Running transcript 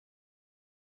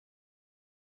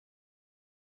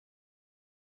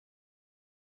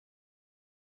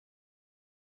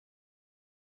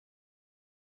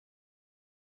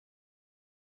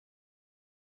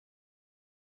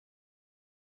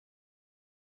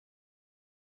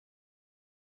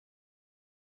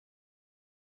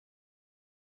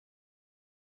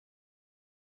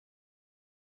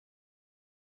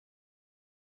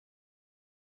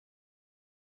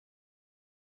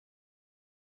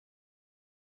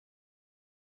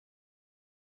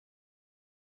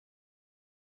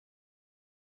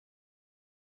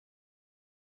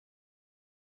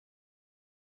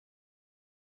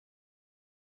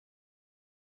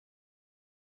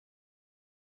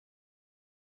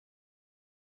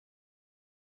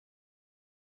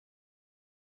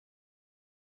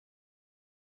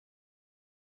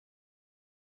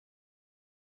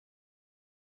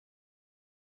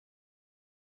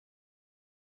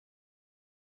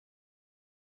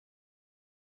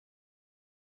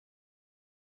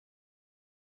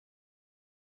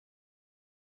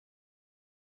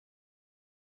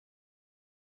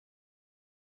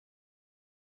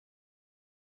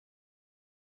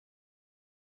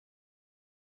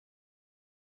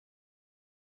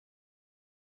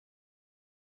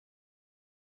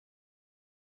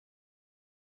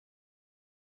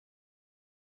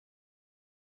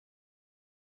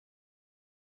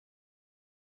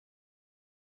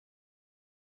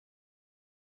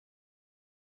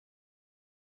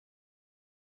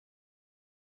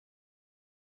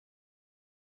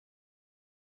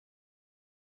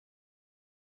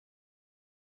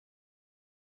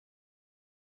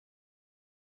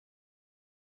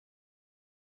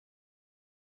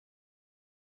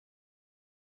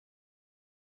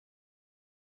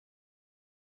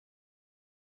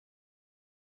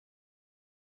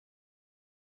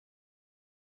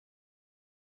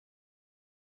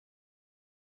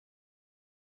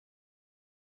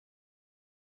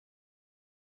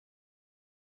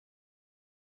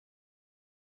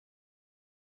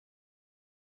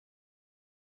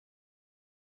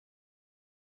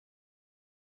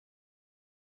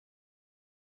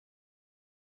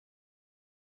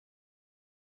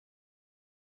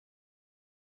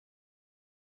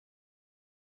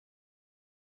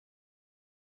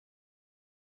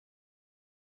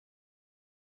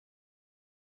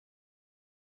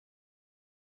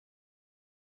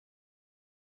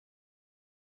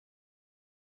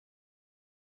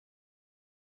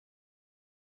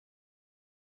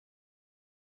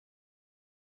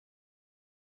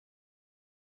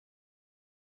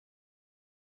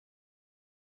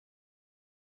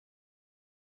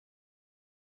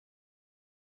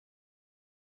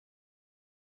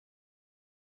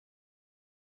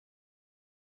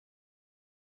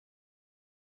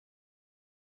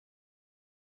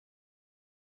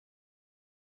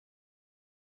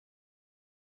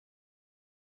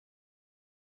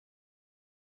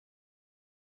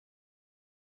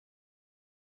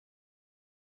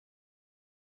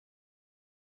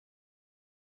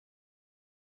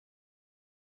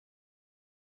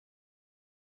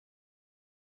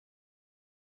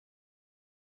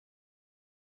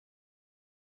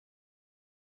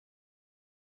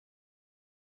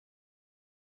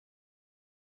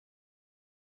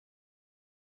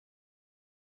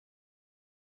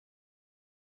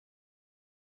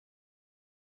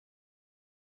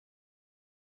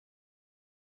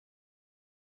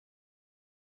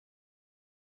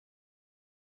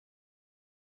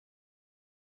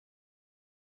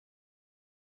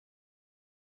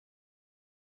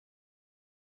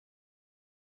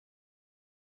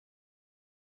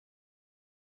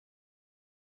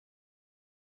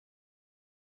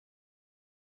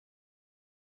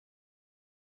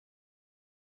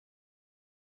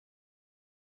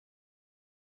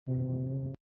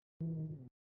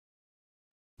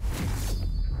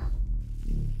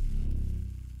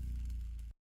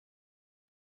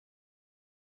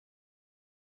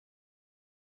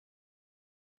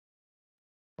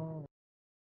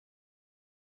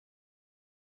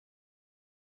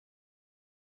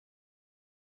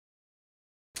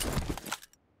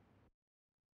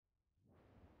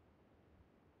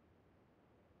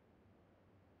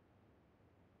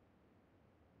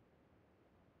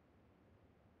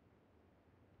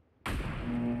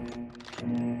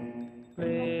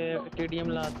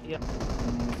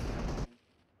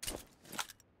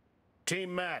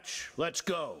Team match, let's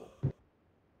go.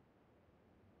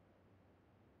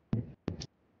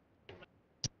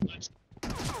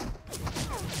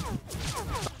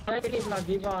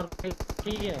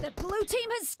 The blue team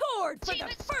has scored for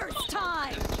the first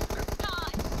time.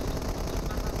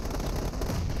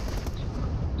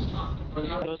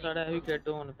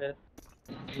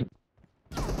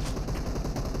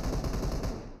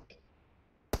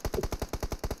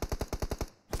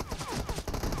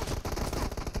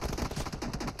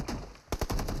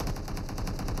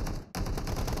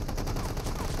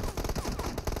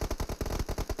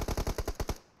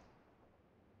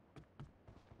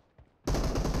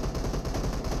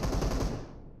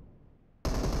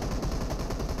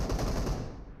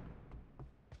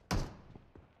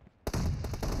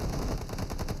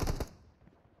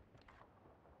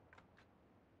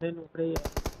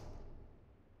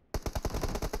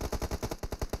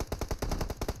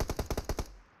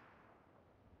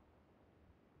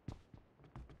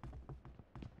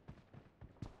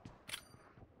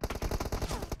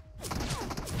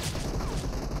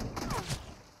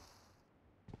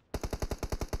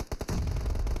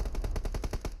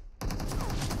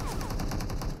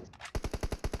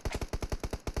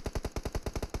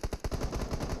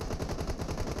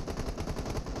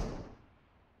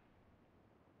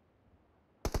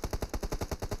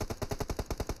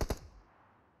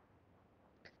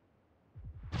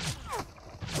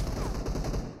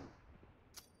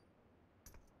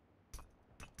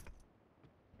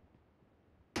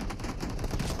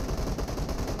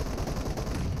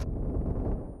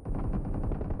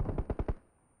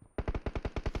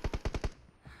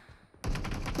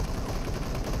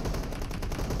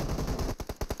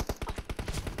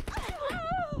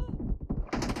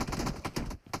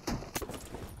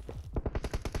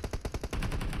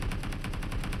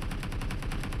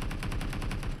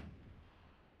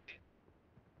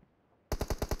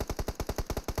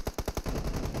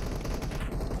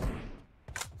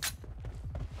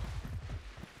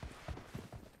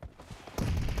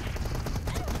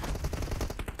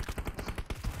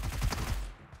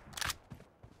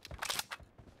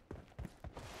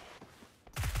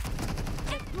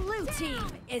 Blue team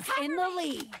is in the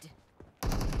lead.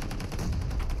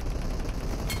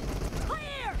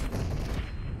 Clear!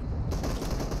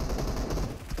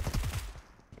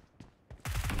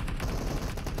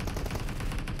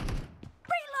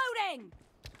 Reloading!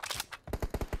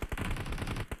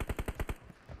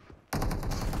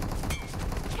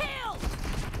 Kill!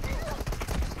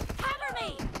 Cover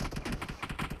me!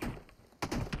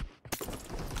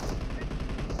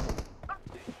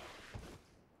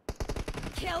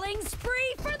 Killing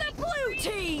spree for the blue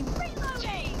team!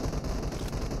 Reloading!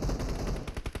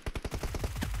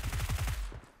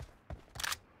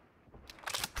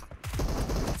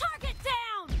 Target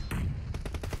down!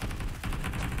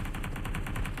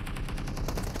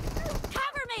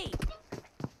 Cover me!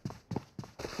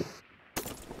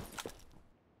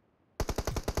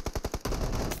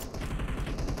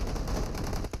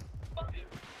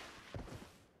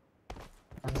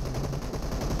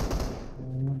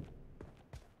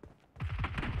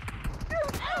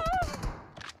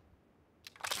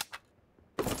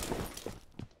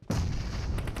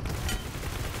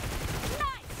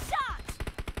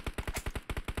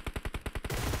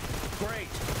 Great,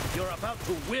 you're about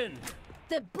to win.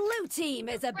 The blue team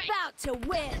is about to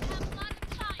win.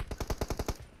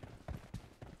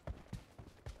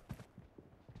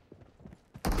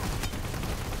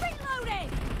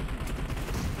 Reloading!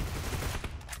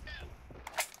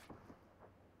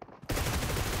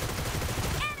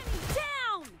 Enemy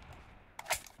down!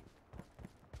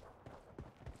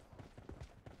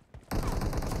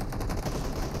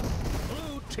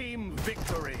 Blue team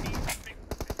victory.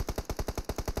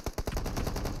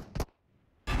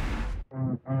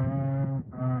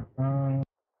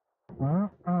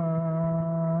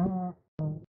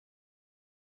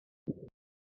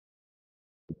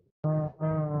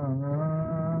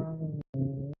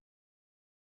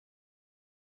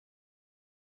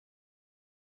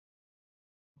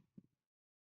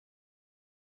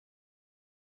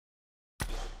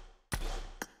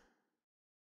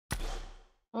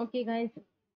 Okay guys,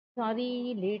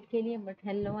 sorry late के लिए, but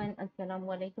hello and अस्सलाम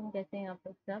वालेकुम। कैसे हैं आप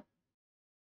लोग सब?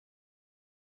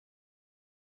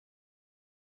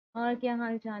 और क्या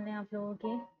हाल चाल है आप लोगों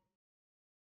के?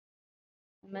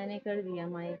 मैंने कर दिया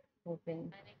माइक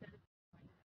ओपन।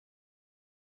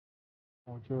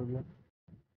 पहुंचे हो गया,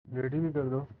 रेडी भी कर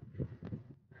दो।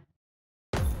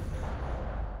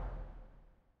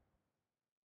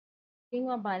 ठीक,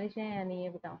 वहाँ बारिश है या नहीं, ये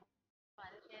बताओ।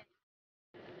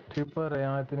 टिपर है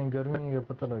यहाँ, इतनी गर्मी है,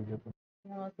 पता लग गया तो।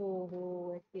 हाँ तो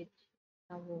वो ऐसे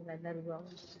अच्छा वो वेदर हुआ।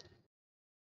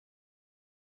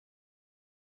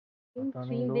 तुम पता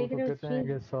नहीं, स्ट्रीम लोग देख तो रहे हो? कहते हैं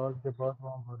कि साल के बाद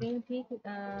वहाँ बारिश। स्ट्रीम ठीक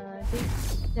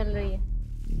ठीक चल रही है।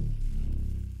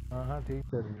 हाँ हाँ, ठीक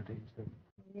चल रही है, ठीक चल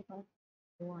रही मेरे पास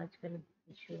वो आजकल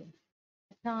इशू है।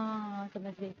 अच्छा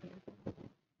समझ गई थी।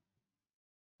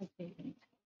 Okay.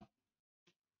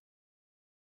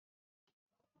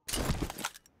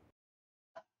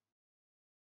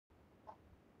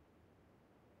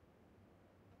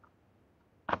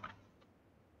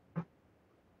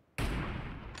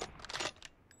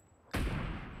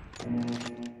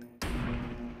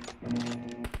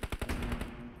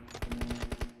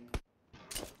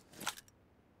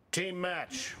 Team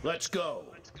match, let's go.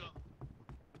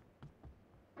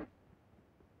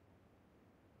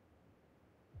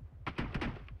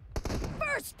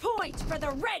 First point for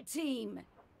the red team.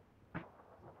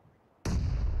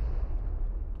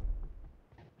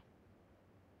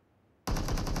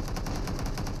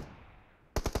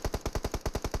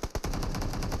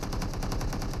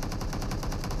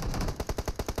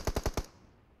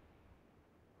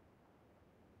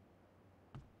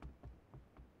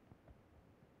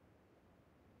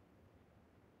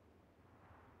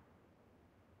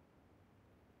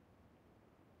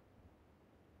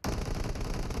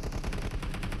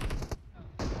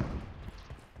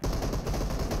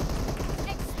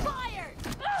 Expired.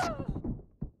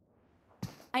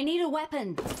 I need a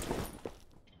weapon.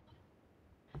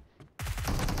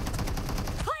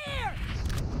 Clear.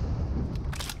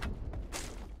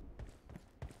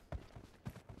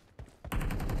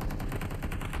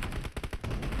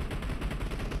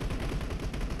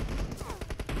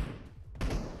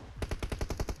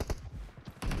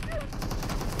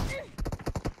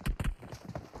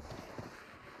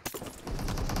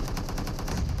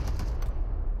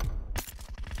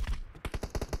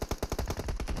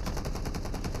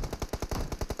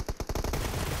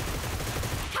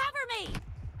 Cover me.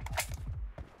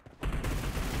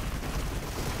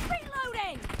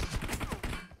 Reloading.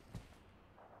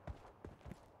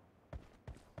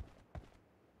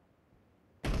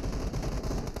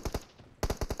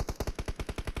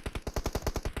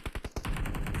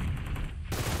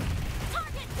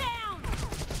 Target down.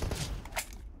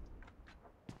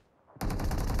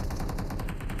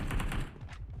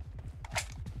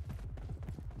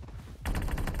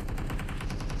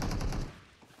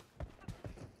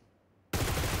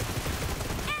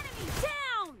 Enemy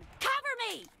down. Cover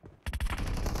me.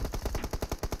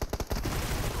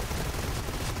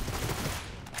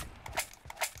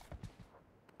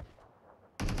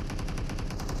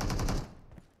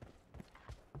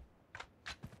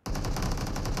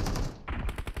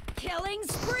 Killing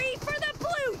spree for the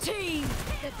blue team.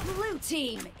 The blue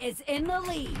team is in the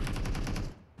lead.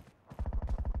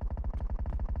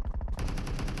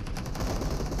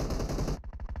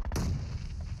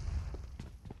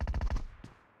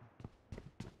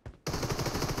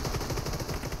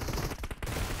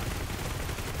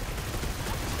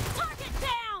 Target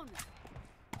down.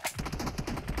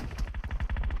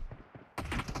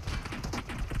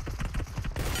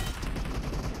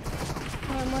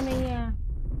 Ammo नहीं है।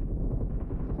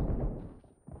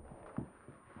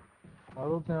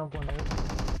 मारो थे यहाँ पर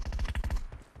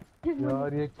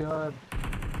यार, ये क्या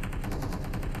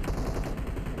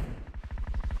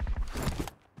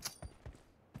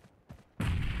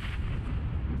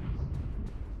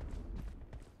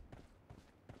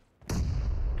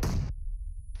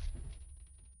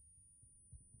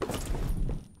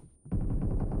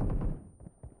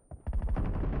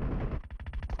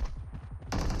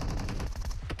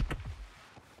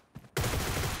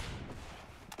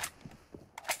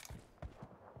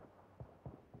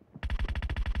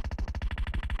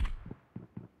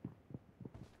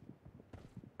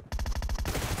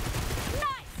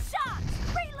Nice shot.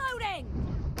 Reloading.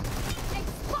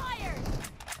 Expired.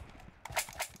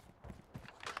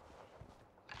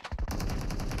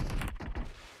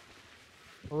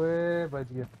 ओए बच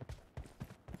गया।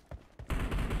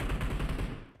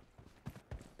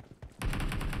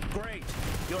 Great,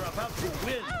 you're about to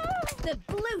win. The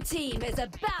blue team is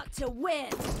about to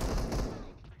win.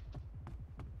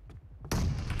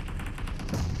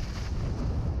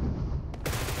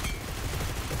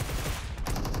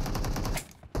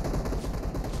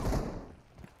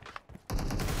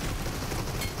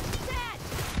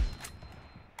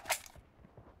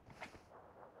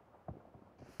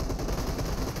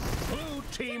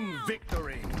 Team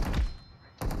victory.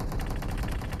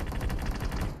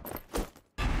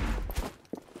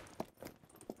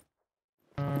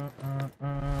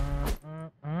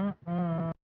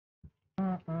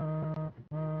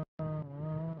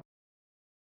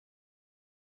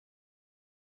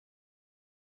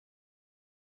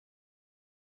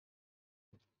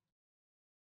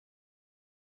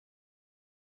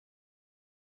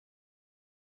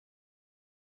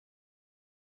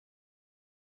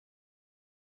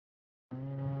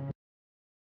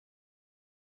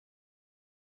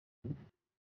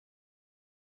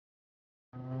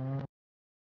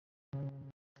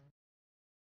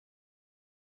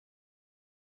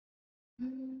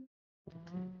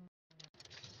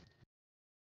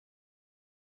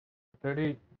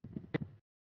 Ready. कोई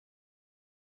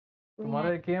तुम्हारा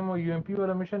है? एकेएम और यूएमपी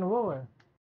वाला मिशन हुआ है?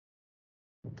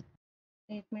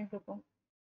 1 मिनट रुको।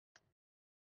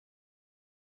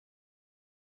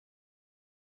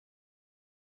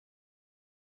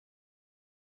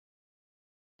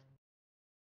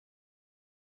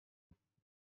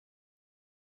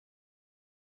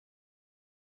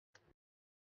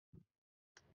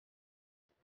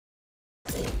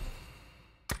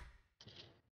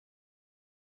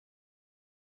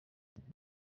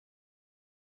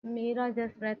 मेरा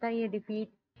जस्ट रहता है ये डिफीट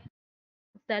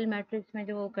सेल मैट्रिक्स में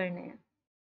जो वो करने हैं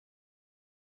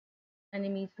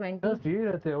एनिमीज 20। बस ये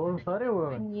रहते हैं और सारे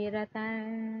हुए हैं। ये रहता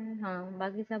है, हाँ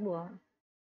बाकी सब हुआ।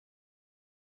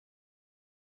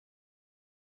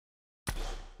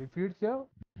 रिपीट क्या?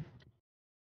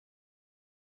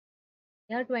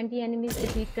 यार 20 एनिमीज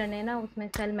डिफीट करने हैं ना उसमें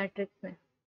सेल मैट्रिक्स में।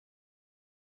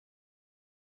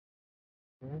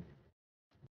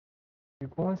 ये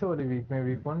कौन से वाले वीक में?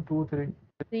 वीक 1 2 3?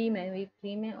 वीक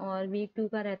 3 में, और वीक 2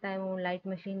 का रहता है वो लाइट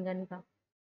मशीन गन का।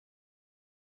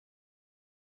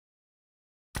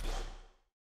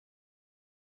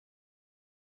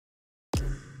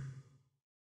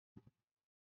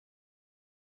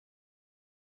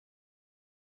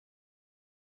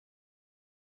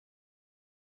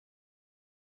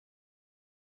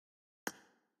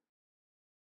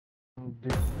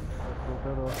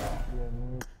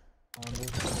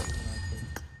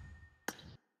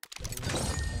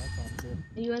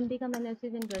 यूएमपी का मैंने उसी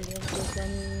दिन कर लिया जिस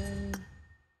दिन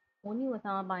वो नहीं हुआ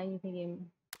था, आप आई थी गेम में।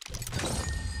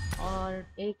 और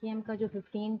एकेएम का जो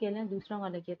 15 किल है दूसरा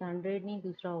वाला किया था, 100 नहीं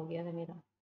दूसरा हो गया था मेरा।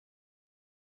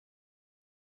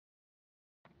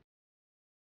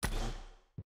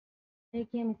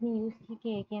 एकेएम इतनी यूज की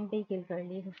कि एकेएम पे ही किल कर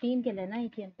लिए। 15 किल है ना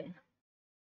एकेएम पे।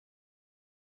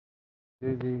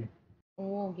 जी जी।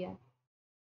 वो हो गया।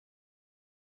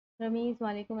 रमीज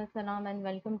वालेकुम अस्सलाम and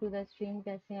welcome to the stream.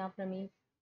 कैसे हैं आप रमीज?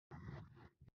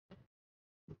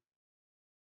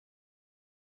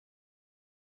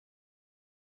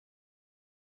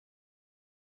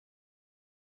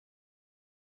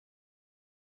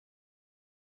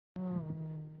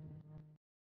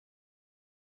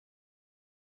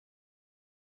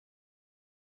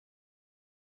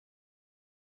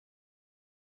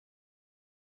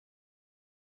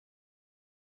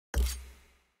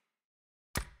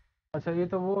 अच्छा ये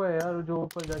तो वो है यार जो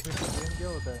ऊपर जाके गेम क्या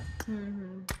होता है?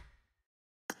 हम्म।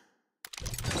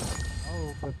 हाँ वो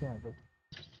ऊपर से आते।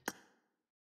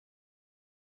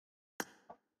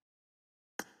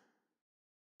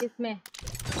 किसमें?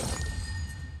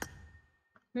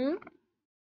 हम्म,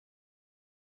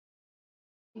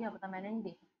 क्या पता, मैंने नहीं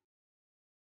देखा।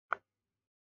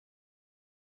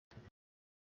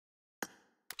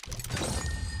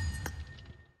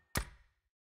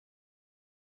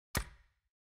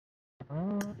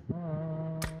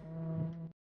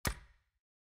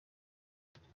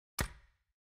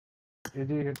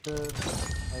 यदि heater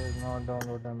has not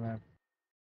download the map.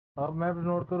 आप मैप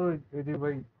नोट करो यदि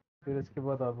भाई, फिर इसके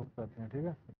बाद आप बताते हैं, ठीक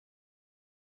है?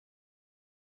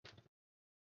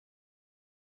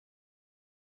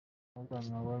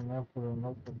 मैप पूरा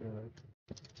नोट कर दे रहा है।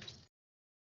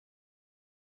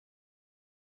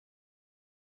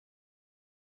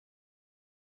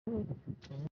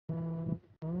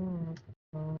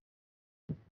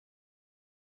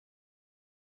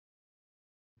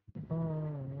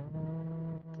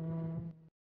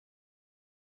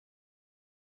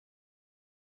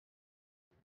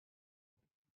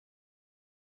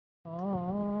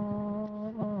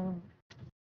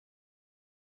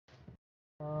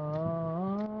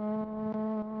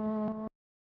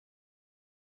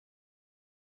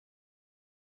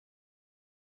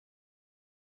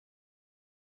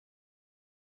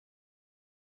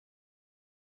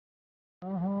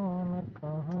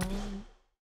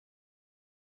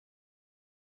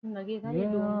 लगेगा ये ये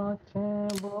 2 मिनट।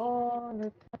 आँखें बोल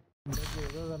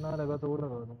लगेगा, ना लगा तो वो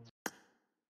लगा दूंगा।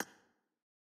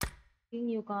 किंग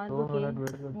यू कार 2 को के मिनट वेट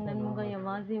करते हैं, 2 नन्मुगा मिनट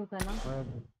आवाज यू कना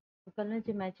मैं कल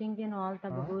चे मैचिंग के नो आल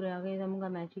तब हाँ गुरे आगे नन्मुगा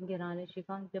मैचिंग के राने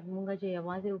शिका जब मुंगा चे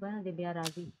आवाज यू कना दे बिया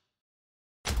राजी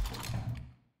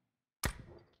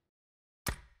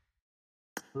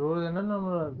रोज है ना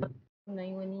नंबर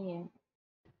नहीं वो नहीं है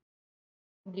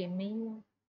गेम में ही है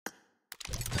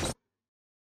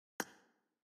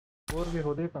और भी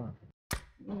हो देखा ना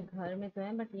घर में तो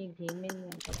है बट ये गेम में नहीं है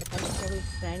तो पता नहीं क्या कोई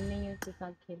फ्रेंड नहीं है उसके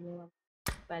साथ खेलने वाला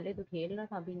पहले तो खेल रहा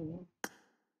था अभी नहीं है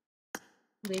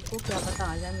देखो क्या पता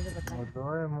आ जाए मुझे पता और है तो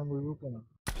है मैं का ना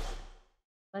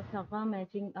बस सका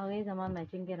मैचिंग अगे जमा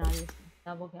मैचिंग के रानी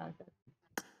तब वो क्या होता है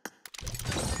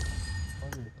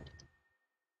और भी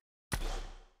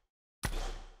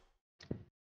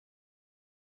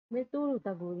मैं तो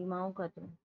होता गोरी माओ का तो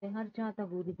ते हर चाहता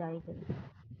गोरी दाई करे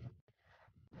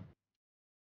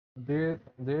दे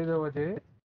दे दो बजे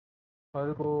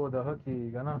हर को दह की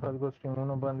गाना हर को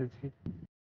स्ट्रीम बंद थी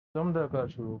तुम दका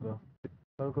शुरू का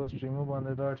हर को स्ट्रीम बंद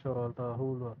दार शवालता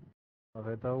हुआ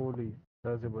अगेता होली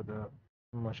दस बदा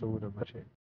मशहूर बचे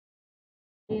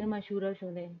फिर मशहूर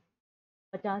शोदे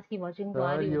 50 की वॉचिंग तो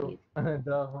आ रही दारियो होगी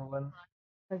दा वन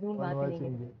फजूल वन बात नहीं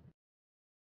वाचिंग करेगी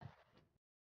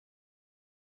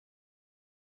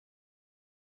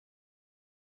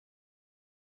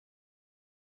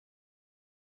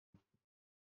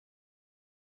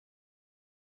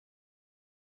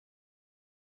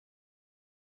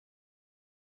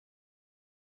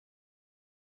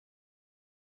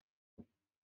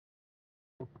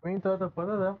क्वीन था तो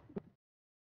पता था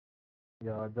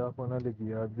यार जा होने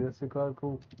लगी यार जैसे कार को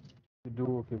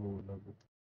डुओ के बोल लगे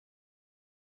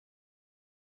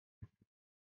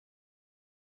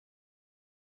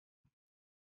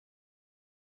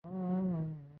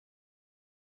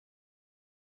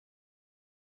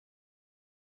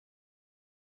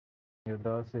ये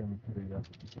 10 से मिलेगा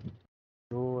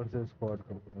 2 वर्सेस स्क्वाड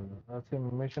कर ऐसे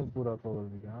मिशन पूरा कर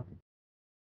दिया हाँ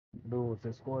 2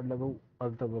 वर्सेस स्क्वाड लगाओ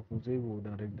अल्तबक मुझे वो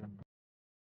डायरेक्ट डन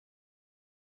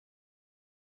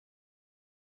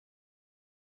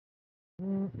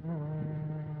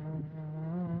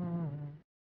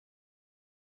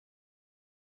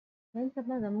मैं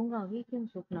सपना जमूंगा आगे क्यों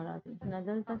सुख ना राजी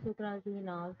नजलता सुख राजी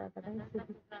ना आता पता नहीं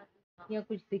सुख या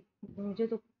कुछ दिख मुझे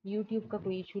तो यूट्यूब का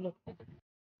कोई इशू लगता है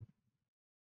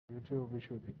यूट्यूब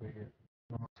इशू दिख रही है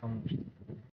समझ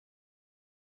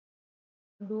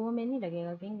डुओ में नहीं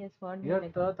लगेगा किंग स्क्वाड में ही यार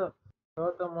लगेगा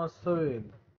ताता मसल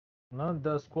ना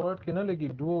 10 स्क्वाड के ना लगी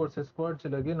डुओ वर्सेस स्क्वाड से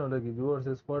लगे ना लगी डुओ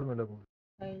वर्सेस स्क्वाड में लगो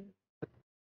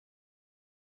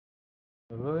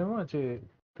वे मचे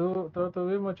तो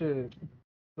वे मचे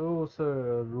तो उस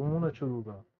रूम ना शुरू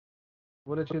का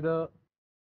बोले चिदा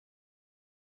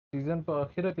सीजन पर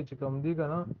आखिर के चिकम दी का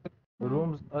ना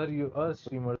rooms are you are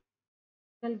streamer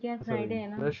कल क्या फ्राइडे है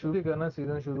ना शुरू करना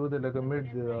सीजन शुरू दे लगा मिड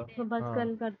दे तो बस हाँ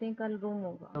कल करते हैं कल रूम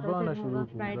होगा तब कल आना फिर होगा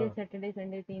शुरू फ्राइडे होगा सैटरडे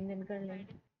संडे 3 दिन कर लेंगे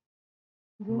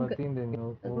बस 3 दिन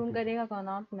रूम ओके करेगा कौन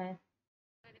आप मैं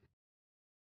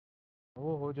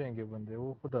वो हो जाएंगे बंदे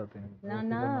वो खुद आते हैं ना वो ना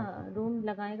फिक्र ना करो रूम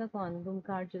लगाएगा कौन रूम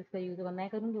कार्ड जो उसका यूज होगा मैं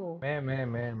करूँगी वो मैं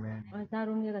ऐसा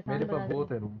रूम के मेरे कसान पास बता दे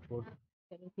बहुत है रूम छोड़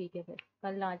चलो ठीक है फिर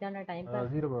कल आ जाना टाइम पर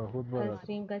हाजिर बा खुद कल बता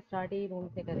स्ट्रीम का स्टार्ट ही रूम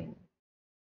से करेंगे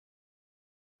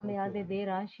हमें याद ओके है देर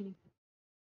राशि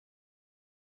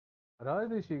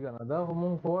राजदेशी का ना दा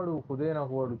हम फोड़ू खुदे ना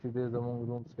फोड़ू चिदे जमंग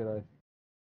रूम्स के राय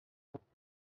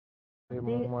ते दे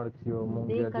मुंग मड़कियो मुंग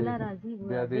दे ब्यादे कलर राजी हुआ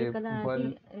ब्यादे दे कलर बल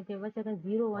राजी ते बस अगर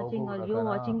जीरो वॉचिंग अहो और यो रखना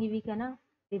वॉचिंग भी है ना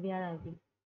ते ब्याह राजी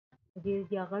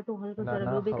जे अगर तो हल्को ना जरा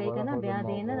ना लो भी कहीं का खबर ना हो ब्याह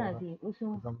जमा दे ना हो राजी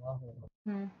उसो जमा हो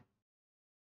हम्म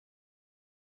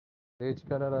तेज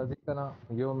करा राजी का ना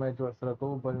यो मैच वर्ष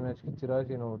रखो पर मैच की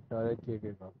चिराची नो डायरेक्ट किए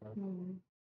के का हम्म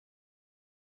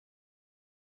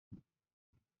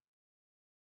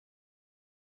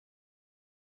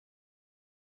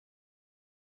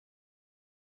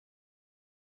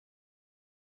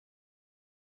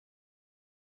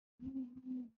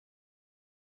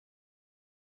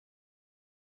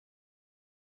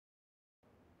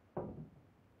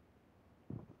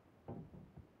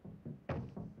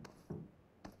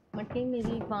मट्टी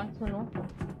मेरी एक बात सुनो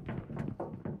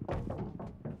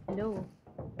हेलो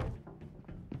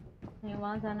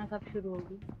आवाज आना कब शुरू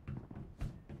होगी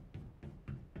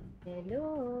हेलो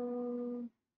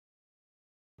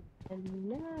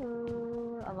हेलो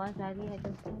आवाज आ रही है तो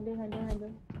हेलो हेलो हेलो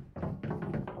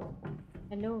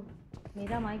हेलो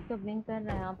मेरा माइक तो ब्लिंक कर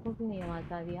रहा है आपको क्यों नहीं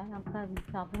आवाज आ रही है आपका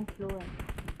साउंड स्लो है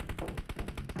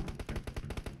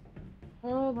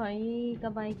ओ भाई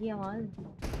कब आएगी आवाज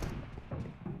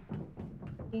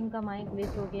किंग का माइक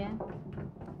ग्लिच हो गया है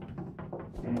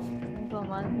उनको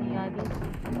आवाज नहीं आ रही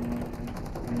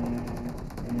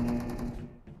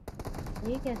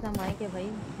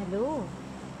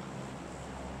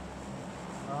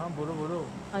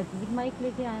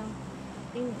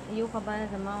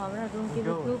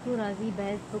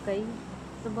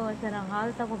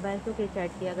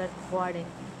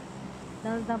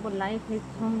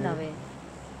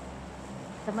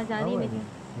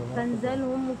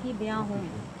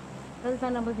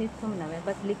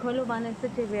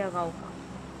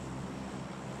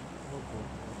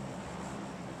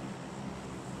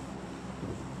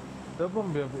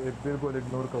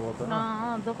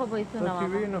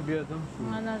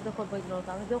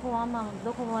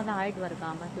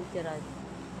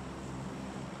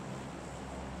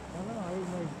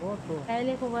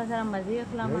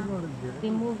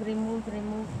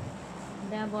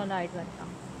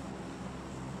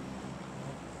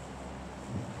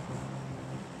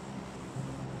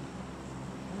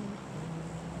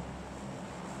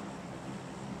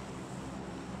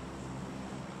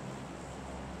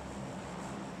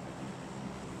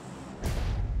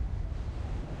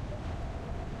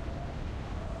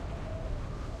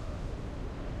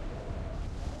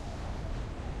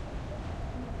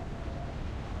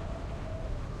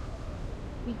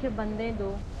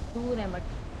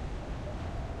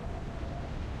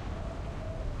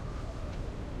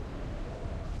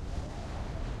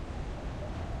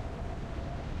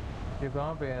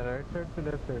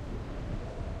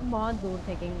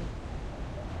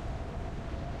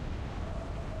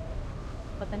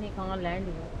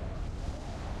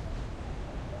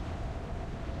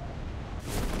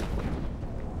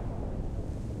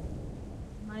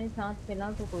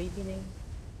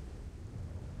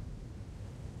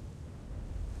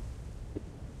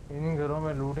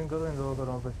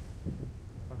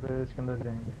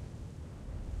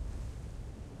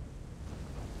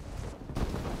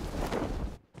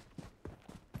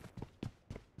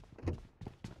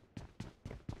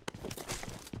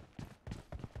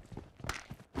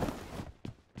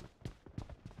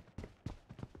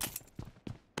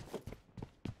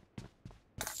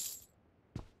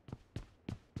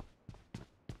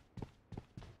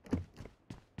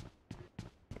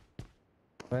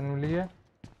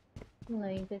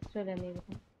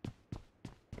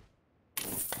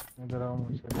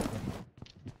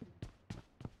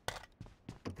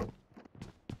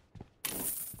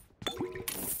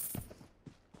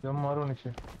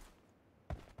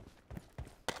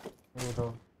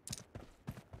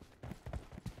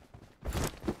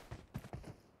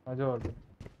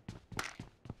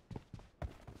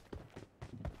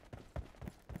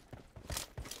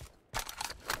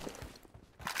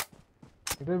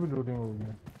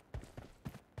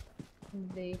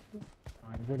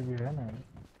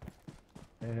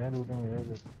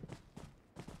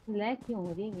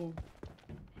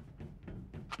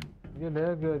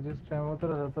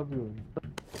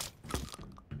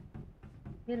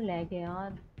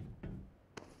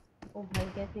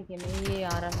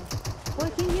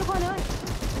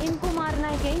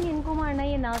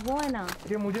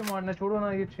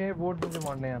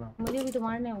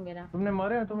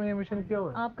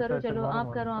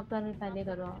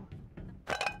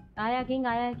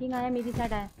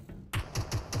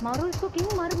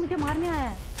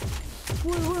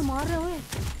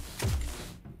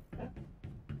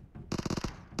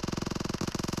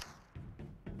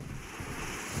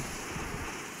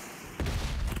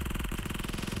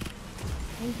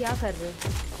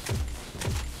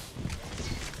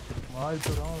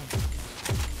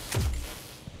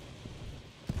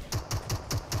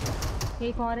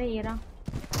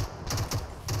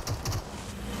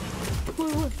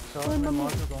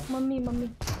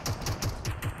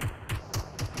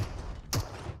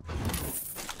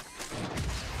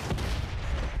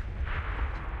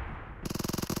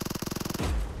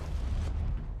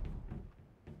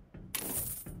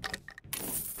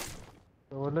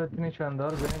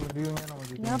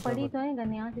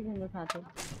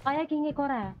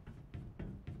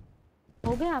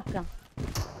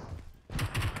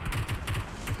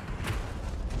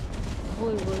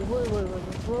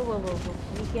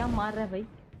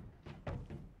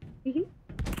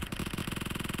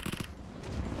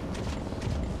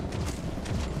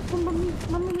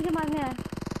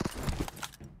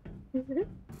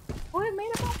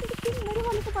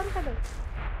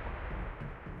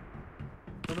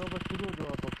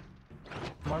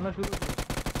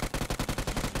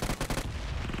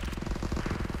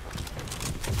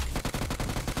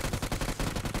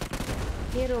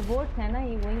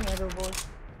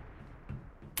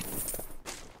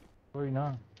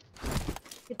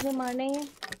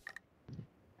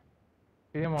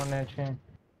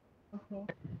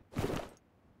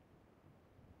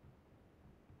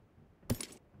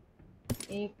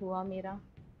एक हुआ मेरा।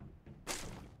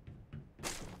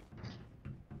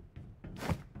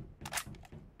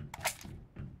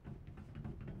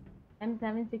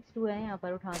 M762 है यहाँ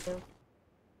पर, उठाते हो?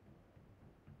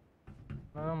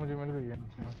 ना मुझे मिल गई है।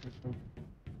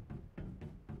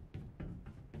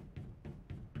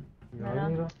 मेरा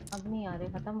अब नहीं आ रहे,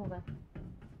 खत्म हो गए।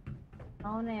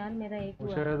 आओ ना यार, मेरा एक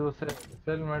हुआ। शायद उससे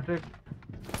सेल मैट्रिक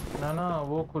ना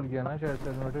वो खुल गया ना, शायद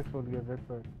सेल मैट्रिक खुल गया। देख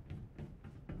पर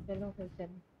चलो फिर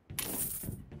चलो।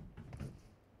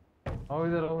 आओ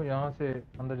इधर आओ, यहाँ से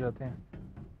अंदर जाते हैं,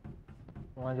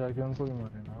 वहाँ जाके उनको भी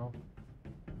मारे ना। आओ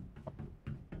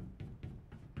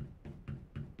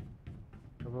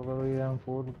तो करो, ये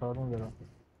M4 उठा लूँ जरा।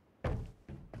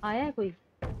 आया है कोई?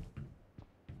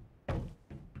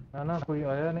 ना कोई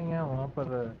आया नहीं है, वहाँ पर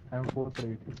M4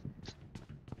 पड़ी थी।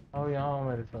 आओ यहाँ आओ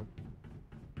मेरे साथ,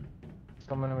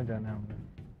 कमरे में जाना है हमें।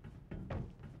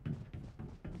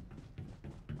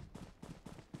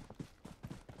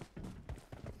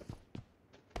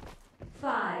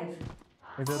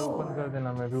 इधर ओपन कर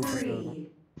देना, मैं भी ऊपर कर दूँ।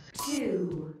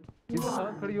 इधर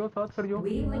साथ खड़ी हो, साथ खड़ी हो।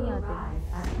 नहीं आते।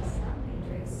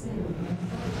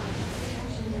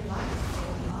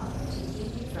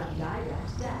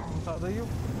 आ रही हो?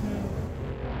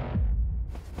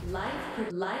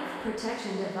 Life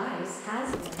protection device has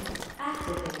been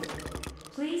activated.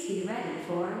 Please be ready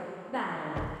for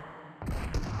battle.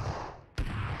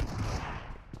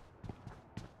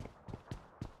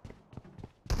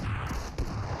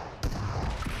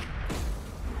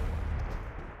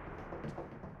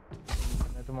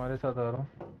 मैं तुम्हारे साथ आ रहा हूँ।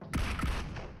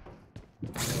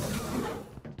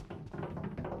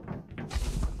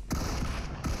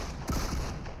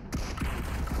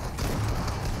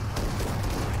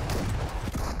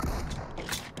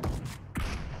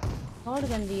 और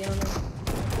गंदी है उन्होंने।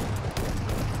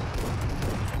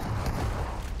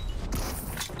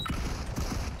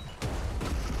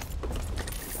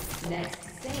 Next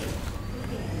stage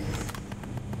begins.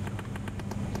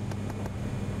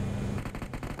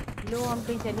 लो हम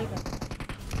कहीं चले गए।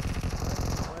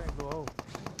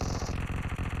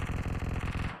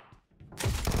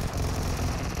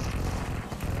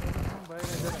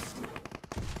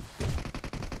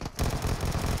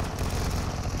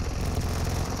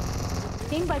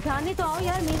 किंग बचाने तो आओ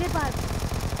यार मेरे पास।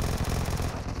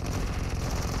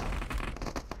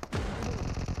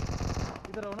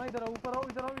 इधर आओ ना, इधर आओ, ऊपर आओ,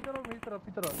 इधर आओ, इधर आओ, मेरी तरफ,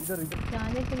 इधर आओ, इधर इधर।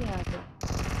 बचाने से नहीं आते।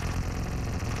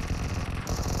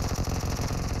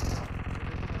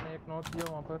 मैंने एक नॉक किया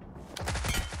वहाँ पर।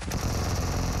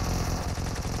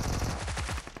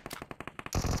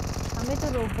 हमें तो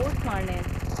रोबोट मारने हैं।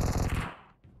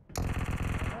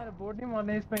 रोबोट नहीं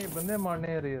मारने, इसमें ये बंदे मारने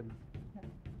हैं रियल।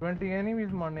 20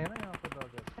 एनिमीज मारने हैं ना यहाँ पर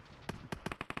जाकर।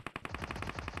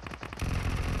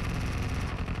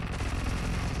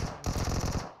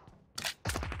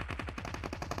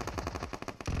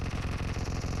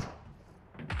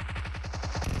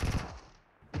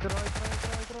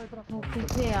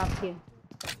 पीछे है आपके।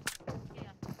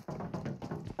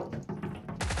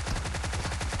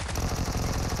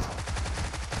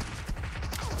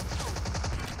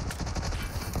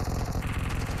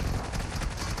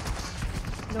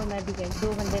 लो मैं भी गई,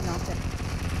 2 बंदे नॉक है।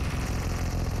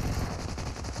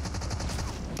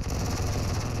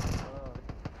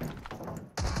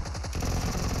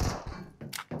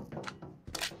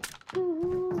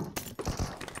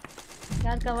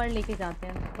 यार कवर लेके जाते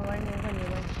हैं, कवर नहीं होगा नहीं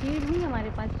होगा। शील्ड नहीं हमारे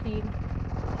पास, शील्ड।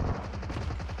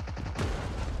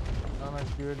 ना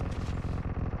शील्ड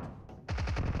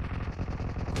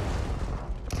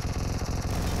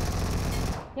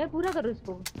यार पूरा करो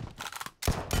इसको।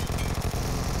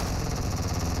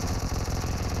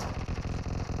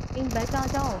 इन बैक आ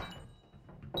जाओ,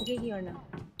 ये की करना।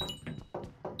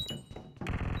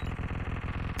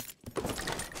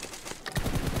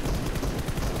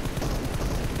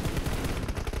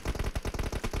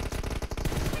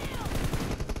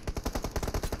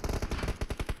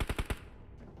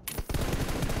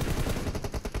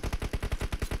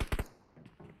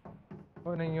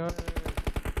 ओ नहीं यार,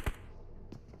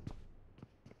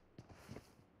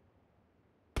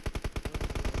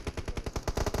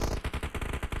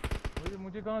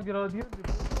 मुझे कहाँ गिरा दिया?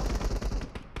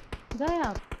 गए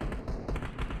आप?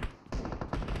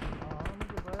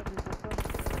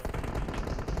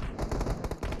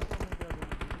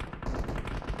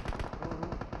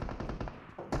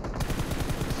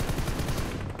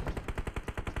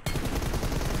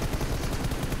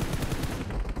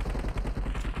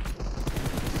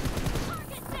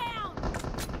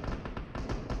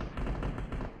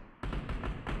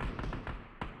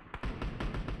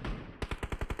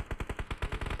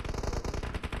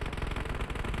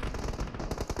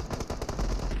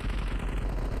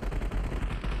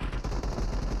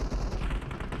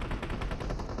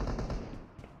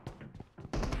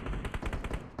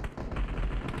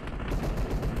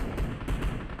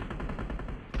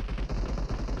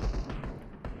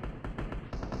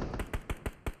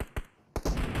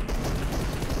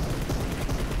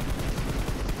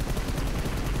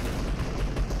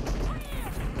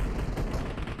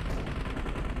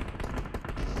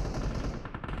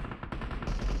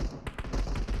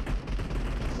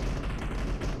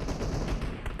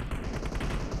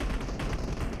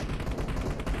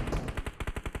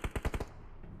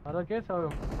 अरे कैसा हो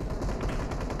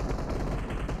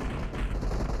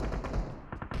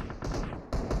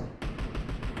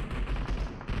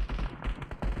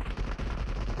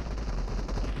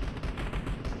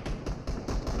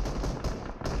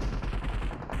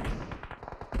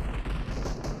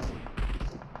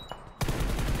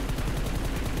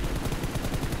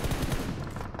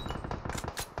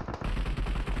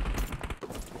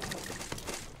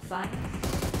Fine.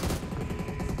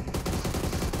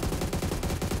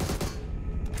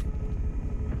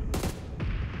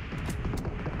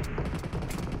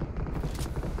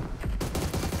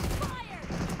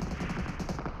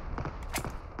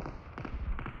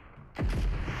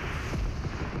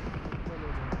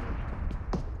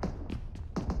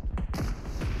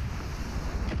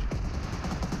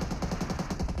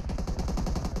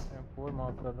 फोर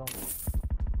मार्क कर रहा हूँ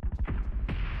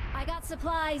I got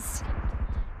supplies.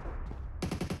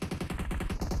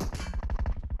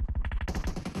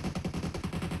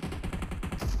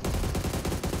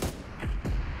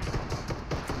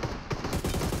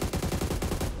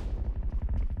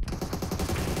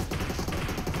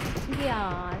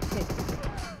 यार shit.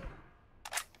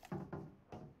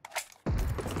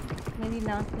 मेरी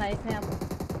लास्ट लाइफ है अब।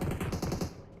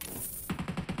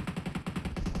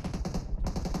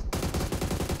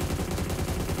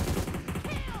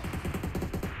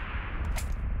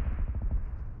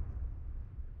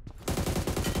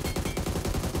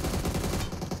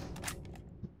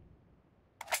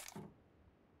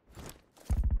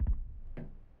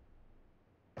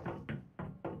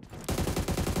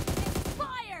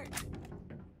 Fired.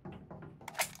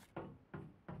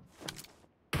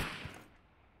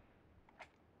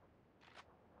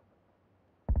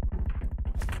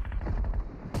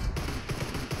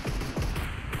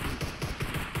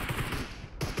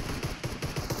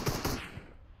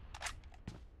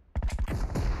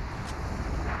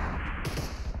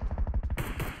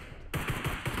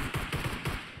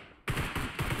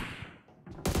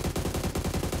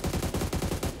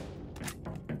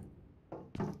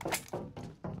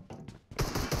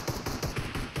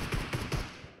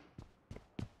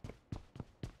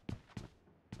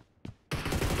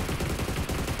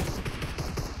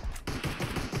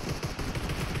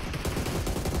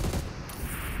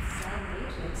 Cell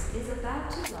matrix is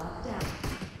about to lock down.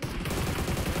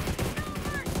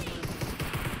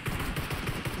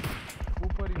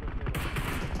 ऊपर ही बंदे हैं।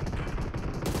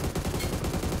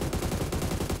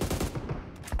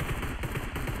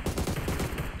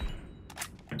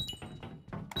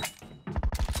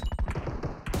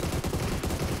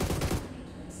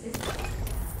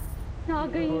 आ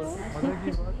गई हो। मजे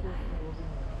की बात है वो भी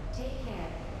Take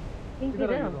care. नहीं किधर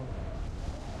किधर आ हो? तुम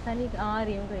सनी आ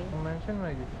रही हूँ कहीं। मेंशन में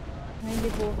आएगी मैं ये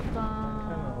पोस्ट का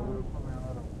मेंशन में हो रुको मैं आ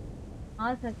रहा हूँ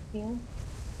आ सकती हूँ।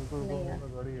 रुको रुको नहीं मेरे यार पे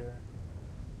गाड़ी है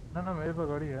ना ना मेरे पे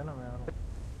गाड़ी है ना मैं आ रहा हूँ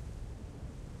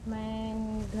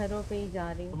मैं घरों पे ही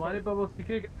जा रही हूँ। तुम्हारे पास वो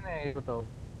सिक्के कितने हैं ये बताओ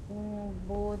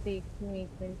वो देखती हूँ एक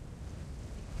मिनट।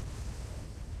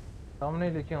 सामने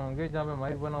ही लिखे होंगे जहाँ पे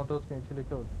माइक बना होता है उसके नीचे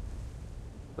लिखे होते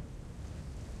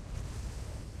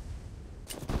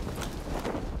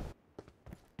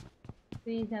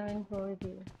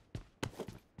 3740।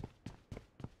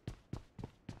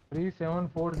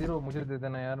 3740 मुझे दे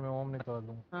देना यार मैं ओम निकाल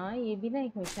दूँ हाँ ये भी ना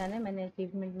एक मिशन है, मैंने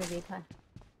अचीवमेंट में देखा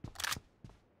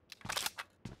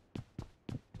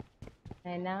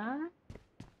है ना।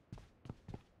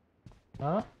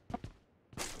 हाँ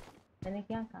मैंने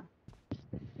क्या कहा?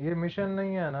 ये मिशन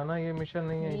नहीं है ना ये मिशन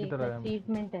नहीं है ये एक किधर आया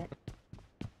अचीवमेंट है।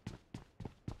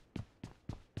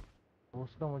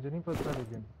 उसका मुझे नहीं पता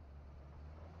लेकिन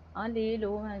हाँ ले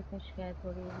लो, मैं कुछ शिकायत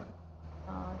थोड़ी है।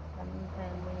 हाँ सनी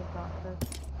फैमिली प्रोसेस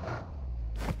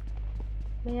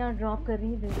मैं यार ड्रॉप कर रही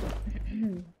हूँ।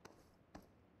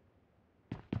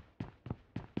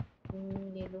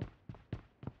 ले लो,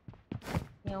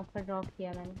 यहाँ ऊपर ड्रॉप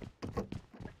किया मैंने।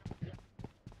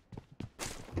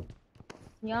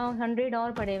 यहाँ 100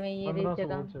 और पड़े हुए हैं ये रेस 1500 और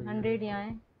जगह। चाहिए 100 यहाँ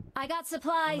है, I got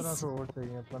supplies. 1500 और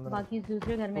चाहिए 15 बाकी इस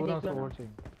दूसरे घर में देख लो 1600 ना। और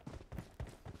चाहिए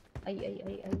आई आई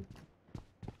आई आई,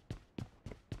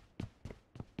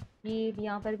 ये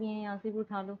यहाँ पर भी है, यहाँ से भी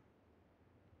उठा लो।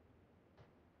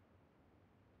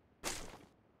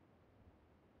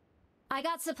 I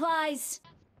got supplies.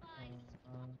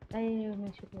 अरे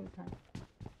मैं शुक्र उठा।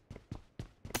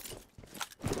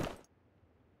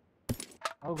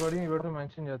 और गाड़ी में बैठो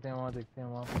मेंशन जाते हैं वहाँ देखते हैं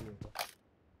वहाँ पे देखो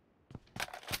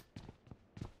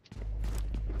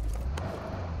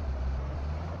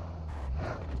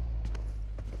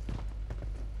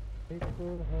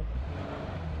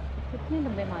कितने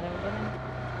डब्बे मारे होंगे मैंने?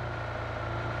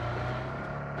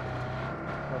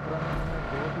 17 में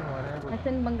दो ही मारे हैं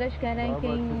हसन बंगश कह रहे हैं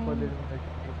बार-बार कि सुपर लेवल में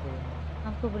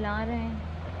आपको बुला रहे हैं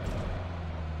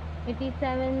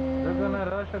 87 रगना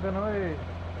रश रगना ओए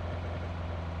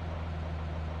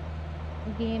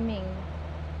गेमिंग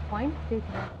पॉइंट्स देख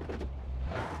रहा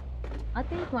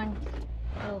आते ही पॉइंट्स।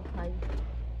 ओ भाई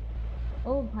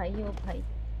ओ भाई ओ भाई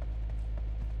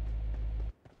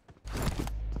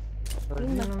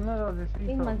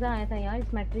मजा आया था यार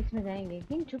इस मैट्रिक्स में जाएंगे।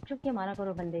 लेकिन छुप छुप के मारा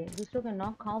करो बंदे, दूसरों का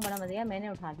नॉक खाओ, बड़ा मजा आया। मैंने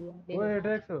उठा लिया। दे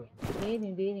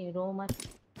नहीं रो मत।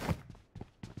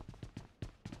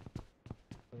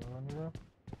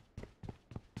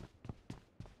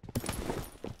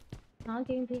 हाँ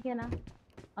किंग ठीक है ना।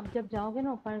 अब जब जाओगे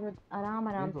ना ऊपर आराम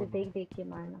आराम से देख देख के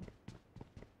मारना।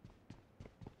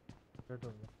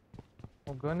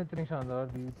 वो गन इतनी शानदार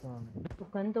दी तो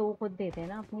गन तो वो खुद देते हैं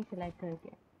ना अपनी सिलेक्ट करके,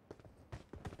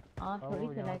 आप थोड़ी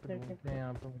सिलेक्ट कर सकते हैं।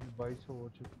 यहाँ पे मुझे 2200 हो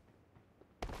चुकी।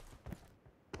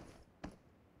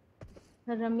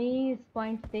 रमीज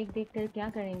पॉइंट्स देख देख कर क्या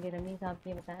करेंगे रमीज, आप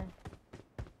ये बताएं।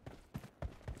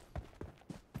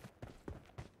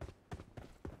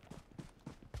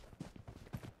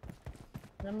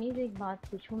 रमीज एक बात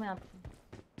पूछूं मैं आपसे,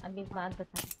 अब एक बात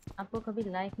बताएं, आपको कभी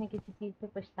लाइफ में किसी चीज पे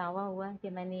पछतावा हुआ है कि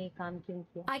मैंने ये काम क्यों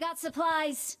किया? I got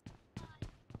supplies.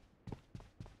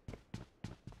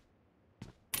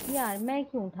 यार मैं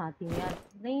क्यों उठाती हूँ यार,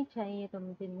 नहीं चाहिए तो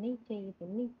मुझे नहीं चाहिए तो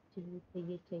नहीं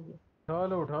चाहिए, चाहिए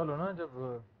उठा लो ना। जब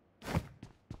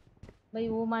भाई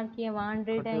वो मार के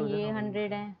 100 है, ये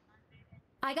 100 है।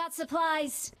 I got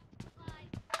supplies.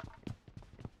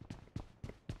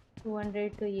 200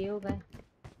 तो ये हो गए।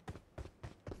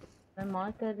 मैं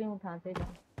मार कर रही हूँ, उठाते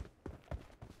जाओ।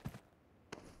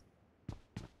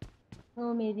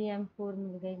 ओ मेरी M4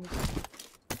 मिल गई मुझे,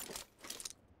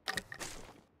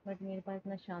 बट मेरे पास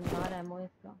इतना शानदार एमो है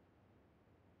इसका।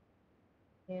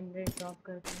 फ्रेम रेट ड्रॉप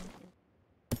करते हैं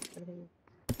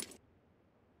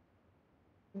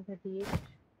 38।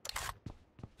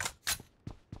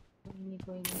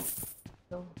 कोई नहीं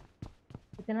तो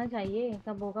कितना चाहिए,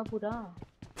 कब होगा पूरा?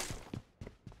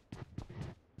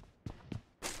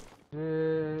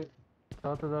 ये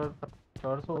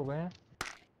 7400 हो गए हैं।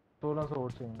 1600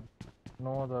 और चाहिए,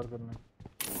 9000 करना है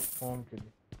फोन के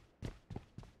लिए।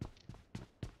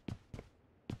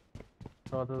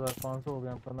 7500 हो गए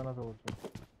हैं, 1500 और चाहिए।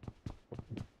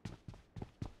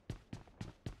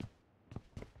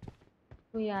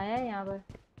 कोई आया है यहाँ पर?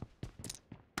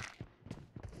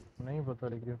 नहीं पता,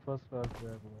 लेकिन फर्स्ट क्लास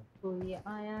गया हुआ। कोई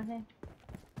आया है?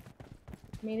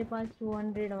 मेरे पास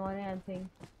 200 और है आई थिंक।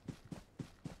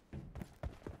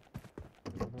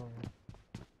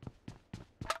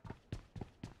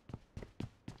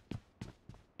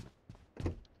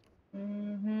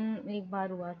 एक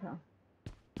बार हुआ था।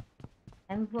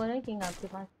 M4 है किंग आपके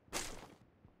पास?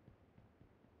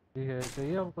 ठीक है,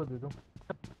 चाहिए आपको दे दूं?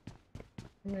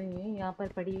 नहीं यहाँ पर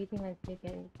पड़ी हुई थी, मैं इसलिए कह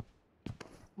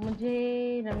रही।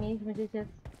 मुझे रमेश मुझे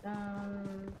जस्ट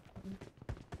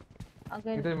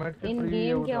अगर इन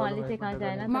गेम के हवाले से कहा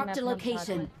जाए ना तो मैं अपना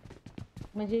लोकेशन,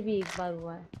 मुझे भी एक बार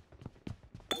हुआ है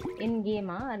इन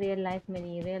गेम। हाँ रियल लाइफ में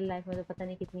नहीं, रियल लाइफ में तो पता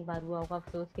नहीं कितनी बार हुआ होगा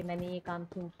अफसोस कि मैंने ये काम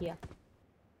क्यों किया।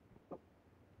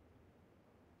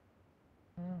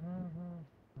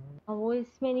 और वो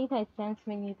इसमें नहीं था, इस सेंस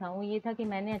में नहीं था, वो ये था कि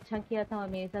मैंने अच्छा किया था और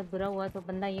मेरे साथ बुरा हुआ तो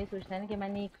बंदा ये सोचता है ना कि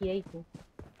मैंने ये किया ही क्यों।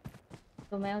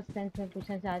 तो मैं उस सेंस में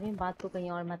पूछना चाह रही हूँ, बात को कहीं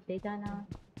और मत ले जाना।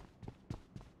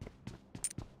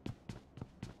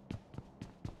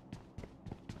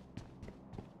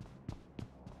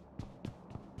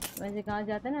 वैसे कहा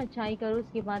जाता है ना अच्छाई करो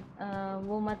उसके बाद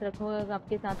वो मत रखो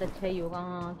आपके साथ अच्छा ही होगा।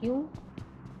 हाँ क्यों,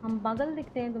 हम पागल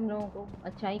दिखते हैं तुम लोगों को?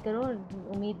 अच्छाई करो और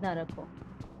उम्मीद ना रखो,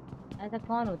 ऐसा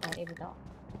कौन होता है ये बताओ?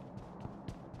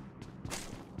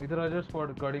 इधर आ जाओ,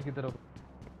 स्क्वाड गाड़ी की तरफ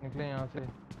निकले, यहाँ से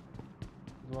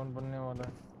जोन बनने वाला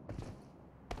है।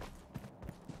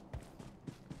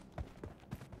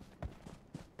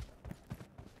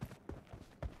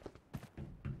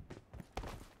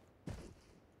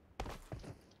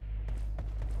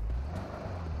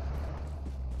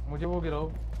 मुझे वो गिराओ।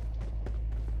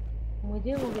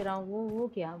 मुझे वो गिराओ? वो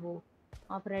क्या? वो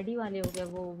आप रेडी वाले हो गए?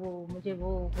 वो मुझे वो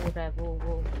हो रहा है वो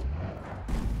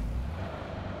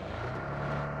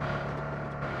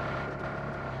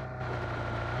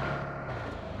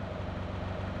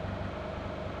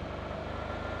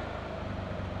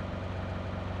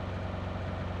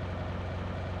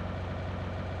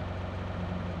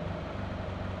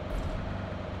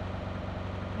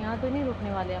यहाँ तो नहीं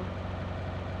रुकने वाले हम।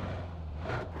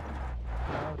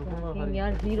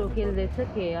 यार 0 किल दे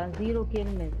सके यार, 0 किल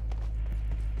में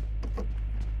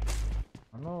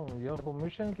नो या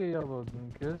मिशन के या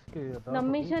किल्स के या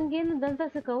सबमिशन के ना दलता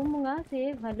से कहूँगा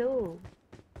सेव हेलो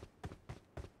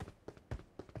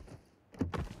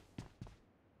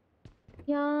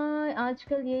क्या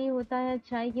आजकल यही होता है,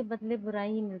 अच्छाई के बदले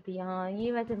बुराई ही मिलती है। हाँ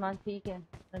ये वैसे बात ठीक है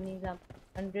रनीज, आप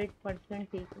 100%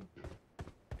 ठीक है।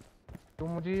 तुम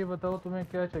मुझे ये बताओ तुम्हें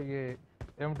क्या चाहिए?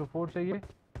 M24 चाहिए?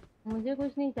 मुझे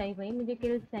कुछ नहीं चाहिए भाई, मुझे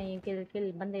किल्स चाहिए, किल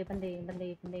किल, बंदे बंदे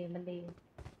बंदे बंदे बंदे।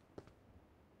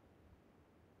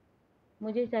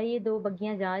 मुझे चाहिए 2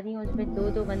 बग्गियां जा रही हूँ, उसपे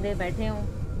 2-2 बंदे बैठे हों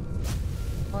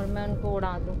और मैं उनको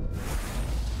उड़ा दूँ,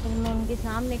 फिर मैं उनके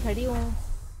सामने खड़ी हूँ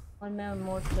और मैं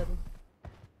मोड करूँ।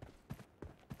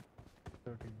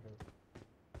 तो ठीक है।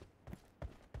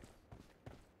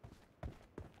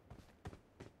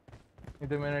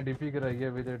 इधर मैंने डीपी कराई है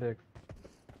विद टैक्स।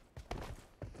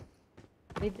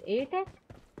 विद 8x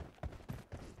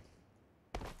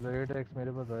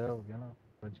मेरे पास आया हो गया ना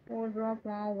बच के। और ड्रॉप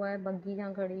वहाँ हुआ है, बग्गी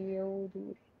जहाँ खड़ी हुई है वो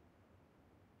दूर।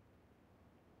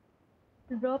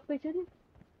 ड्रॉप पे चले,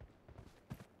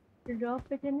 ड्रॉप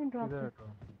पे चले, ड्रॉप किधर पे है तो?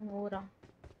 हो रहा।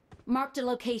 Marked a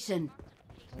location.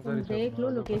 उधर तुम ही चल देख लो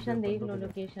रहा लोकेशन, देख बंदों लो पे जा।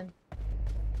 लोकेशन।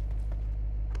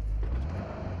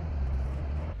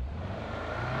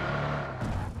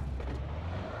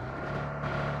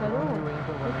 करो ड्रोन भी वहीं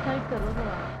पर उस बने साइड करो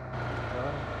थोड़ा।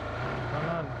 यार।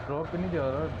 ना ड्रॉप पे नहीं जा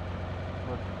रहा,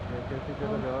 बस एक ऐसी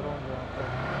जगह जा रहा हूँ जहाँ पर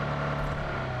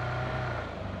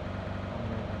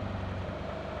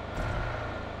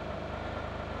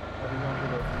अभी यहाँ पे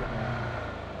लौट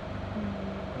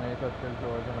मैं एक अच्छे से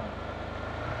और जना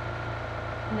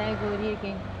नए गोरी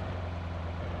के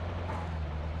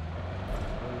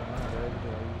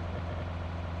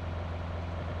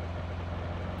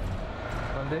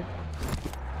बंदे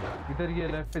इधर, ये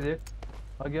लेफ्ट पे देख,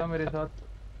 आ गया मेरे साथ।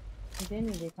 मुझे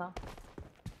नहीं देखा।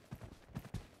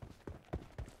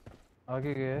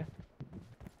 आगे गए।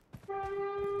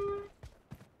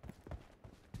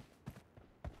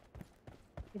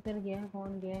 किधर गया,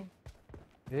 कौन गया है?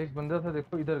 एक बंदा था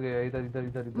देखो, इधर गया, इधर इधर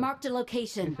इधर इधर Marked a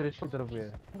location. इस रिच की तरफ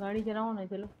गया। गाड़ी चलाओ ना,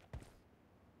 चलो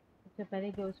उससे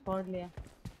पहले कि वो स्पॉट लिया।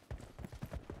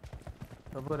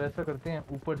 अब अगर ऐसा करते हैं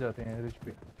ऊपर जाते हैं रिच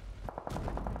पे,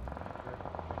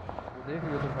 वो देख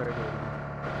लियो तो फाइट हो रही है।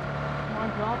 वहाँ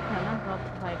ड्रॉप था ना, ड्रॉप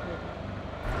से फाइट हुई थी।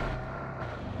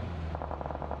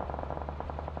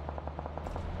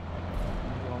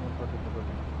 तो हम ऊपर से पकड़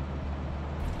लेंगे।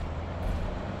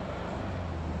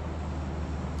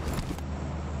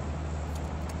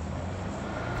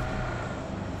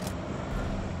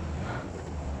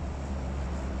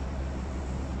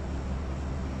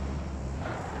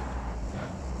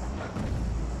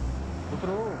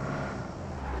 उतरो,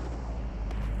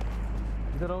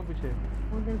 इधर आओ पीछे।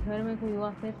 उधर घर में कोई हुआ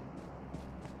फिर?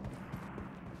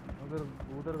 उधर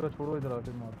उधर का छोड़ो, इधर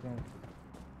आके मारते हैं।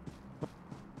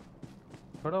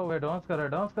 खड़ा हुआ है, डांस कर रहा है,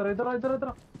 डांस कर रहा है, इधर आ, इधर इधर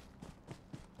आ।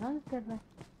 डांस कर रहा है?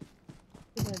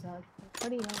 किधर डांस?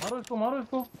 खड़ी ना। मारो इसको, मारो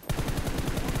इसको।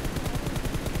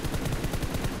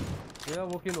 यार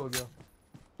वो किल हो गया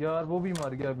यार, वो भी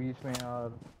मर गया बीच में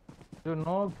यार, जो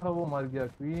नॉक था वो मर गया।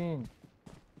 क्वीन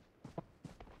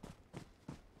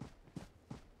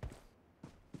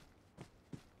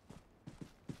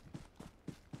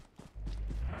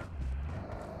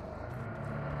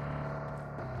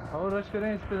और रश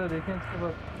करें इस पे, देखें इसके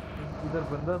पास इधर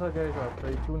बंदा था क्या हिसाब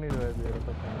था, क्यों नहीं रहा दे रहा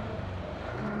था।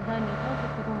 बंदा नहीं था,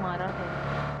 किसी को मारा था।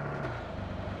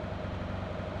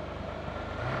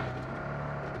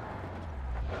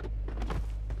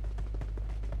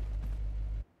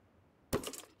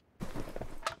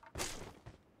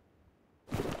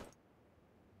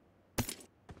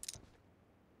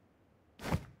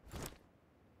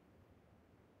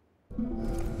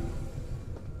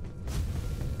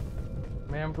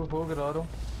 मैं M24 गिरा रहा हूँ।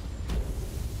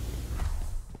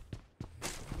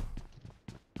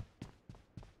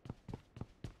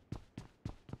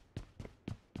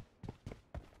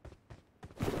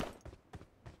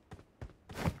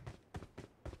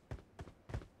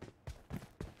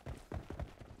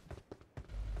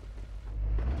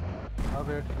 हाँ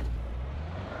बैठ।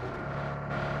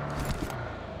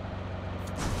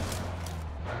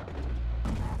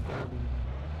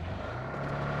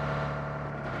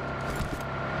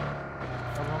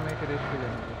 अब हम एक रेस पे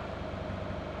जाएंगे,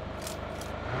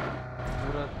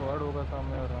 पूरा स्क्वाड होगा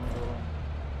सामने और हम दोनों।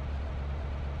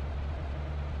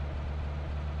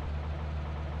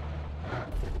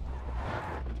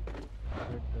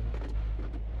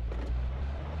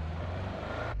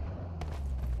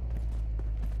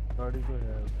 गाड़ी तो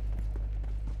है।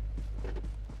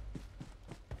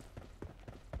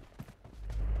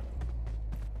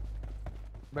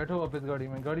 बैठो वापस गाड़ी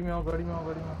में, गाड़ी में आओ, गाड़ी में आओ,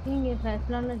 गाड़ी में आओ। नहीं, ये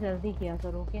फैसला ना जल्दी किया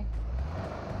करो क्या,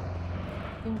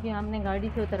 क्योंकि हमने गाड़ी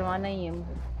से उतरवाना ही है,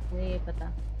 मुझे ये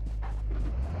पता।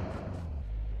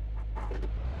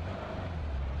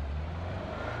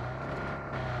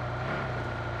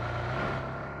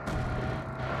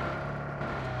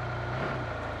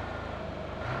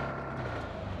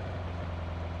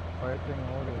 फाइटिंग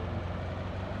हो रही है।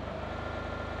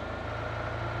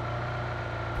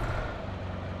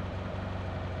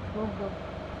 रोक दो।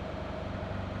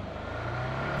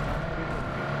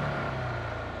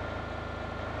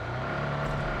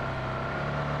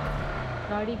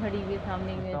 गाड़ी खड़ी हुई है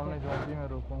सामने सामने जॉन्टी में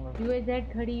रोकूंगा।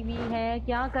 यूएजेड खड़ी हुई है,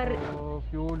 क्या कर।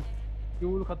 फ्यूल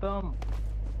फ्यूल खत्म।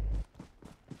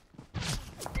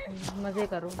 मजे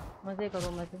करो मजे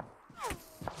करो मजे।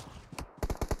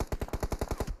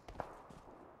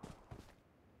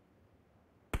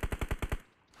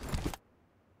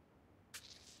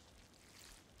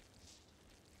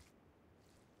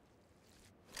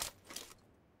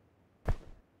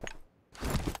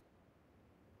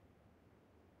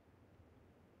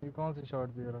 ये कौन सी शॉट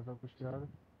दे रहा था कुछ याद?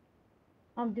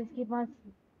 अब जिसके पास,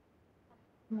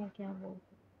 मैं क्या बोलूं।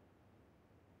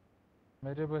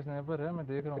 मेरे पास स्नाइपर है, मैं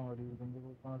देख रहा हूँ गाड़ी बंदे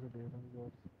को कहाँ से देख रहा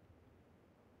हूँ।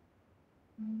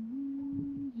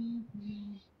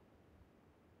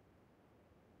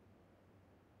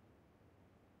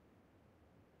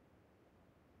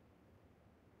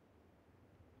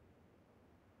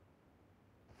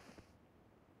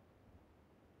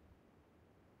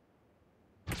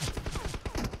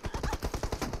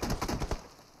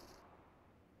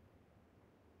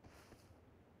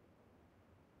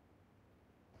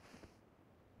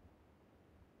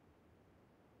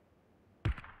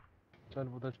 चल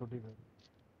वो तो छोटी कर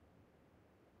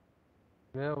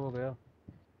गया, वो गया।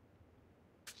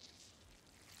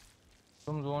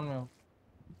 तुम जोन में हो।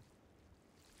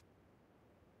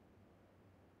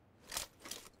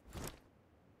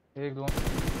 एक जोन।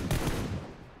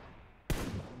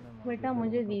 बेटा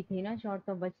मुझे दी थी ना शॉट,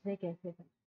 तो बचते कैसे थे।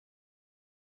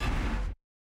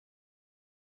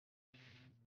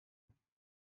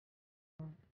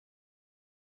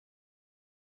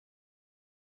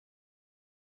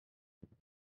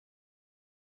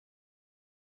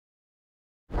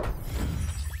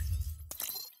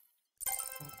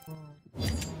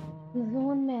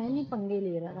 जोन में है नहीं, पंगे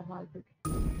ले रहा था फालतू के।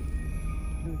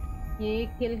 ये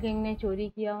किल गैंग ने चोरी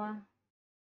किया हुआ।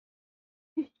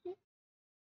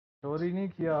 चोरी नहीं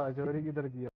किया, चोरी किधर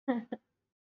किया?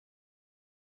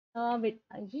 हाँ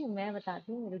बेटा जी, मैं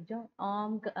बताती हूँ, रुक जाओ।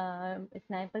 आम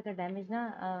स्नाइपर का डैमेज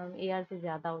ना एआर से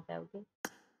ज्यादा होता है। ओके,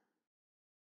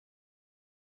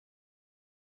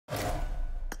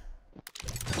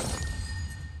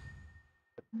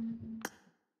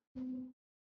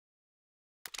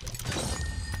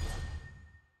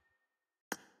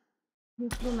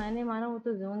 जिसको मैंने मारा वो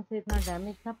तो जोन से इतना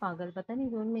डैमेज था, पागल। पता नहीं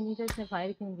जोन में नीचे से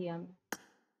फायर क्यों किया मैं।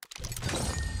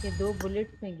 ये 2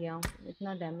 बुलेट्स में गया हूँ,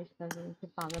 इतना डैमेज था जोन से,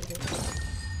 पागल गई।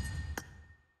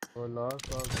 वो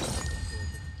लास्ट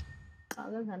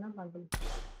पागल था ना, पागल।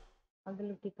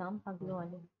 पागल के काम पागलों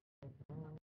वाले।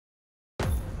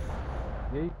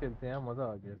 यही खेलते हैं, मजा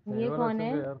आ गया। ये वाला कौन चल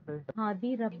है? रहा यार पे।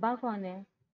 हादी रब्बा कौन है?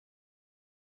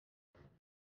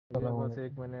 ये बस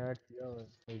एक मैंने ऐड किया हुआ है,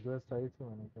 रिक्वेस्ट आई थी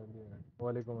मैंने कर दिया है।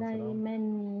 वालेकुम ना ये अस्सलाम। मैं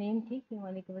नेम ठीक है,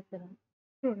 वालेकुम अस्सलाम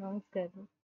प्रोनाउंस कर रही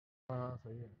हाँ हाँ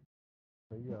सही है,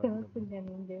 सही है आदि हूँ। रब्बा।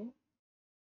 नेम दे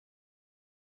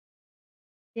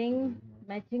मैचिंग।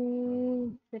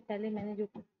 मैचिंग से पहले मैंने जो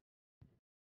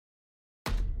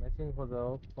मैचिंग हो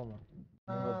जाओ तो मैं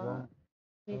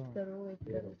वेट करो वेट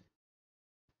करो।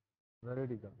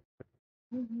 रेडी का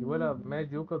ये वाला मैं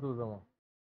जो का तो जाऊँ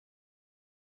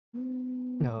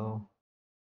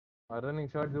रनिंग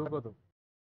शॉट जो का तो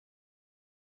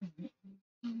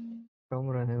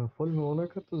Kamerayı full mu ona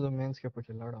katı zaman skapa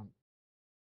लाड़ा।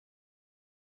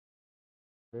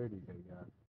 रेडी कर यार।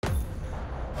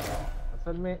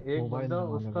 असल में एक मोबाइल बंदा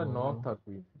जमाने उसका का हो नॉक था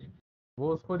कोई,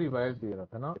 वो उसको रिवाइव दे रहा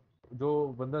था ना। जो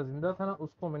बंदा जिंदा था ना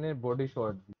उसको मैंने बॉडी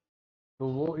शॉट दी, तो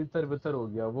वो इतर बितर हो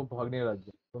गया, वो भागने लग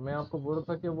गया। तो मैं आपको बोल रहा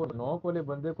था कि वो नॉक वाले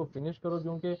बंदे को फिनिश करो,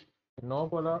 क्योंकि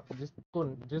नॉक वाला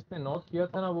जिसने नॉक किया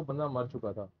था ना वो बंदा मर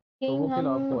चुका था, तो वो किंग किल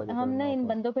आपको आ हम जाता ना इन नॉक वाला।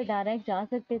 बंदों पे डायरेक्ट जा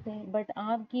सकते थे, बट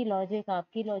आपकी लॉजिक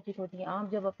होती है, आप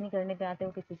जब अपनी करने पे आते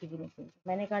हो किसी की भी नहीं सुनते।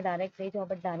 मैंने कहा डायरेक्ट ले जाओ,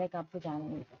 बट डायरेक्ट आपको जाना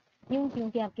नहीं। क्यों?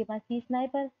 क्योंकि आपके पास थी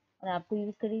स्नाइपर और आपको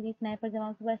यूज करी थी स्नाइपर। जब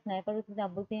आपके पास स्नाइपर होती तो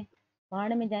आप बोलते हैं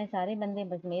पहाड़ में जाए सारे बंदे,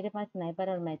 बस मेरे पास स्नाइपर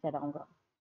और मैं चलाऊंगा।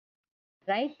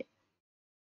 राइट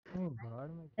नहीं बाहर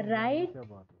में क्यों जाए, ये राइट क्या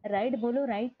बात राइट बोलो,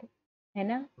 राइट है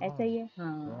ना? है? ऐसा ही है।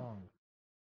 हाँ,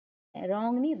 रॉन्ग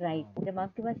रॉन्ग नहीं, राइट। रॉन्ग। जब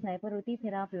आपके पास स्नाइपर होती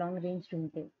फिर आप लॉन्ग रेंज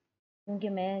ढूंढते हो, क्योंकि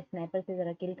मैं स्नाइपर से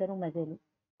जरा किल करूं, मजे लूं।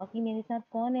 बाकी मेरे साथ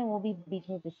कौन है वो भी बीच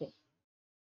में पिसे।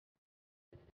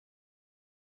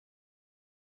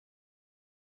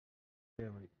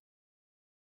 भाई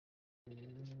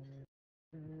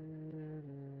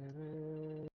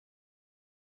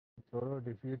छोड़ो,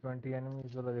 डिफीट 20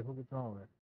 एनिमीज वाला देखो कितना हो गया।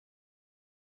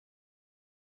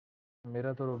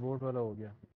 मेरा तो रोबोट वाला हो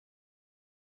गया,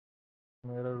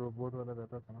 मेरा रोबोट वाला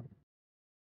रहता था ना,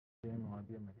 गेम आ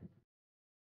दिया मेरे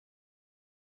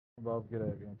बाप के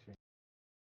रह गए अच्छे।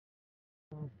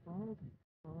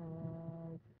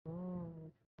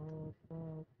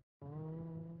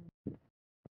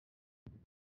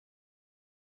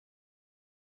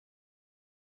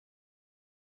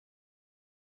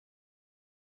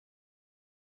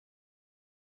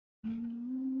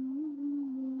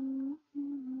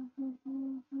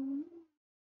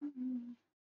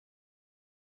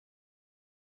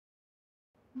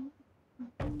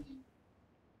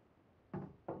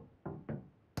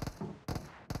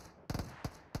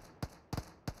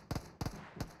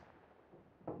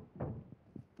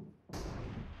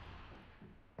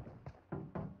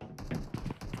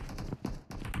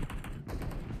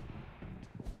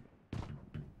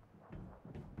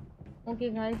 ओके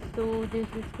गाइस, तो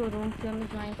जिसको रूम से हमें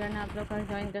ज्वाइन करना है आप लोग कल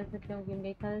ज्वाइन कर सकते हो,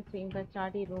 क्योंकि कल स्ट्रीम का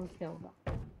स्टार्ट ही रूम से होगा।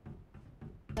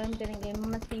 कल हम करेंगे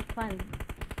मस्ती फन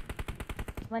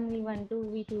 1v1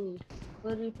 2v2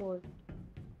 4v4,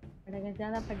 और अगर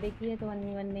ज़्यादा पढ़े किए तो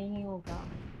 1v1 नहीं होगा।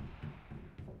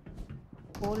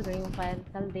 खोल रही हूँ फाइल,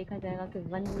 कल देखा जाएगा कि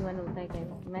 1v1 होता है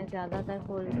क्या। मैं ज़्यादातर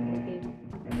खोल के यूज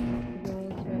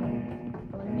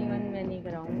 1v1 मैं नहीं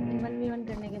कराऊँगी, 1v1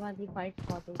 करने के बाद ही फाइट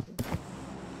बहुत होगी।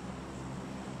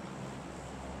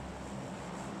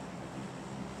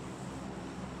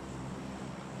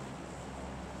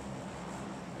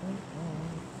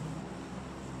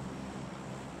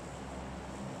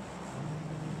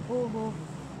 ओहो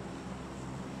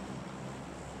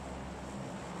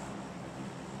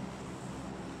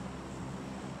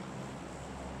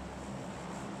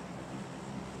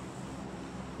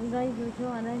गाइस, जो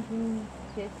आना जिन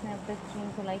शेयर्स ने अब तक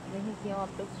स्ट्रीम को लाइक नहीं किया,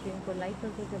 आप लोग स्ट्रीम को लाइक कर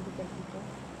दो जल्दी जल्दी से।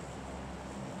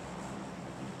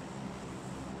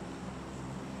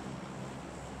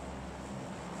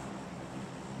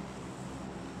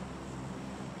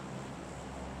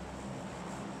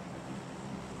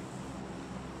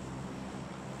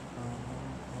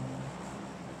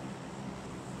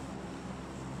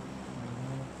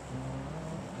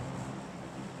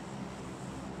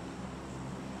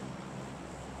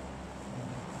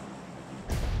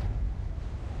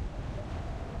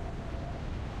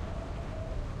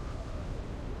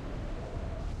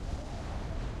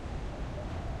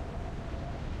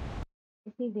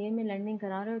 इतनी देर में लैंडिंग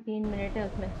करा रहे हो, 3 मिनट है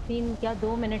उसमें, 3 क्या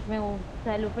 2 मिनट में वो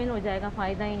सेल ओपन हो जाएगा,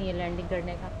 फायदा ही नहीं है लैंडिंग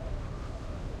करने का।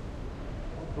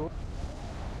 वो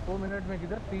 2 मिनट में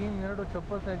किधर, 3 मिनट और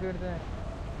 56 सेकंड हैं।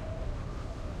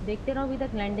 देखते रहो, अभी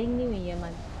तक लैंडिंग नहीं हुई है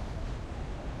मन।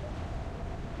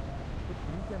 तो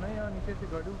ठीक है ना, यहाँ नीचे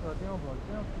से गाड़ी उठाते हैं और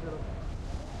भागते हैं आपकी तरफ।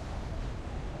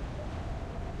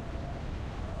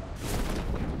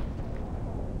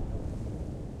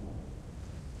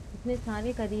 इतने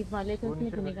सारे करीब वाले तो वो उसमें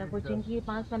नीचे क्यों नहीं गया, गाड़ी कुछ उठा। जिनकी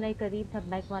पास वाला एक करीब था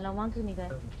ब्लैक वाला, वहाँ क्यों नहीं गए।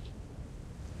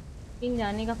 इन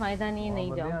जाने का फायदा नहीं है, वहाँ नहीं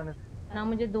बंदे जाओ आने। ना,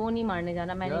 मुझे 2 नहीं मारने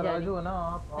जाना, मैं नहीं यार जा रही। राजू है ना,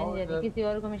 आप मैं नहीं आओ जा रही, इधर। किसी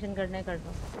और को मिशन करने कर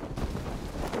दो।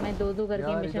 मैं 2-2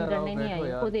 करके यार मिशन इधर आओ, करने नहीं बैठो आई,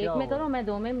 यार, खुद क्या एक में हुआ करो, है? मैं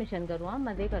 2 में मिशन करूँ। हाँ,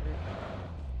 मजे कर रहे हो।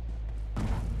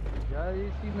 यार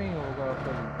इसी में ही होगा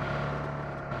आपका भी।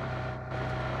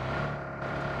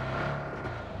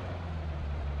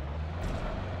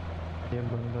 ये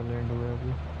बंदा लैंड हुआ है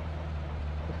अभी।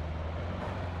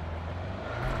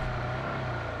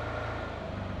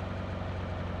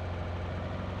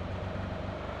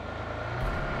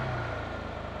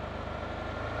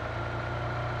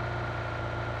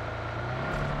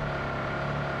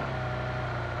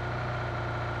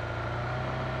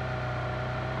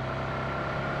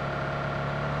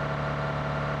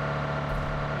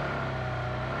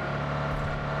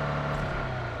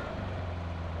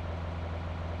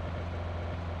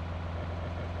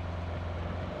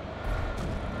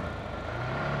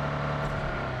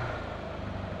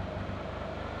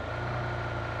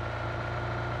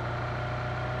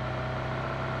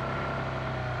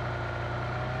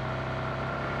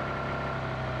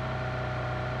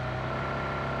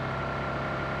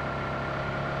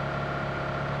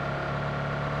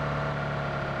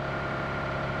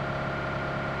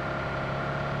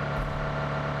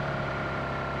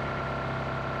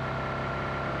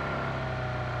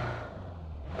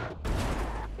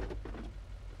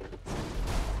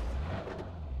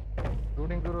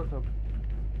 शूटिंग करो सब।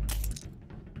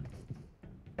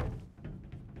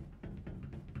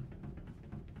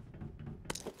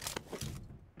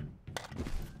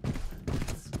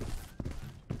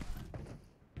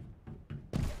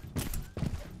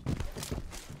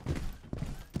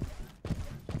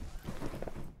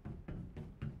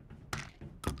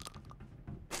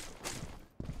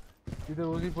 इधर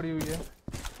ओजी पड़ी हुई है।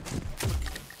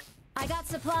 I got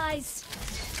supplies.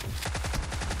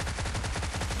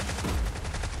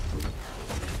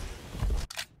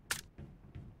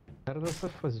 هذا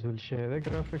صرف الزول هذا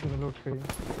جرافيك نلوت فيه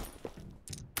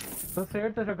بس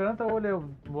هي تشكلنا تقولي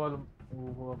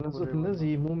بس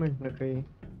الذي مومنت نكاي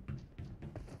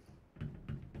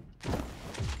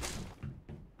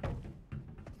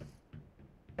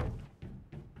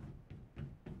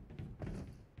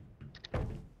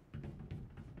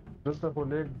بس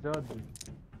خليك جاد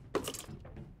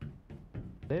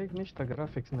ليك نشتا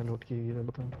جرافيكس نلوت كي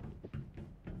بطن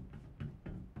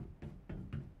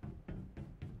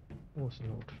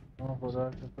وصلوت خدا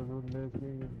के सजूर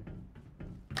लेके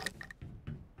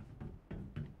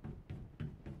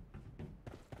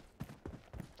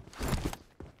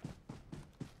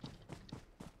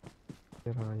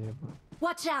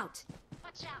Watch out!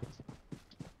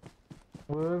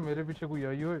 ओए मेरे पीछे कोई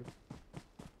आई ओए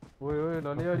ओए ओए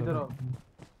लालिया इधर आ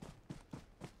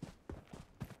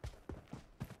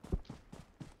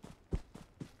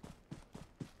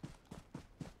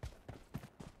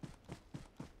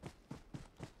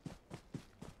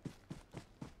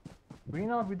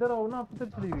बीना आप इधर आओ ना आप किधर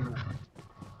चली गई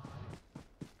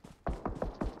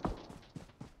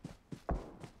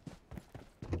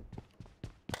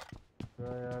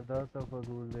हो यार दस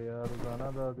फजूल दे यार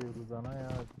रोजाना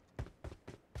यार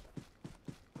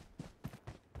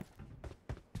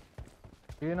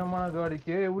ये नमना गाड़ी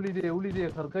के उली दे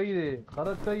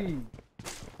खरकई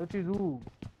सची जू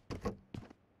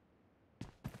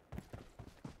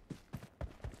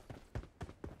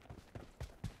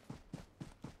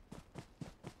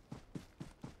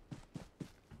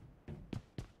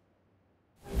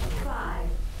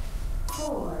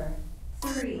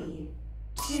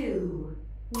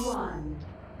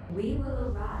We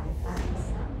will arrive at the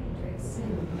Sun Matrix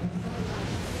soon.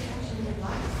 Protection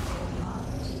device will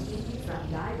offer to keep you from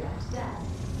direct death.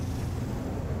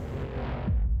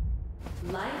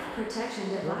 Life protection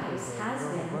device has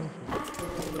been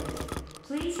activated.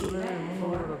 Please be ready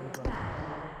for battle.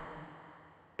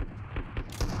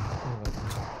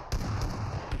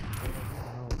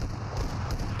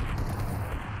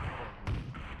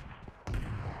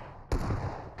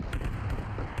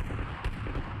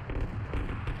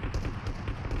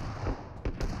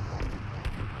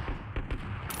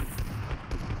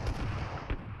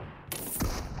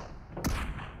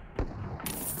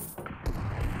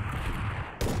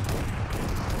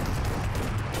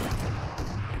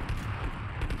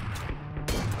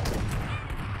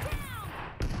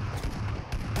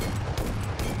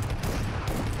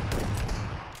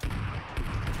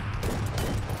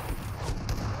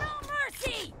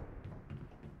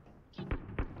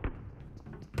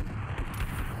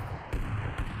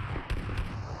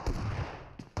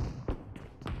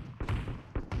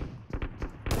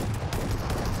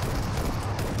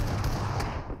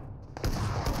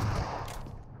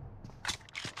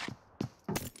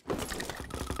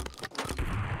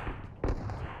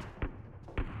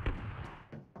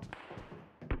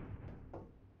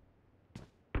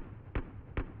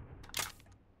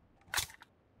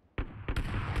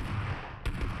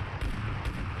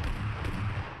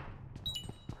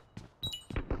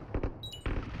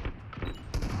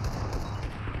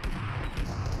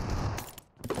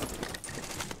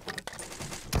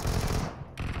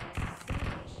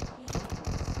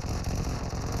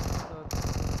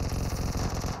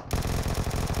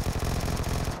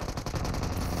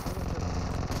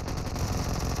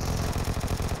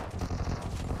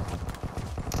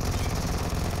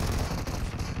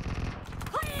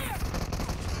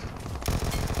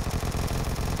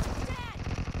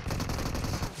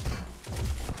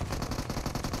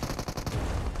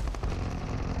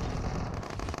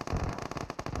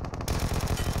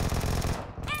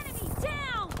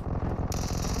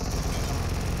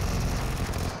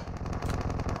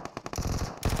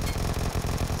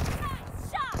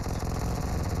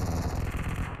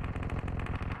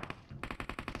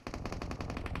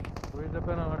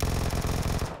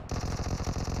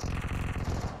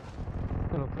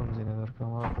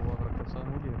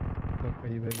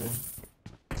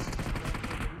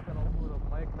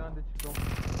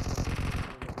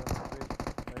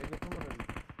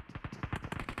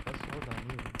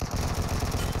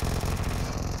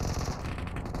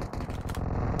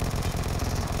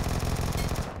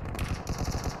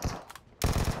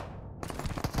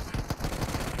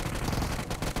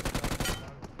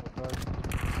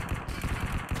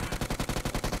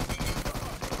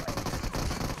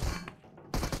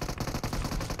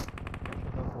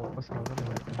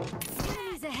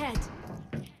 Enemies ahead.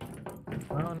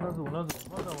 نزو ولا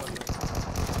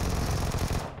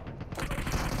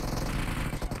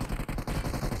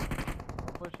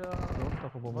باشا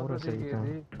دلته خو به مور مته رسېږي دیږي که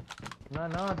دی نه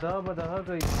نه دا به دغه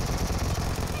کوي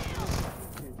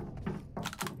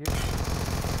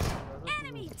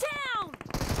Enemy down!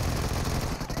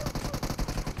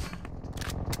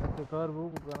 داسې کار به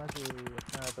وکړو که نه چې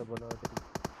اسنه ته بلا کړي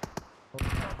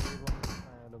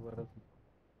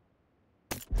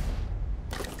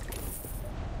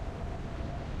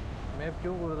map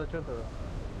क्यों बोल रहा चलता था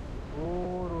ओ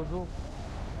रोजो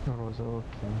روزه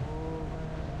اوکې ओ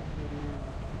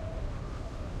मैं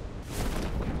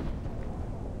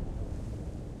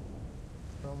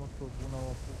estamos todos una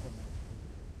puta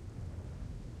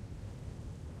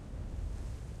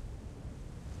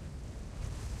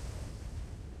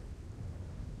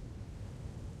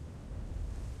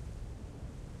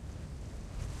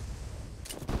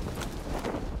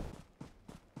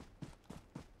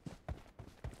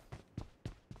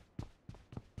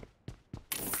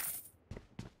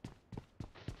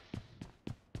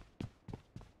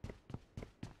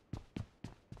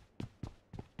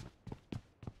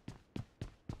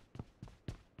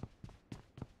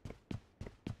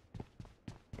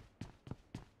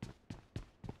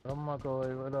अम्मा का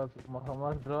वाला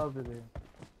हमारा ड्राइव दे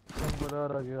तुम बड़ा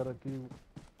रह गया रखी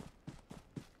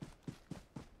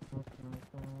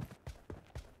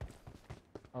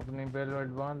अपनी बेल वेट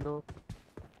बांध लो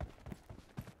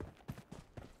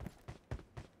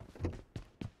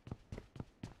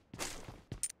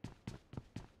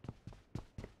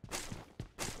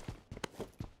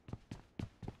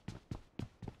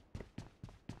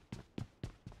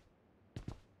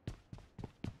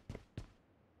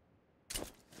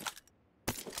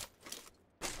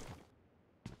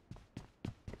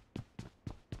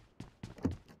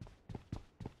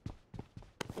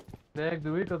देख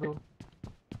दुई तो दो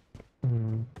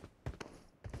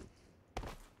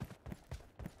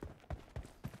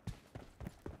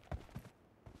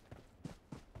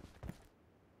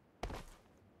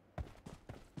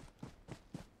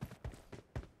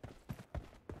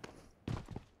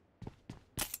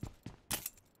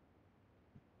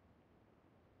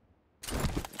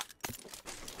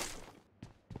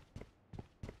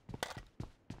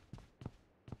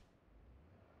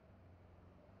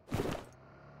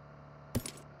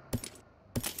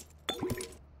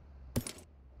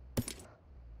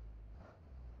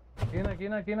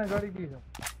कीना गाड़ी की है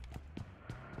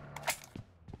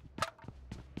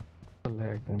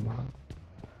لګ ما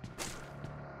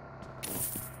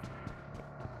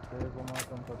तेरे को मार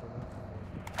कम पता है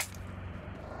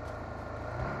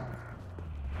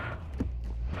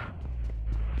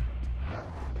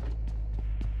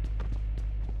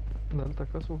دلته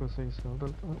کسو که صحیح سره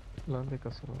دلته لاندې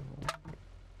کسره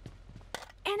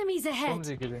Enemies कौन ahead!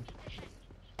 सी के लिए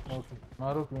ओके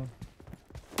मारो क्यों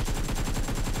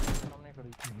सामने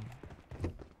खड़ी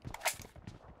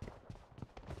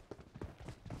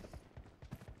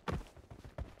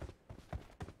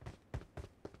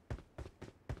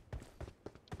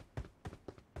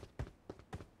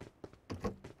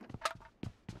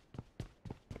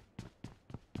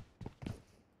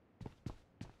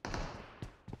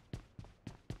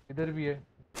इधर भी है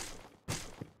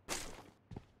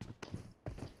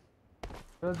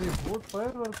ये बोट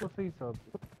फायर वर्क तो सही साहब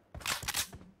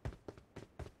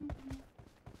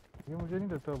ये मुझे नहीं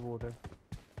लगता बोट है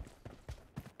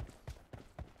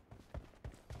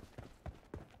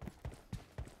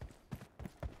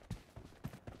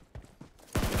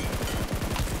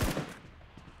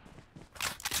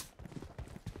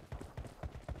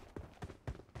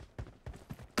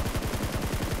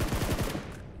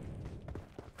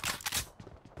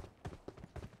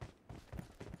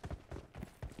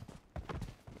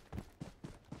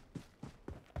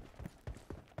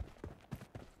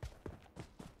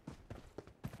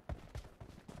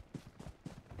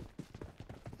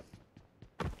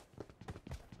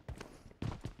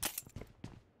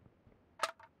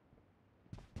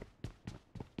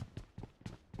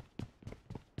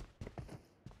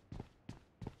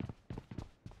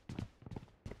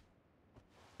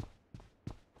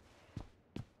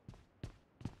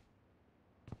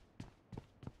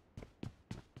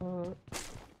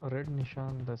रेड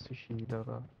निशान د څه شي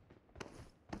دغه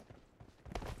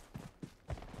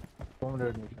कौन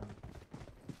रेड निशान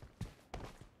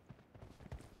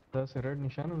داسې रेड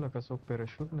निशान لکه څوک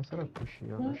پیراشوټ نه سره کوشي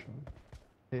یا شي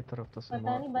دې طرف ته पता नहीं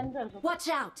سمار बंद कर दो Watch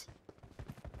out!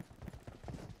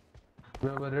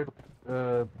 वो रेड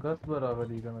कस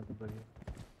बराबर ही करना तो बढ़िया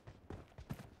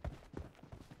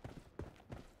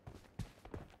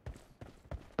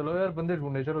चलो यार बंदे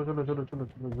ढूंढे चलो चलो चलो चलो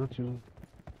चलो चलो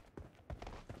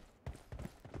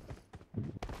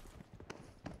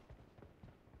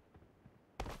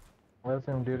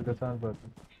वैसे हम डेढ़ का सांस बात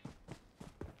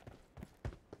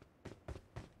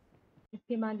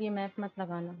इसके बाद ये मैप मत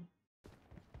लगाना।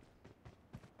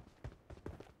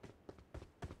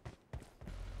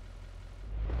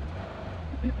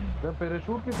 जब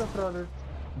पैराशूट की तरफ रहा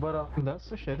बरा Da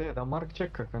să și de, dar marc ce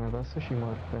căcănă, da să și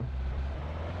marc.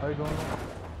 I don't know.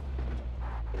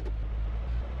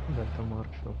 Da,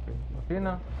 marc și ok.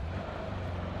 Tina.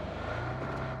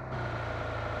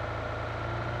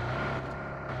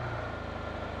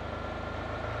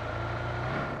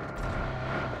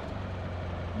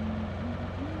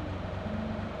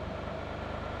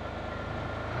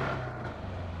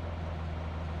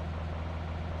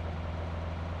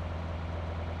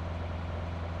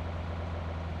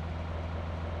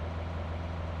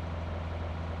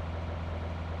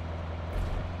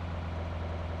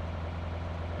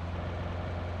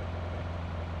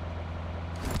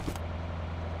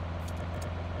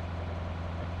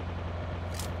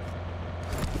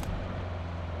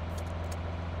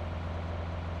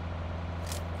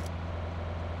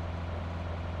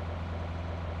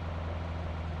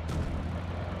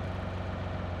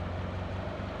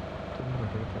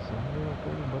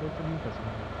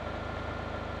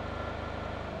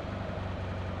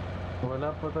 वला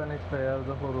पता नहीं था यार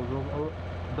दफा रोजो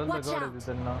दल Watch लगाड़े out! दे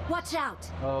दलना Watch out!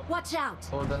 Watch out!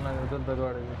 और दलना दल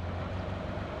लगाड़े दे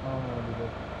हाँ मोदी दे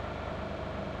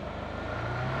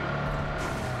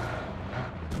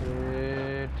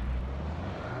एट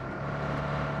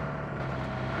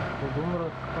तो तुम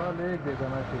रखा ले देखा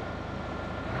ना चाहिए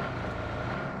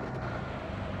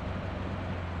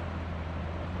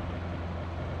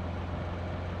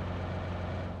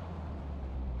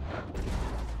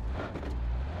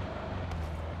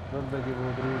की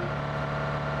बोतरी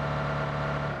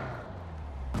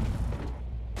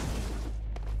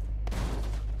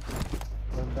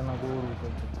ना गोल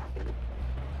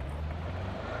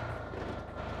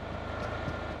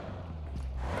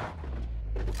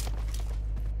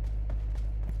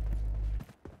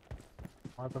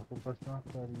हाँ तो फोकस ना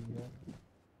करी है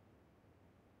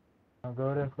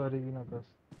अगर करेगी ना कस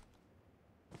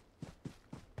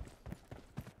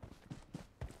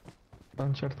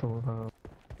पंचर तो होगा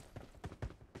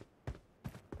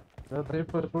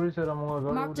पर थोड़ी सी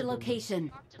रमूंगा Marked a location.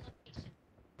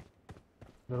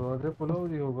 दरवाजे पुलाव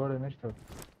दी हो गाड़े नहीं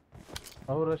स्टार्ट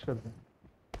और रश करते हैं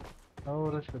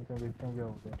देखते हैं क्या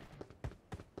होता है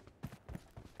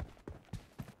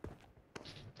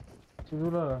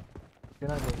चिजुला क्या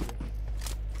करते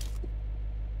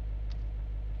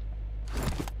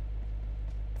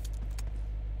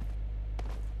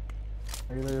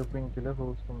हैं ये पिंक किला हो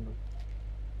उसको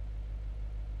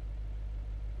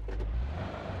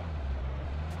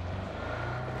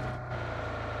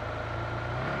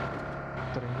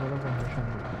Triangolo condition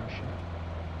definition.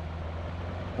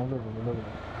 Olabilir.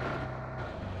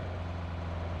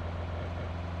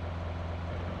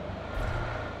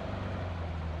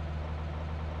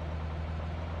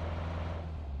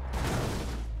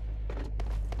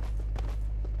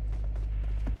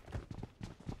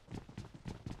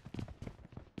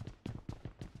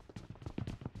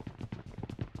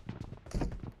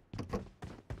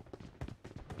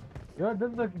 Ya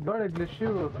dedik ki böyle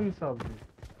glitchliyor free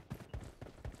sabri.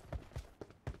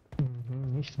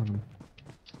 Nici nu.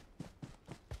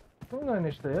 Nu e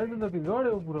niște, ia dedik ki gare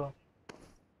o pura.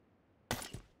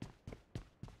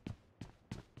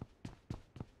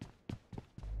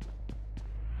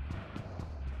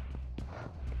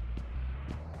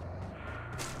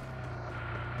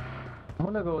 Mă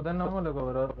legă, dar nu mă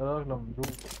legă, răglam, du.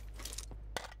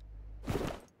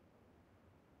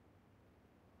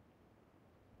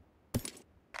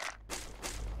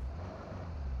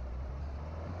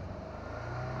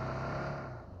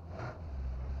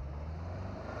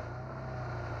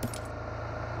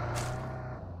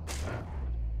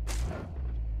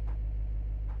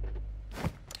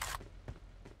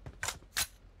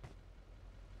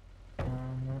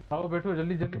 आओ बैठो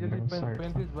जल्दी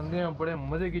 35 बंदे हैं बड़े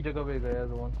मजे की जगह पे गया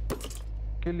जोन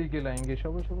किल ही किल आएंगे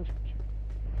शाबाश शाबाश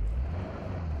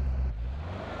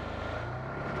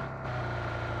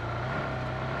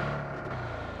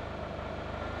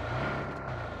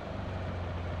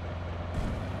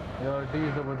यार डी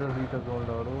जबरदस्त ही तक जोन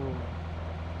डालो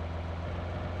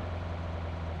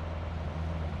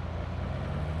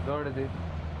गाड़ दे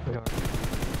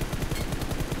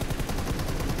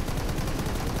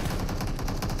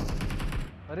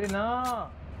अरे ना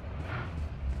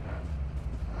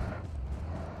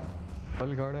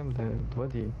Îl gardem de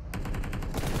văd ei.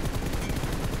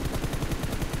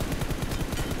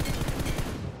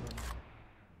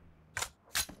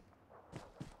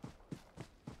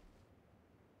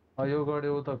 आयो गाड़ी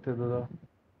वो तक थे दादा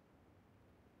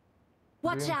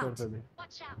Watch Green out! करते थे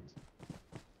Watch out!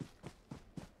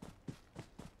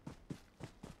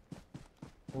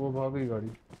 वो भाग गई गाड़ी।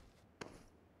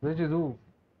 Where is you?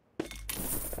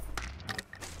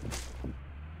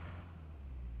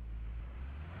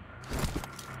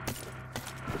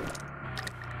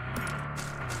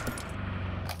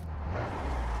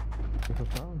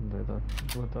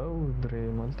 बताओ उधर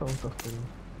मलता हूँ तख्ते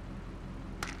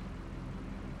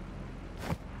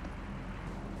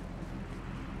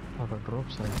هذا دروب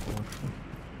سايت ماشي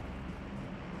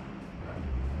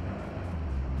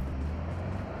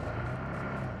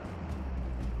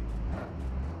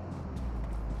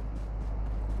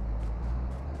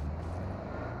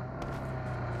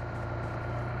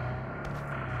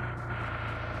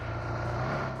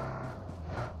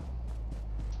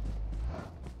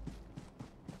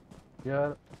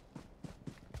यार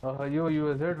यो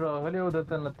यूएसएड राहले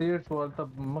उदत न तीर सवाल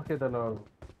तब मखे दलाल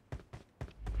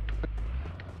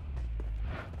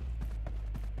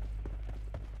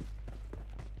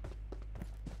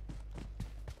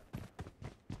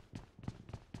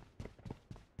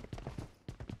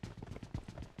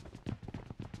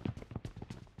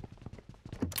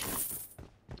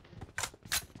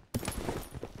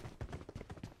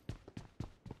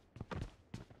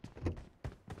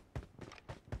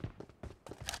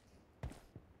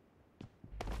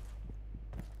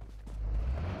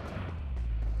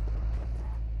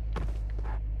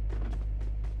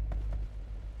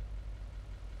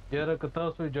यार कता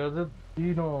सो इजाजत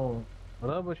तीनो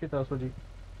बराबर शी तासो जी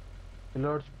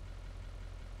लॉर्ड्स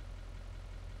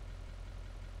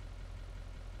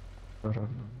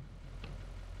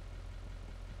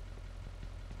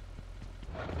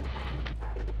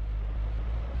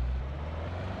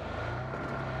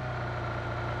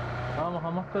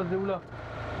हम कर देउला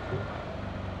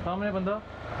सामने बंदा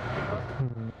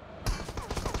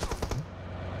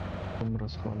तुम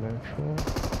रसवाले शो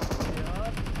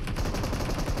यार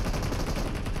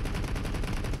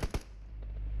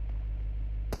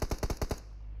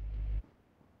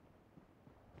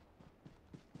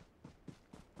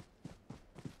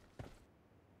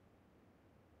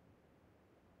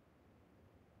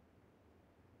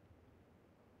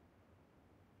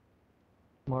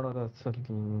مرة لا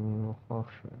تسلكين وخاف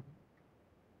شوي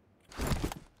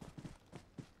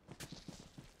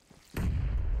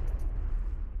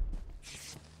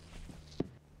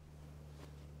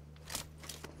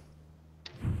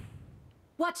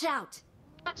Watch out!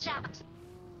 Watch out!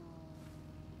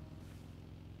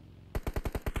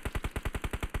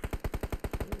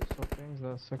 So things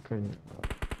that second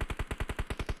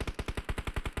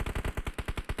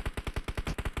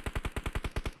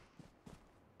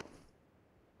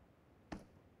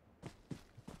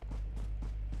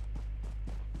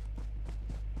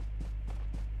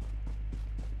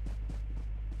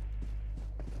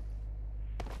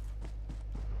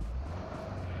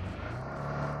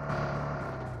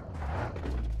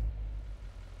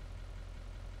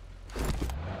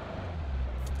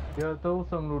यार तो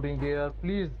some looting के यार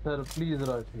प्लीज सर प्लीज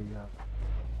राशि यार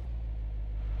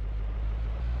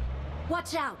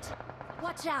Watch out!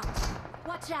 Watch out!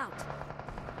 Watch out!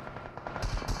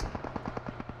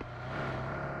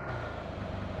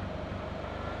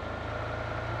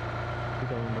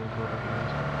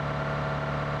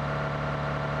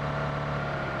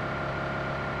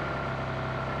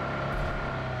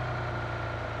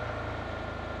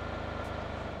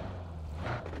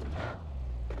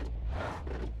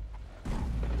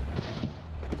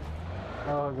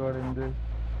 Oh god in this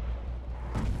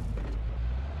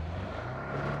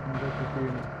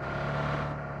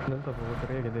انت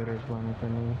بطريقة دي رجلان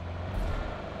ثاني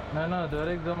ना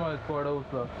direct जमा squad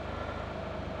उसला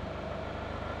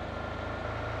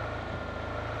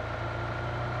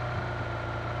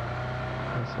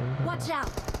Watch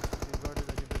out!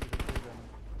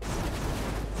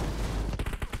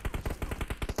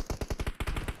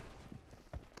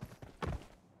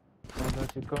 هذا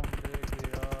चिकम ब्रेक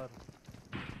यार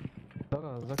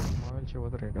ترى ذاك ما عمل شي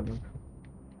وطريقة ذاك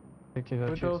هيك إذا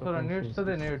كنت اوصل نيت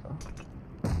صدق نيت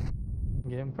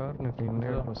جيم كارنت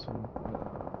النيت بس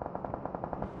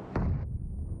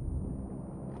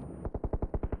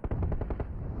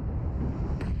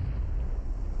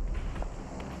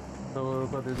तो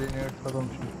कभी भी नेट खत्म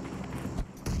शी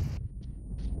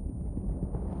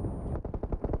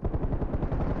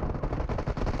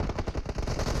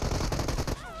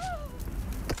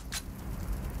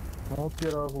मौत के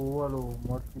राह हुआ लो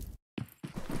मौत की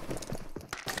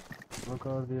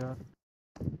बकार दिया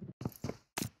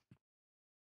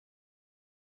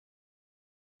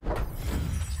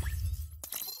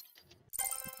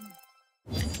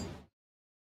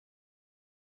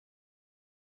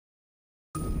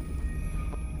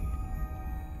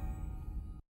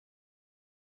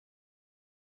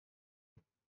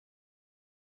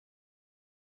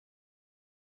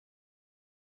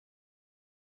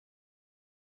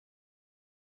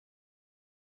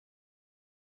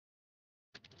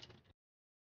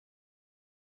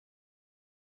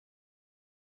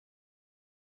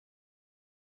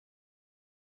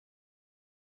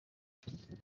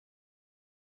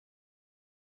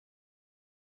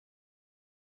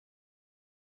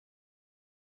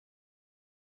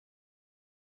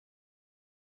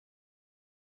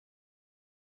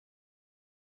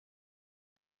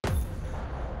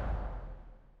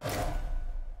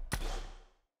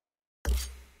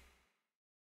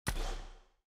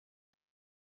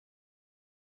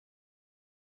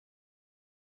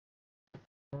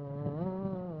रेडी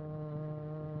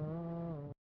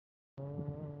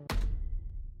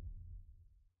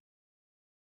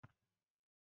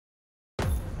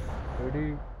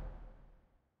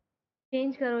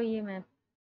चेंज करो ये मैप,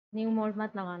 न्यू मोड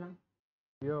मत लगाना।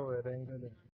 किया हुआ है रैंक है।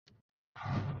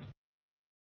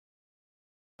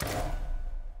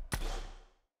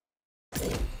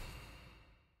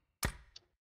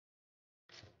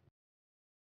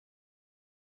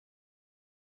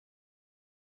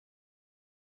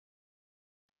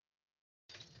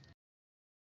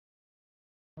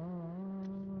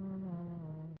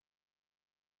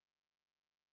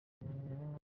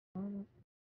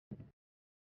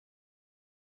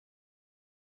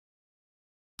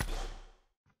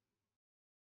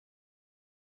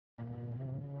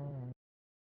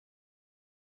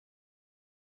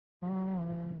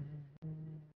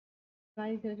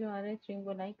 गाइस जो आ रहे हैं स्ट्रीम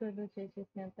को लाइक कर दो,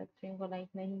 जिसने अब तक स्ट्रीम को लाइक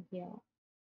नहीं किया।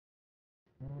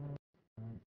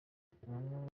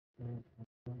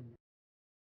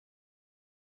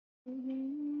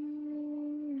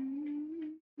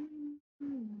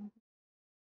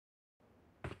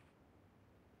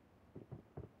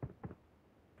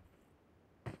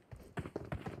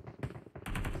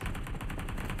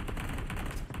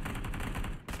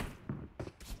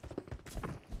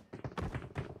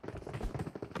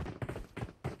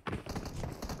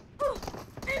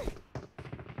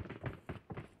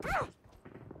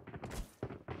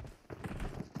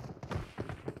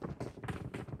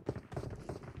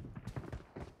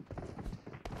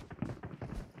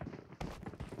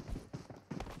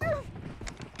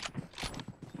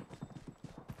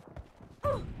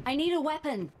 I need a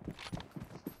weapon.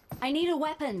 I need a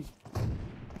weapon.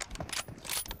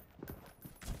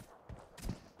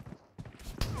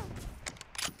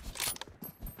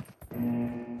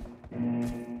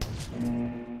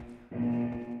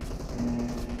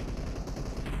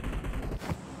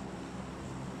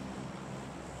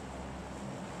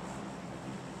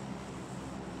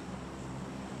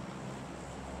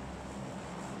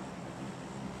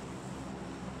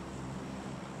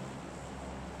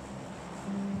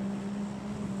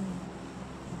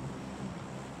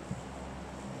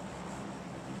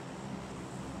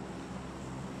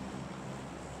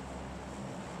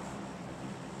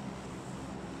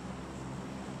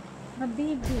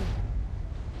 Habibi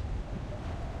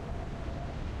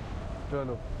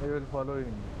चलो आई विल फॉलो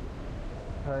इन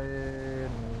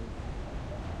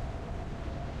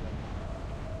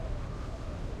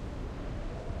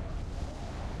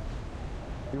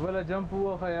ये वाला जंप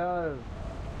हुआ था यार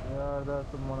यार दा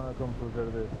तुम मना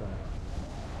कंप्यूटर देता है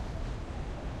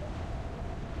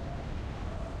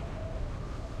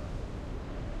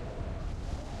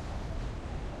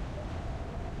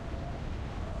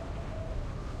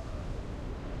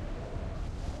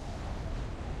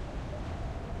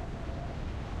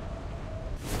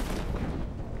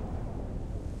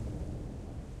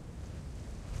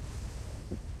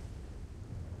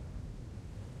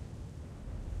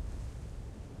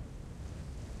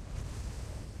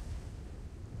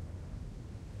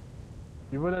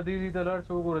ये वाला दीदी तलार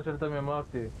सो को चलता मैं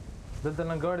माफ थे दलता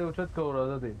ना गाड़ी उछत का हो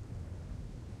रहा था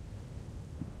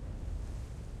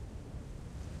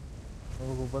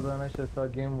वो पता नहीं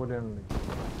शायद गेम बोले उन्होंने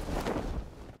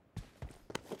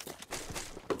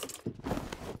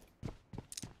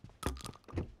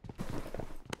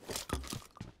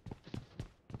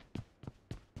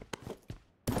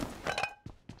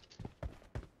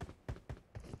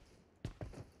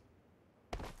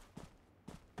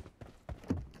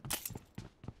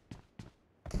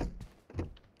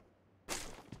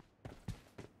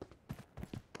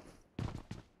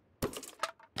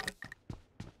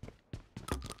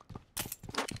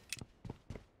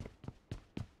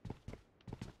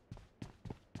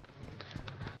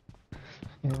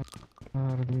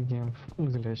यार ये गेम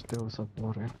ग्लिच थे वो सब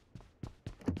हो रहे हैं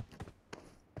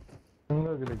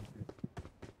संगा के लिए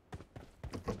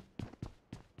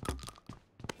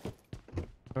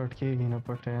स्टार्ट की ना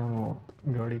पटे वो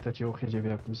गाड़ी तो चौक है जब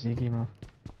आप सीखी ना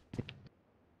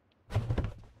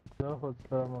क्या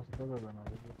होता मस्त लगा ना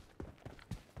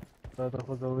तो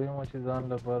खुद वही मुझे जान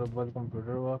लग पर बल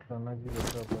कंप्यूटर वाक लाना जी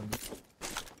बच्चा बंद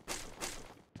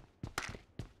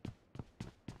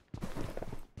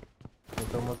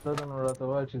तो मतलब तो नोड़ा तो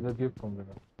वाल चीज़ गिफ्ट होंगे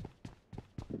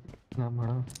ना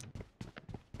बड़ा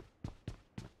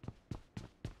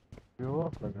यो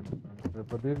वाक लगा ना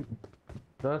पर देख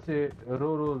दासे रो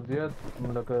ज़्याद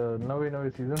मतलब नवे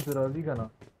सीजन से राजी का ना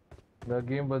दा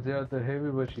गेम बज़्यादा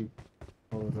हेवी बची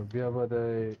और बिया बाद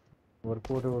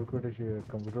वर्कआउट शे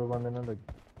कंप्यूटर बंद ना लगी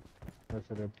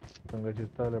ऐसे संग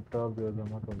जितना लैपटॉप दिया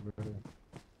जमा computer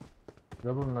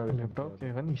قبل ما اللابتوب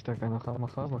كيغني اشتكى انا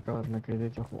خامخا كارنا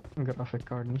كيديك اخو جرافيك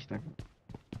كارد نشتكى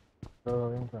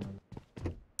يمكن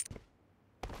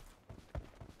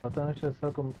حتى انا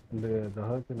شايفكم اللي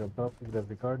ظهرت اللابتوب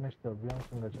جرافيك كارد نشتغل بيهم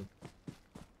څنګه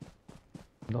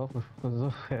دا خو زه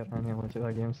حیران یم چې دا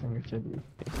ګیم څنګه چلیږي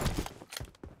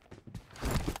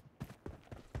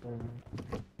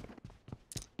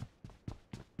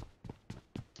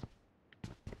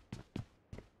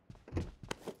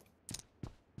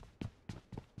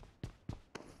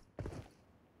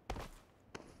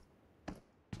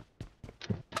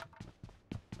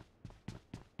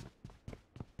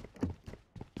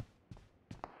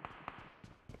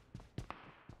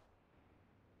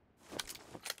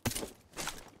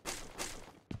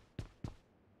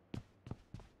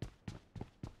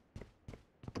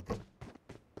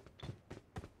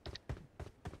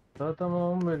Sata مو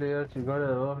هم ویلې یار چې ګاډی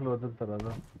راواخلو دلته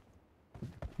راځه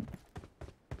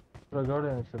پوره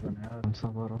ګاډی نشته کنه یار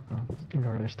صبر وکړه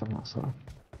ګاډی شته ما سره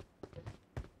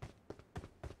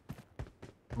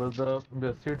بس دا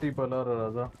بیا سیټي په لاره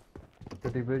راځه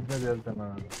سیټي بیج نه دی هلته نه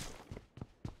راځه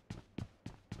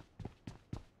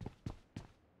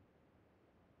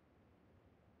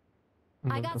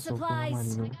I got supplies.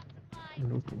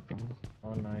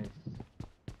 Oh nice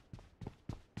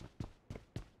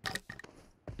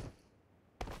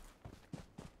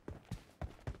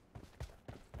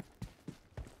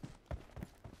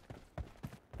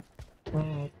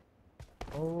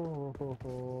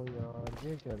हो यार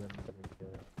ये क्या रन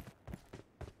करेंगे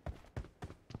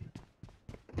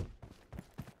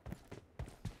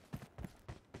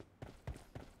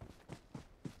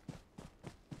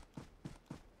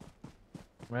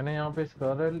मैंने यहाँ पे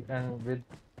स्कारल and with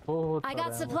I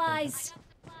got supplies.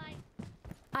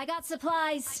 I got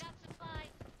supplies.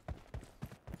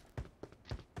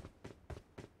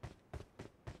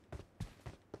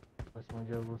 बस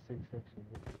मुझे वो 6x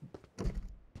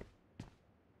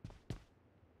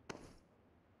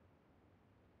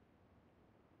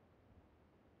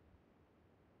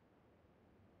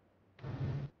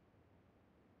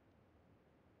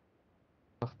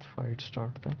फाइट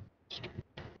स्टार्ट पे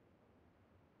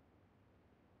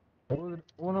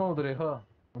वो ना उधर हाँ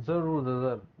जरूर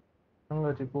जरूर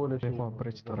संगा ची कोले शी देखो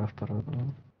ब्रिज तरफ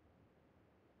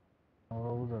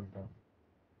हाँ उधर था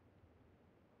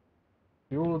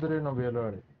यो उधर ना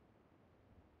बेलाड़े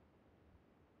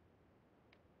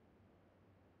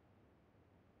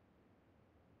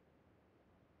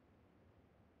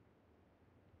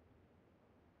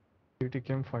सिटी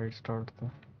कैंप फाइट स्टार्ट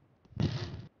था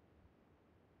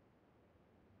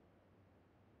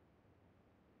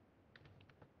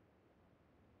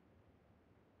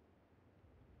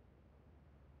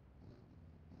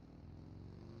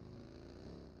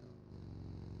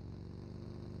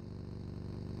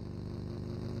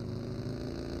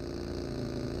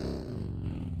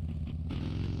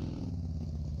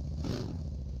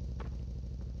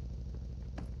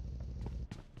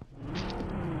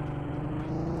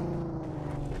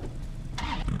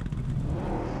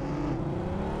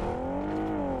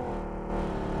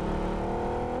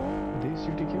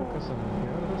सिटी क्यों कसम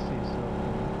यार बस इस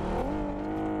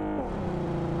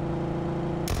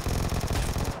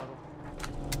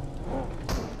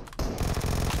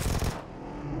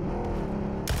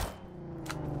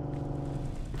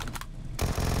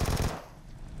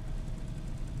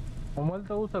उमल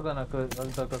तो उस का ना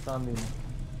अलता का सामने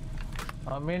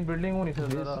हाँ मेन बिल्डिंग होनी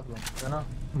चाहिए जरा है ना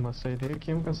बस इधर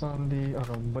क्यों कसम दी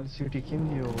और बल सिटी क्यों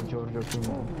दी हो जॉर्जिया क्यों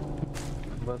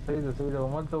बस सही जो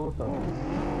उमल तो उस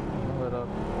हाँ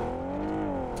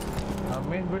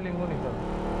मेन बिल्डिंग होनी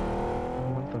चाहिए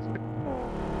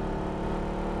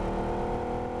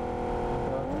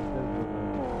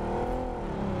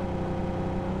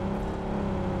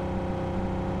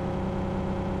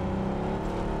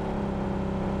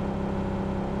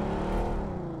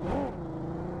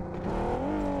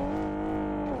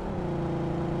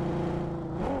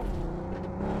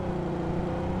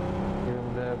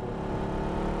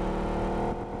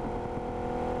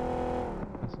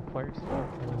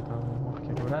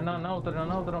ना उतर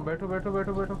बैठो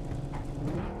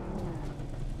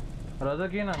राजा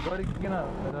की ना गाड़ी की ना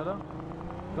राजा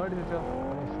गाड़ी से चल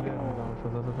इसलिए मैं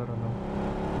सदा कर रहा हूं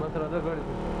बस राजा गाड़ी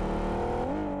से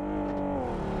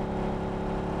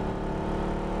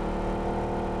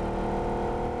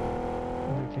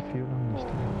देखिए फ्यूल हम नहीं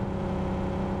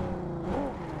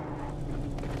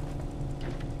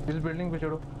इस बिल्डिंग पे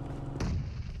चढ़ो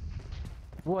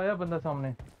वो आया बंदा सामने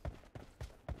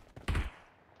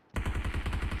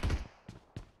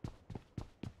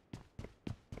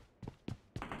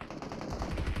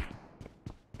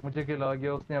मुझे किल आ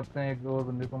गया उसने अपने एक और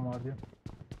बंदे को मार दिया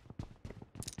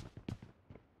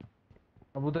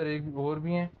अब उधर एक और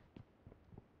भी हैं,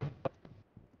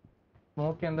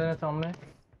 स्मोक के अंदर है सामने।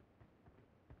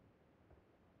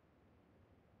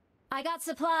 I got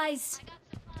supplies.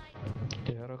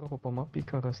 यार ako pa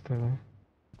pika kaste hai.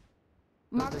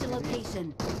 Marked a location.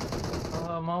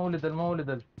 ما هو اللي دل ما هو اللي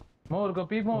دل ما هو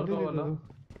القبيب ما هو القبيب والله.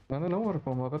 أنا نور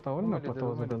كم وقت أول ما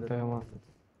بتوز دلته يا ما.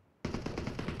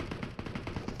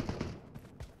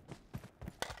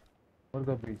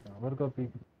 वर्गा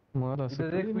पीक ما لا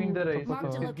इधर एक भी इधर है, इस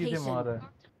Marked a खिड़की से location. मार रहा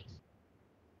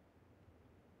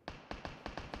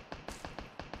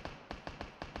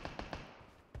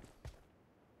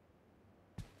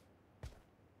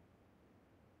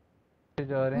है।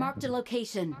 जा रहे Marked a हैं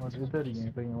location. और इधर ही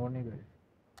हैं, कहीं और नहीं गए।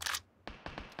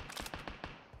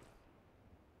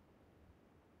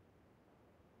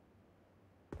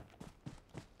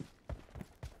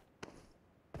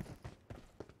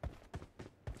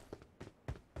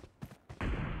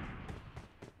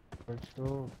 अच्छा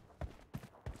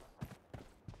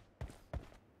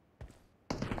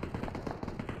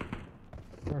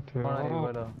कौन है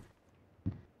वाला?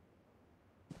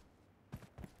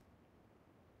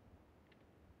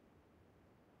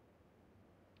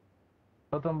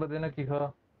 खत्म बदेना की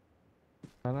खा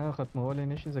أنا أخذت موالي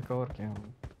نيش إذا كورك يا عم.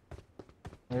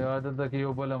 याद था कि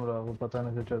वो बलम रहा वो पता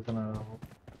नहीं से चलता रहा वो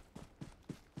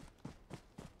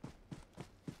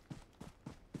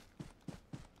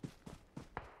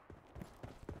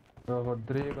तो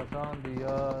ड्रेक आसान दी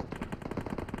यार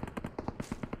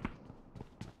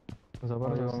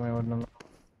زبردست. मैं वरना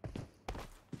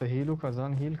هيلو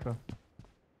كازان هيلكا.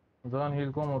 जान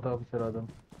हिल कौन होता है फिर आदम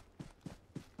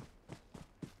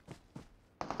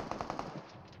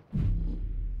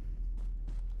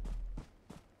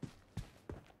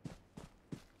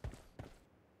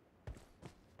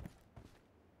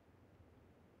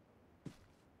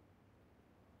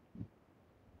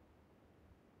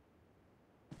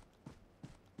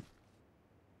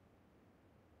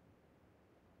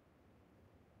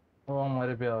वो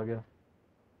हमारे पे आ गया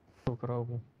شكرا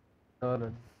أبو.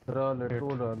 डाल टू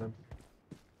डाल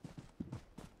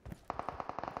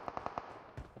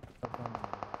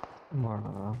ما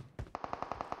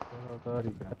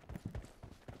तारीख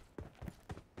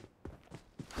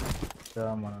क्या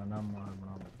माना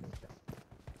मारना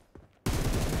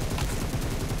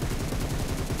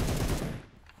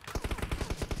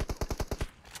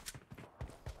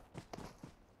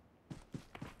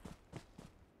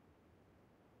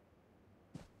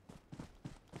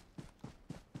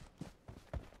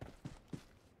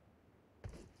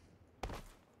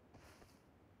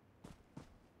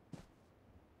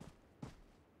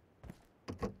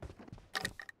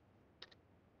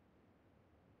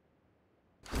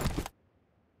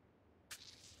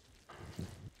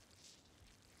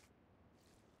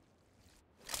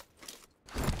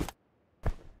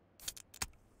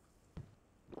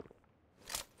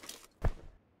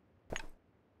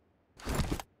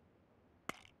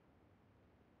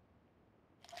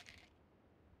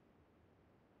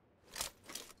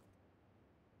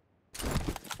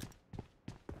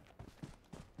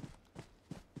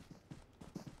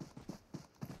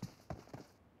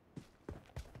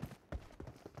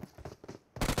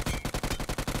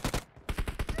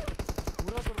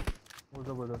वो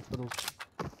जबरदस्त करो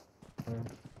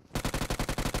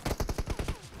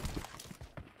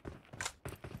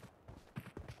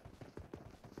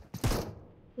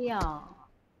Yeah.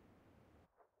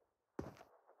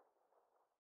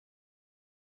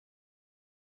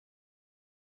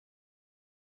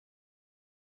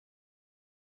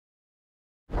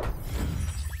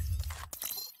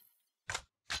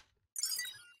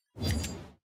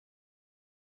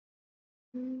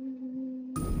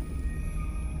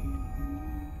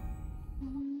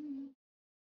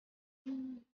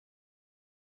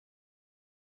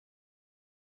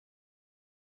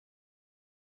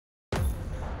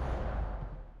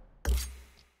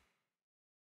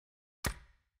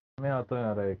 मैं आता हूँ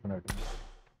यार 1 मिनट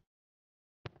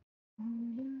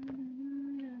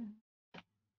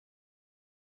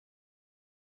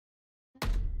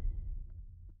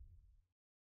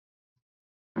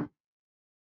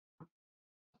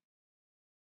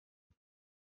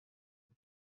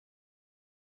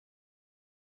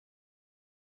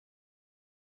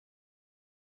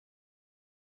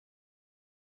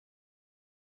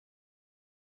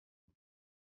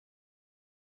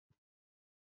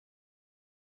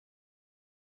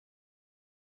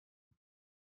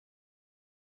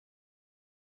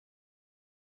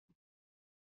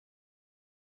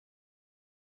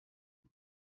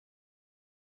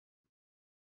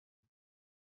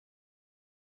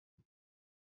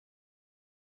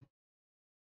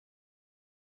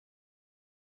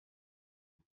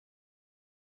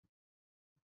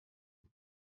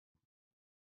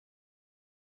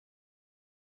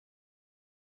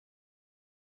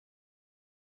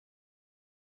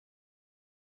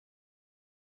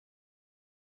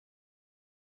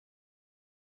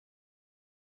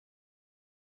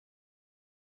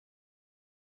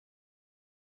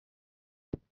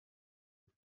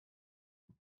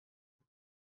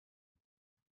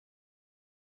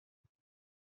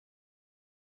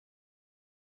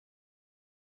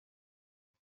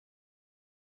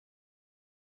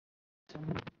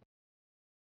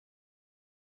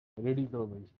रेडी करो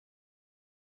भाई,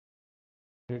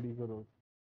 रेडी करो।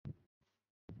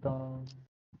 टांग।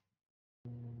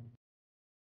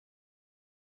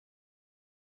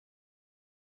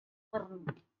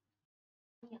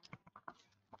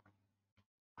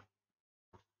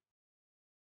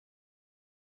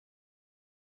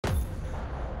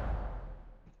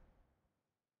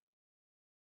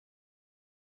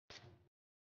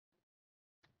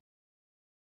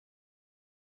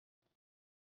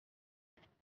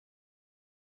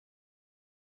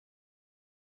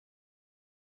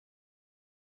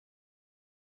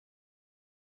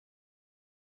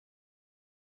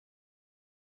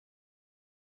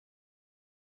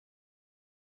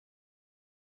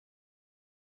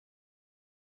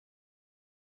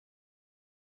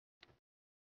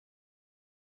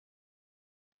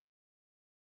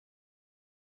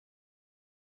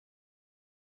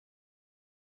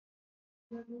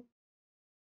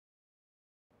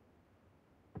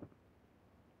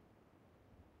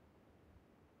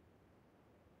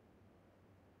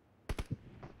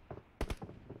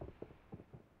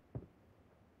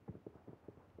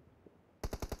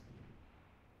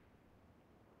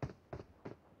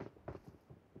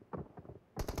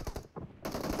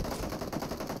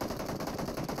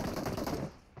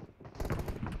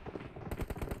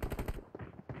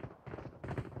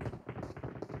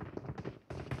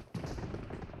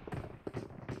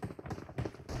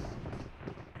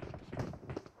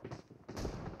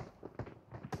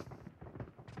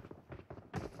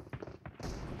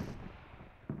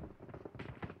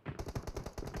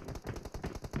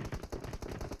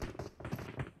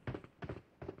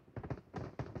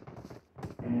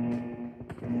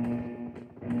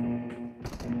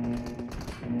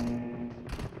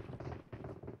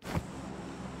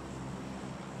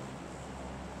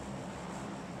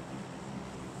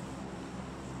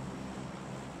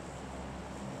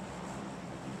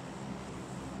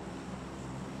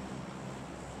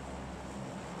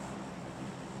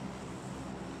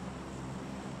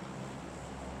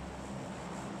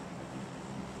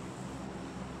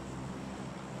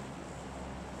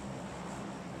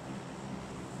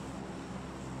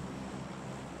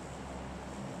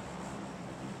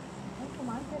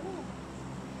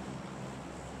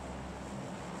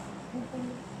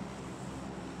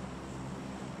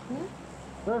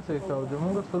 That's it, so the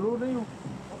mungo solo you.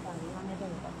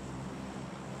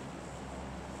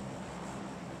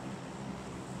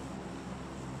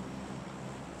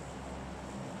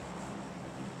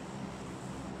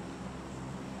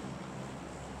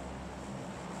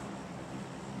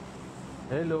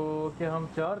 Hello, क्या हम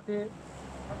चार थे?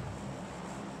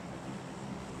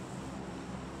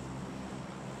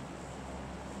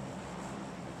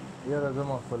 यार अज़म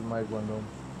अफ़ल माइक बंद हो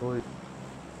तो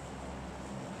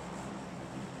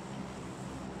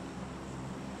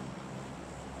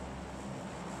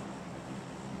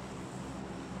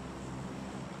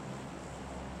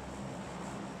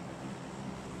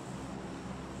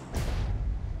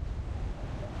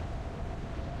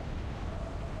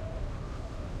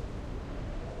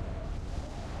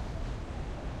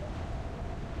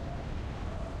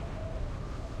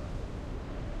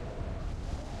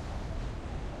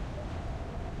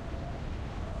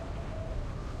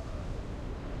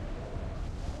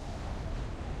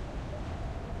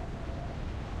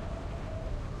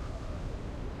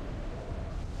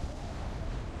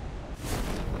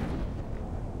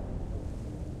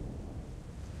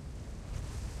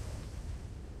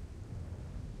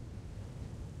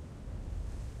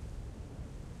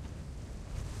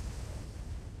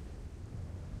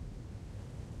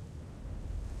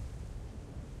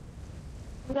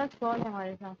पूरा स्क्वाड है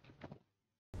हमारे साथ।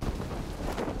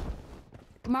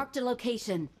 Marked a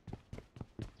location.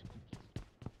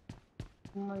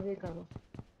 मजे करो।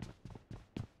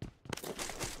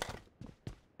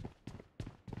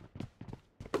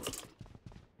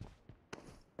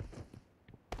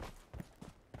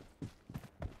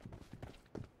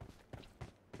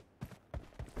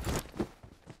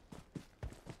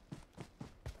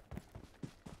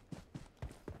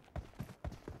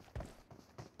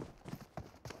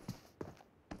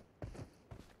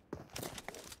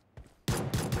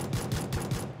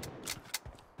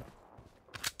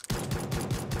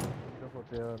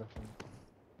 यार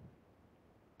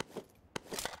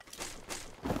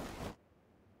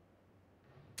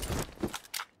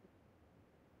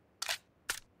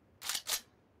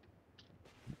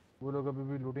वो लोग अभी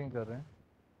भी लूटिंग कर रहे हैं।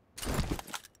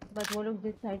 बस वो लोग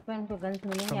जिस साइड पर उनको गन्स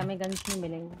मिलेंगे हमें गन्स नहीं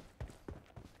मिलेंगे।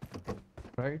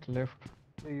 राइट लेफ्ट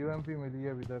यूएमपी मिली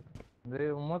है अभी तक। अरे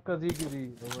उमर कजी की थी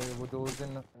वो जो उस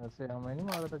दिन ऐसे हमें नहीं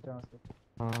मारा था चांस से।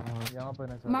 हाँ यहाँ पे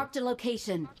ना Marked a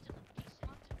location.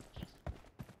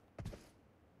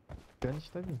 गंज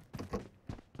तभी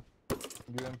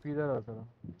यूएमपी इधर आता था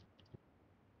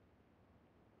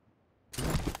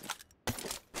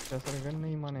सर गन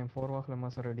नहीं माने फोर वाखला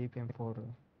मसर डीपीएम 4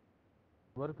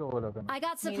 वर्क का बोला करना I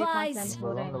got मेरे पास supplies.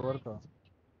 M4 है। बराबर वर्क का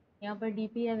यहाँ पर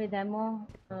डीपी है विद एमो,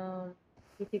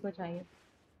 किसी को चाहिए?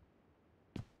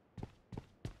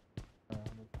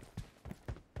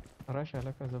 रश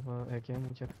अलग जब एकेएम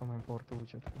उचत का मैं फोर तो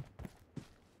उचत का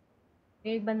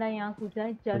एक बंदा यहाँ कूदा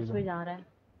है, चर्च पे जा रहा है।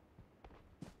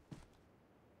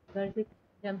 घर से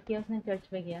जंप किया उसने, चर्च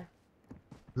पे गया।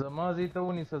 जमाजी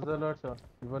तो नहीं सजा लाट सा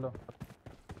बोला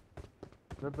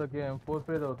जब तक ये M4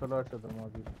 पे तो लाट सा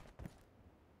जमाजी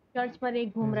चर्च पर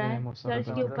एक घूम रहा है, चर्च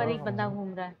के ऊपर एक बंदा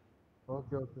घूम रहा है।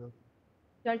 ओके ओके ओके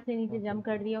चर्च से नीचे जंप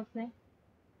कर दिया उसने।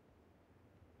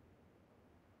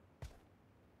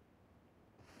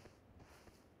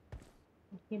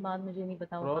 उसके बाद मुझे नहीं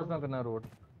पता क्रॉस होगा। ना करना रोड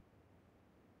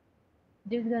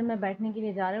जिस घर में बैठने के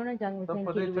लिए जा रहे हो ना, जंग तब हुसैन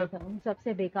पता के ही लिए उन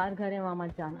सबसे बेकार घर है, वहाँ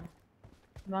मत जाना।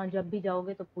 वहाँ जब भी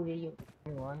जाओगे तो पूरे ही हो।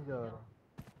 वन जा रहा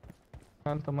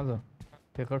हाल तो मजा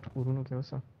टिकट पूर्ण के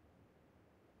वसा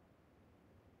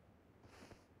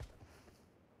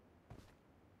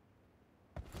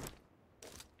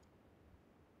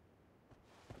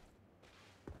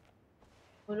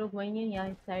वो लोग वही है, यहाँ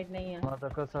इस साइड नहीं है। माता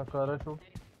का साकारा छो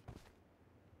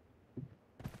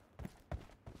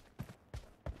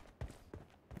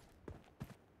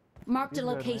Marked a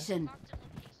location.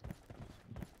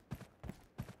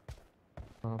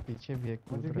 हाँ पीछे भी एक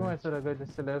मुझे कूद क्यों रहा ऐसा लगा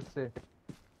जैसे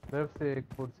लेफ्ट से एक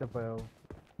फुट से पाया हो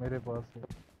मेरे पास से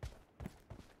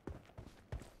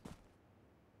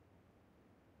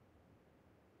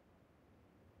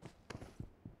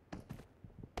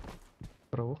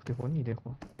प्रवोक देखो नहीं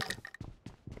देखो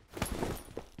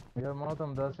यार मौत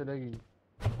हम 10 से लगी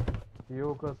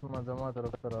यो कसम जमा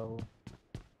तरफ करा हो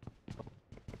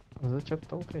ज़रा चक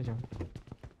तो उठे जाओ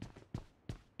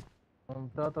हम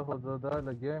तो हो ज़्यादा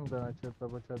लग गया इम्कान अच्छा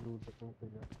तब अच्छा दूर तक हो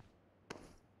गया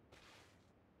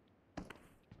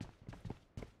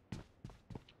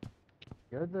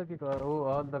यार कि वो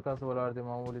आल द कस वाला दे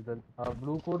मामूली दल आप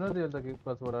ब्लू कोड ना दे कि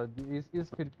कस वाला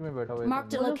इस खिड़की में बैठा हुआ है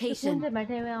Marked a वो लोग सुकून location. से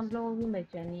बैठे हुए हैं, आप लोगों को भी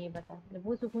बेचैनी, ये बता। जब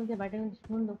वो सुकून से बैठे हुए हैं,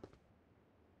 सुकून दो।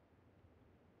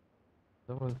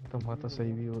 तो माता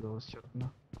सही भी हो रहा उस चक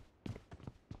ना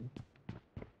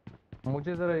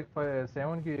मुझे जरा एक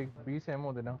 7 की एक 20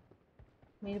 एमओ देना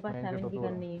मेरे पास मैं 7 तो की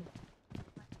गन नहीं है।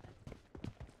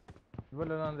 वो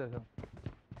लगा दे सर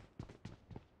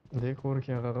देख और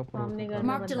क्या लगा सामने घर में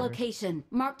Marked a बंदा। location.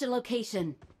 Marked a location.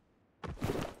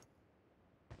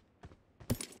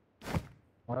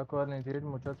 हमारा को नहीं जेड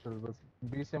मुझे चल बस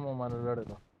 20 एमओ मार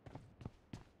लड़ेगा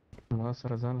मां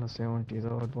सरजान ला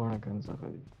 70 और दोना कंसा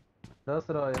करी 10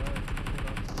 रहा है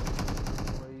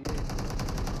वही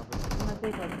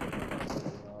मजे कर,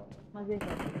 मजे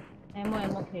कर। एमो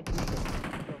एमो खेल।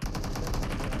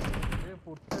 ये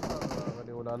फुट से मार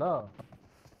वाले वो लाला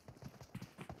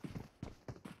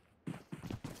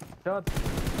शॉट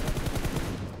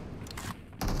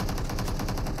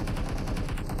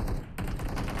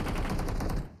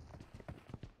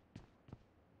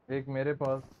एक मेरे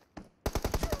पास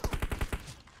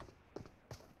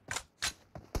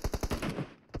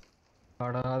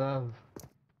आड़ा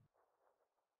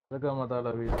लगा मत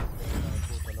आला भी को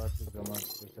तलाश कर मत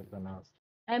चलना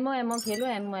एमो एमो खेलो,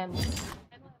 एमो एमो।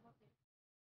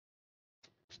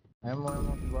 एमओ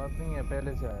की बात नहीं है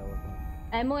पहले से आया हुआ था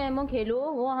एमो एमो खेलो,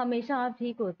 वो हमेशा आप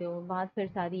ठीक होते हो, बात फिर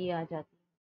सारी ये आ जाती है।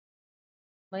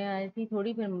 मैं ऐसी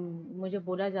थोड़ी, फिर मुझे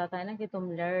बोला जाता है ना कि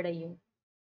तुम लड़ रही हो।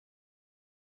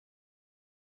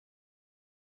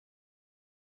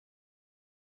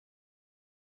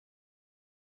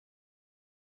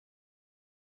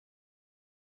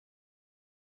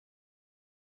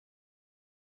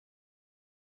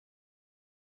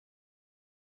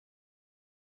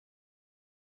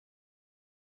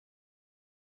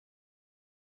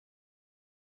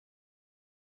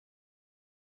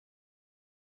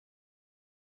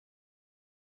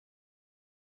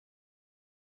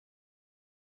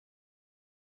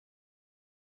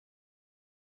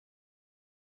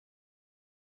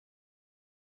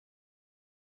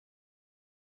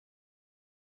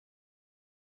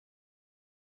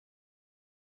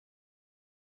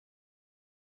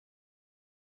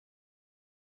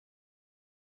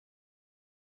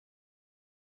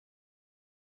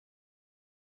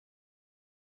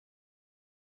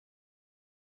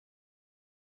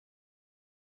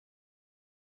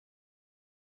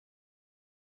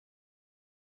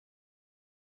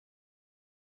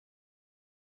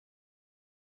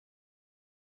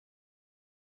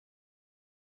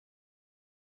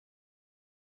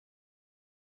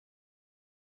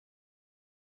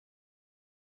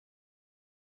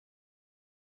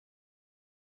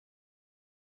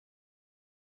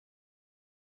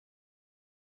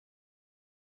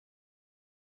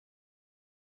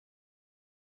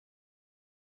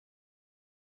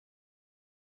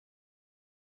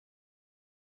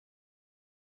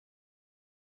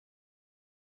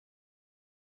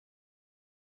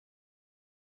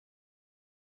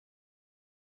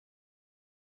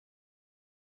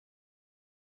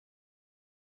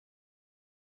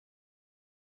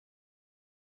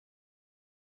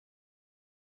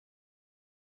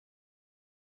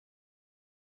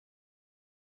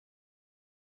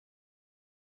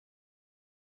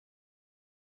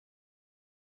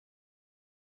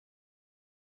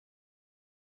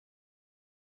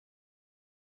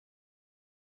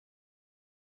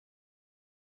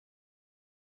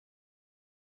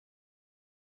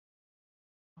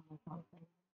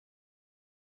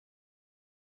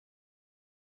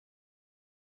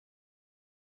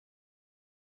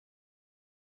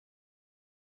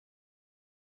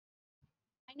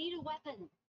 I need a weapon.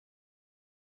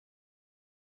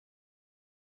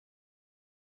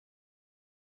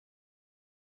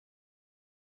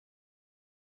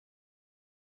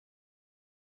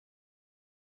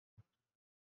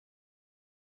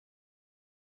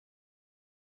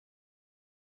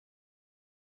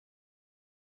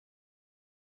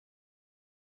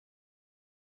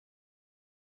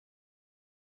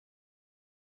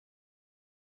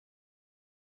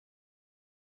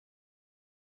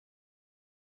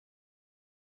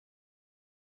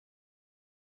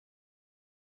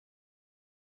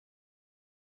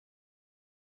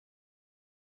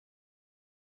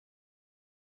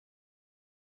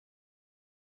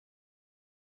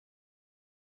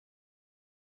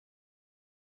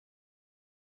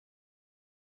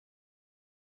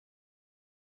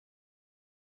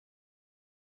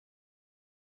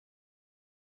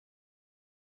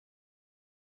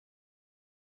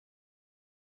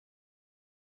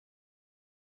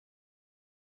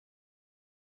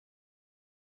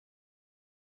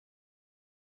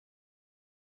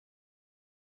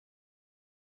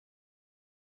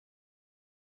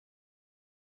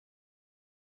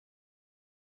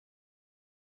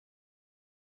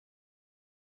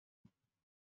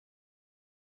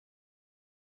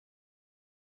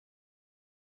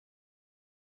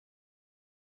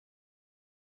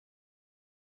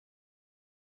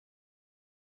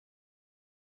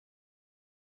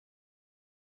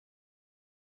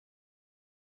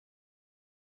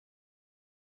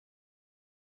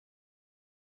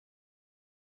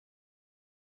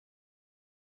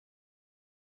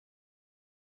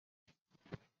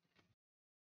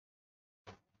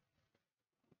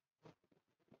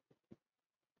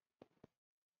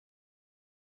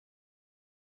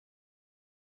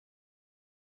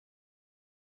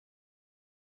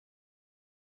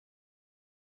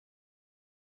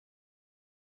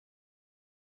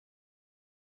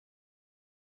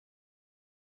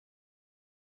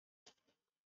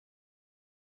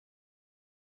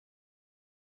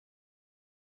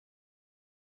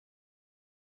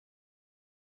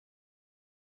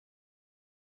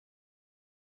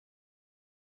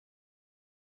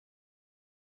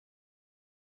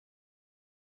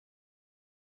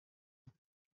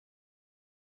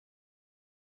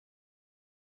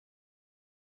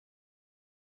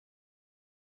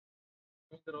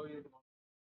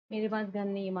 मेरे पास गन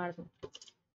नहीं है, मार दो।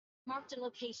 Marked a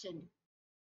location.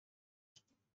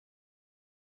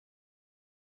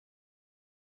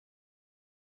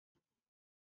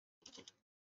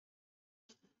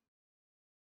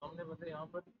 सामने बंदे यहाँ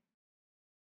पर।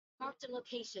 Marked a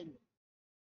location.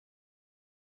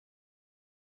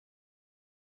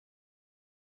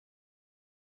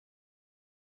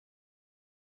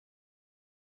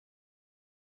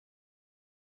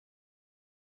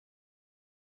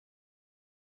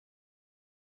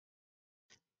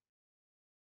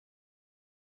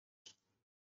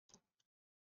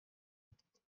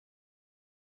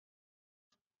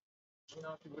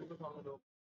 यहाँ की बिल्कुल सामने दो।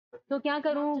 तो क्या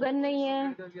करूं? गन नहीं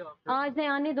है, आज से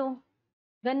आने दो।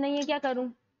 गन नहीं है, क्या करूं?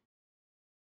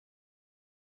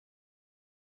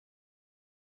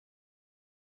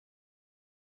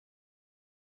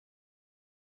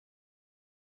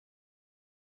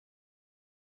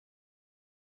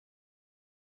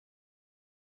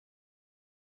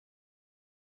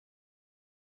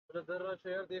 जरा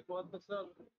शेयर देखो आज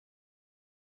तक।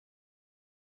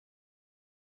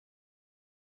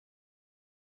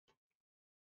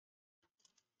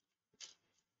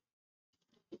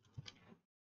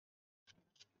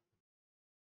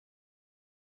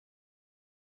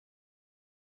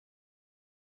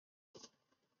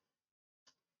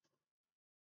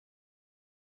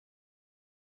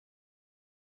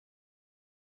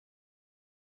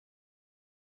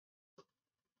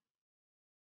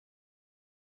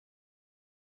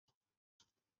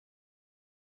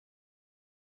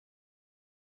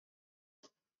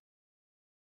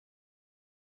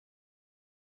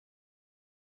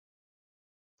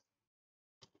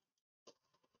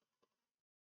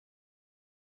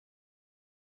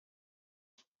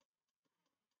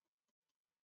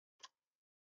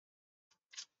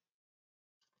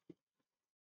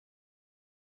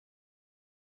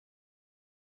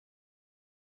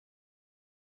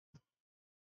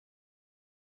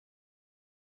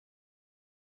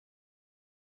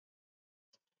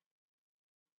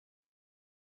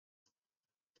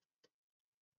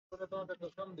 तो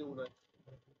कसम देऊ रहा है।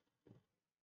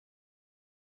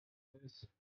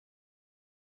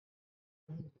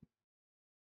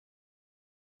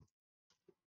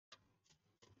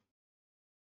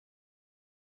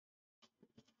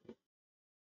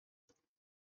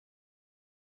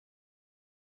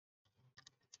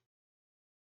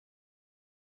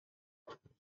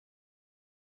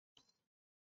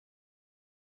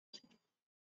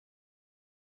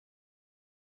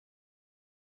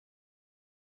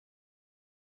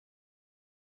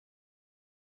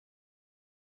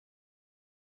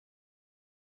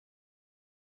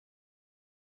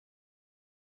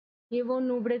 ये वो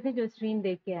नूबड़े थे जो स्ट्रीम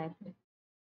देख के आए थे।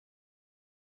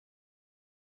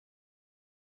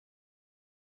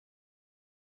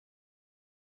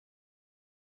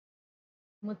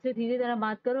 मुझसे सीधी तरह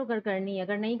बात करो अगर करनी है,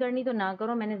 अगर नहीं करनी तो ना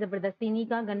करो। मैंने जबरदस्ती नहीं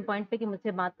कहा गन पॉइंट पे कि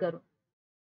मुझसे बात करो,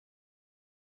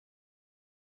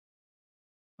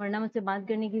 वरना मुझसे बात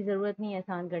करने की जरूरत नहीं है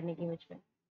एहसान करने की मुझ पे।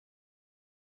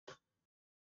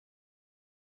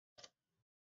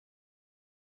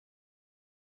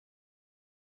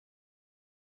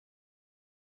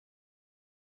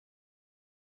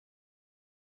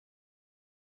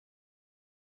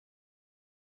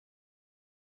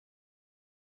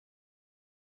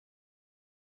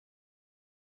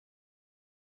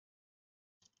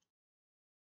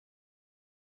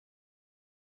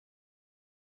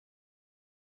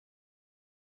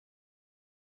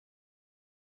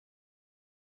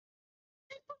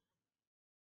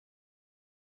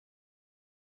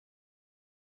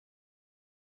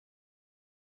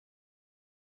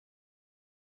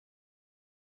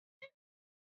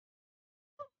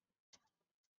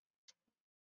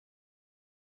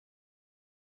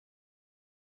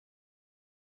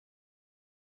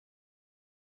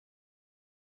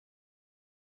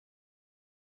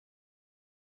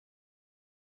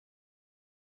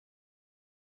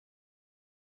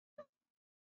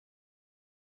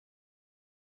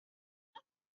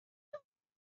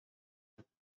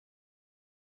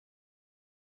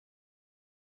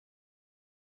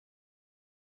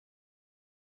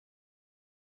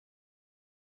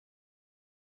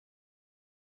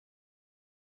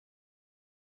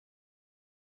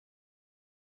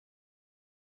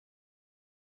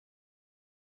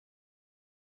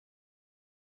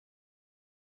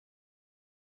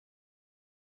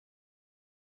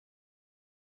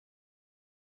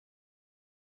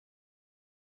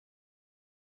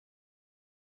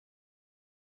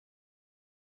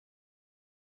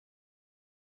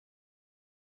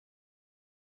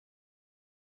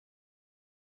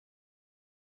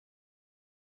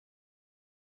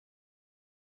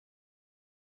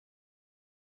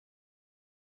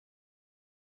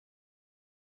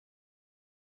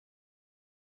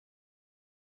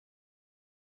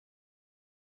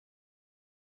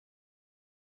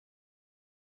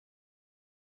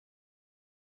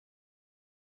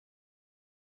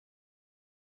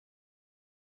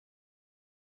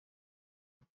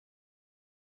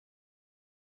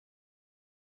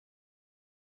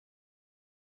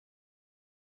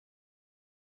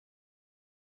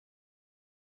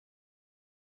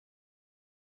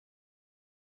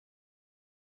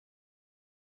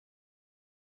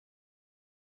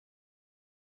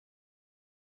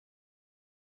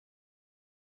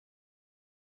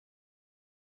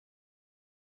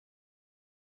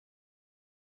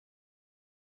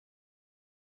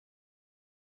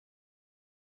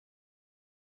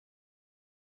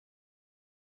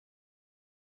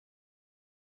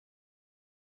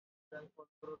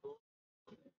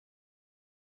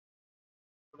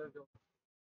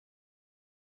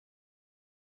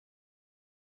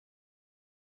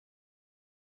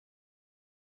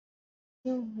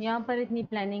 क्यों यहाँ पर इतनी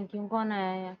प्लानिंग क्यों, कौन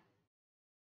आया है?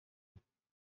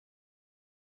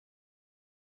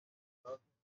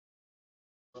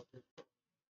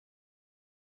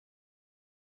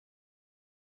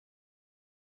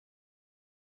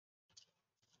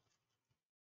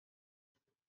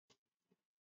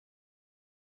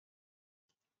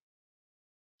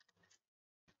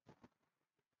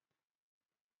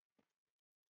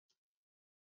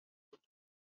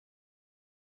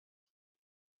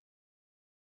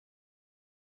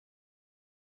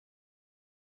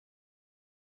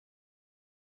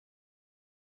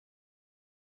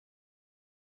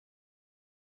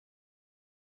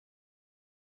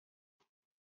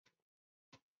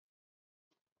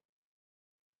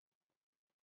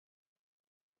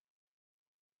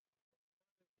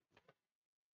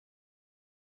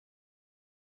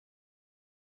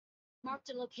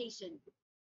 Marked a location.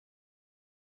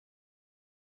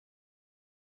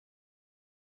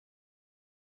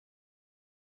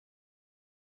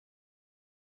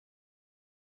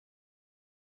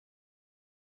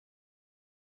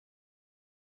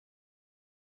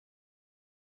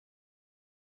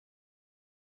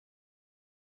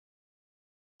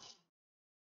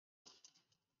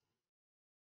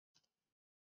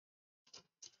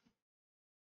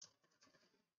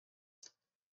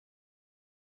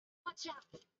 Watch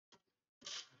out.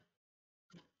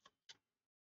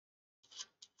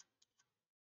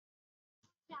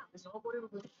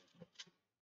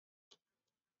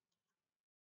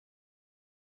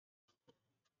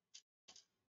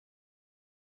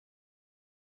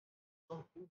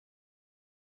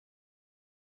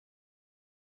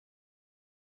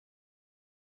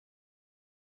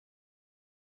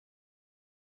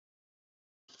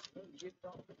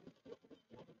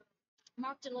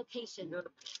 Marked a location.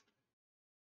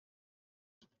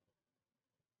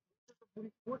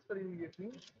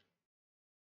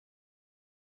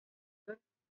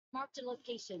 Marked a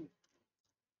location.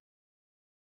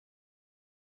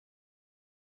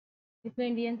 इसमें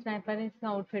इंडियन स्नाइपर है, इसका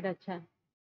आउटफिट अच्छा है।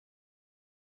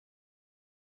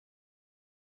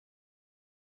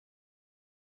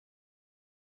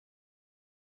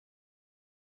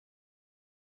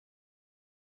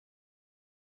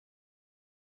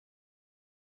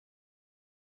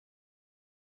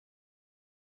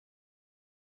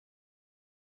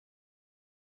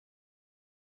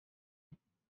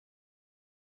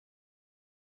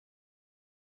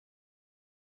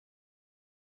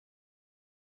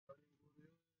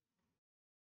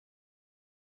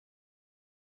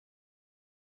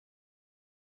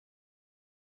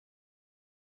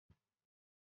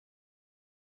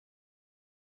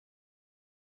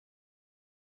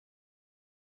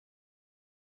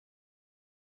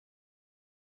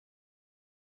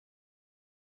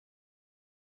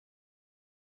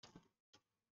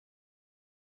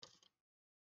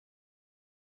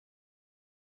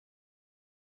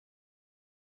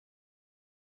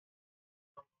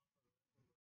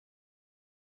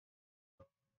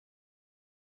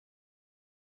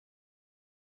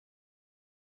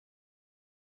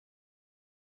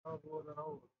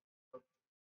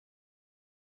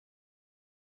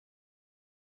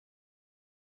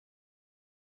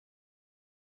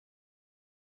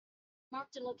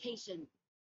 Marked a location.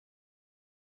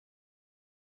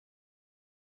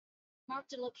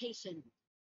 Marked a location.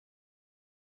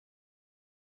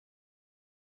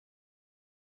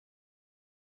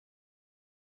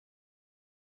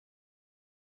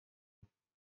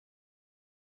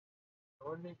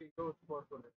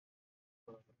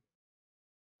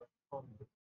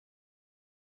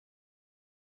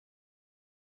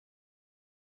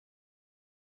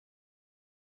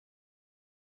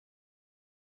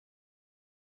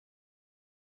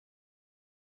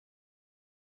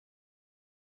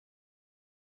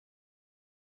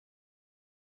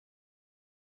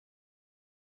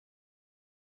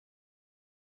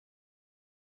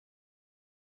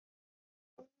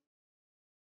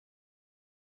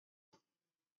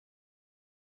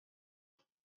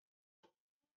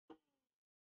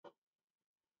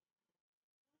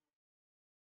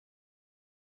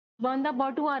 बंदा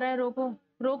बॉटू आ रहा है, रोको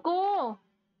रोको।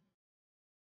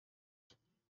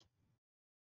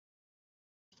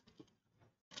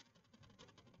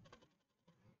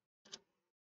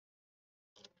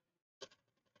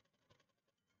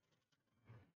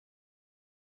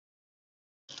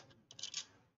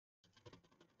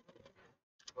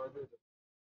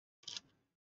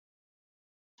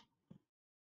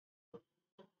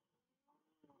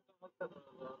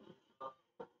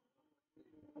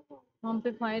 हम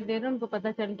पे फायर दे रहे हैं, उनको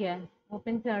पता चल गया है।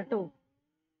 ओपन से हटो,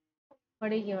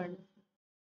 पड़ेगी वरना।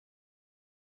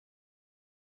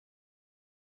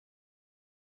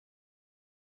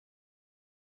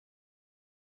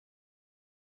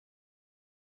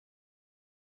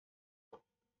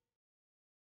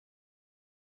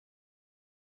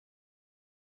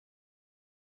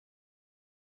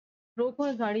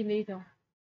 रोको, गाड़ी ले जाओ।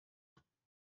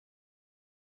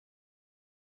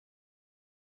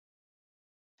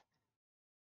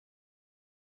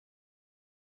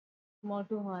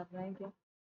 मोटू हार रहा है क्या?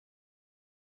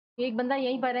 एक बंदा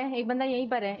यहीं पर है, एक बंदा यहीं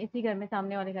पर है, इसी घर में,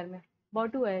 सामने वाले घर में।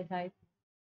 मोटू है शायद,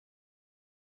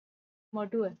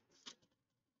 मोटू है।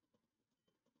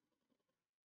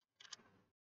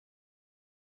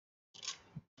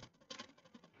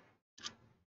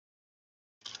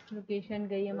 लोकेशन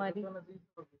गई हमारी।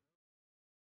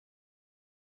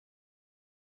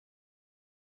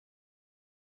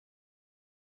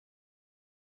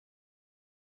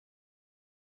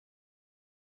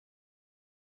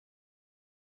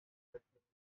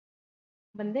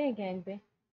 बंदे हैं क्या इन पे?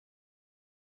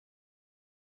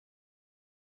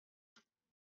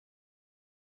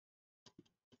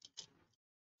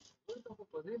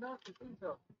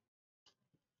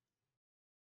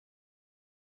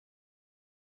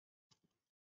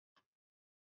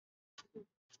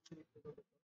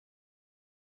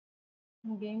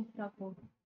 गेम स्टॉप हो।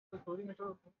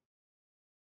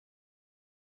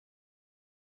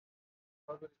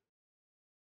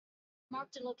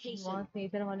 Marked a वहाँ location. से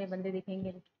इधर वाले बंदे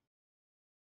दिखेंगे।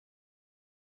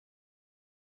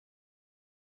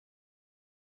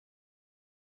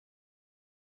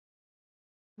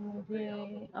 मुझे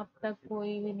अब तक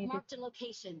कोई भी नहीं Marked a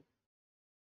location.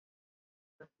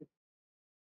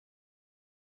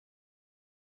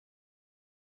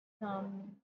 दिखा।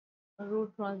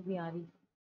 रोड क्रॉस भी आ रही।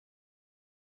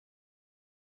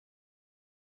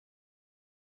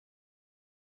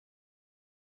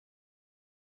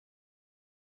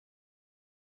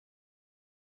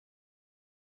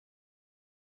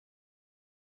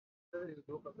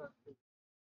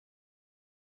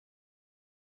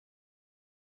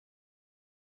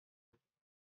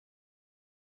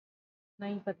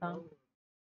 नहीं पता,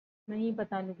 नहीं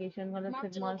पता लोकेशन वाला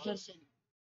सिर्फ मार्कर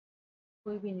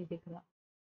कोई भी नहीं दिख रहा।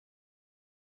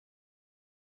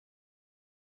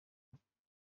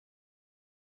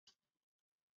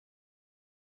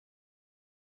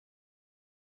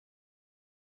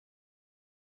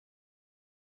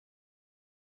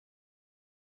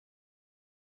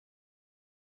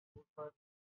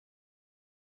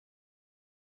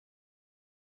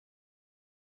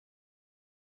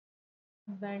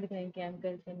 बैंड कहीं कैंप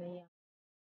करके नहीं आ।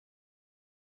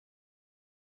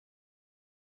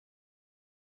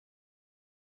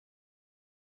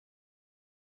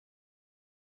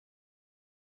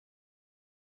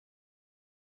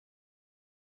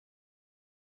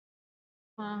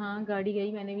 हाँ हाँ गाड़ी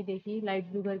गई, मैंने भी देखी, लाइट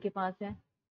ब्लू घर के पास है।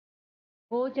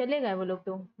 वो चले गए वो लोग,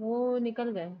 तो वो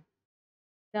निकल गए।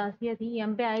 रासिया थी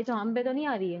हम पे आए, तो हम पे तो नहीं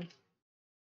आ रही है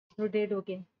रोटेट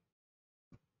होके।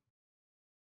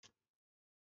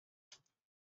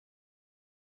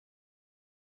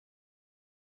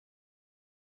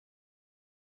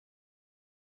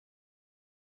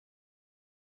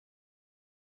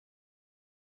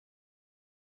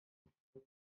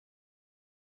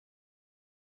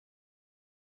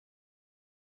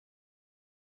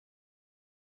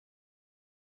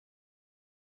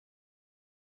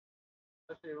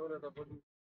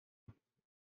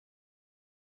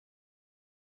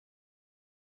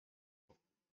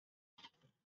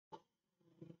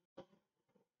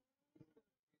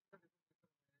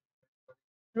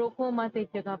 रोको मत एक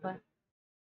जगह पर,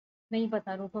 नहीं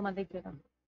पता, रोको मत एक जगह।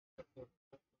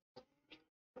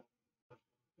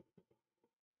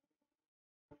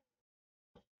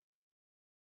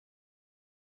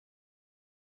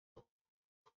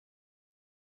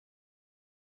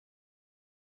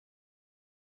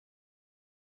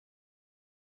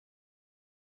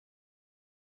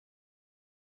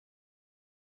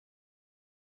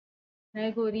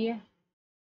 है गोरी है,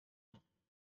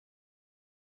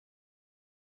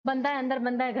 बंदा है अंदर,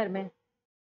 बंदा है घर में,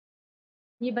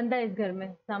 ये बंदा है इस घर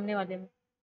में सामने वाले में।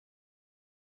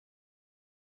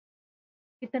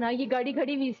 कितना ये गाड़ी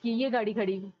खड़ी हुई इसकी, ये गाड़ी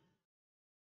खड़ी हुई।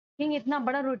 किंग इतना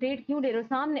बड़ा रोटेट क्यों दे रहे हो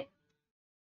सामने?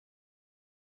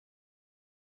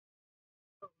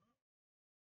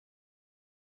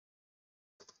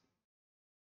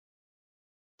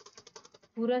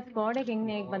 पूरा स्क्वाड है, किंग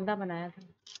ने एक बंदा बनाया था।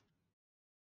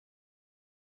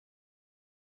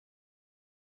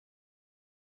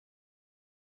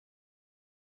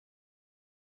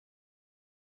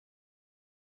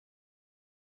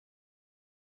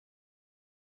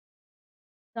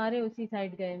 सारे उसी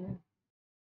साइड गए में।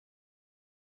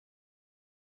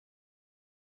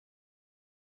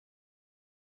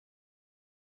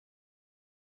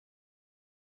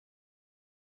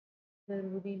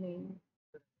 जरूरी नहीं है।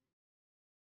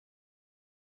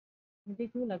 मुझे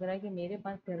क्यों लग रहा है कि मेरे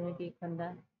पास घर में भी एक बंदा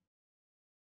है।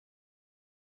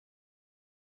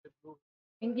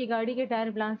 इनकी गाड़ी के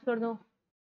टायर ब्लास्ट कर दो,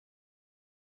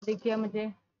 दिख गया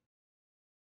मुझे।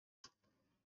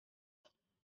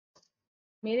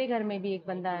 मेरे घर में भी एक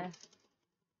बंदा है।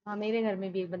 हाँ मेरे घर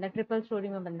में भी एक बंदा, ट्रिपल स्टोरी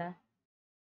में बंदा है,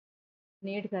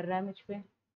 नेट कर रहा है मुझ पे।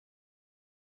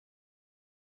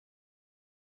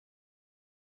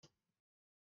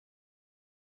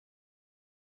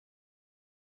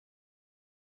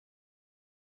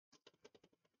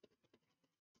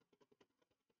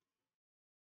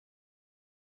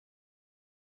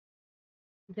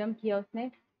 जंप किया उसने,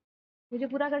 मुझे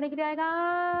पूरा करने के लिए आएगा।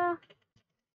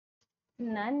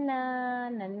 नन्ना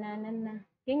नन्ना नन्ना।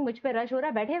 किंग मुझ पे रश हो रहा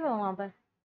है, बैठे हुए हो वहां पर।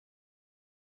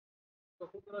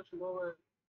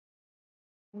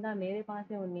 बंदा मेरे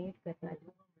पास है, वो नेट कर रहा है।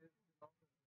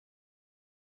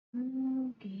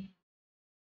 ओके।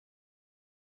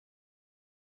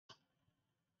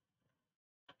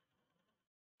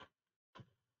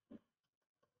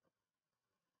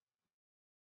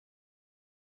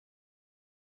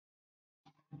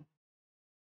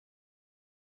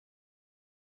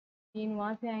 3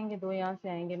 वहां से आएंगे, 2 यहाँ से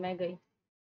आएंगे, मैं गई।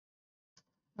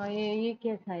 हाँ ये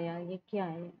क्या था यार, ये क्या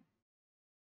है?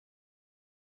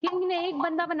 किंग ने एक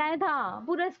बंदा बनाया था,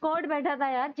 पूरा स्क्वाड बैठा था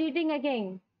यार, चीटिंग है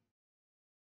किंग।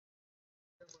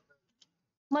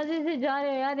 मजे से जा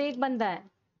रहे हो यार, एक बंदा है।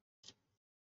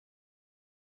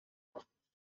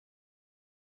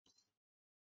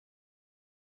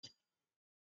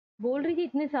 बोल रही थी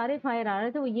इतने सारे फायर आ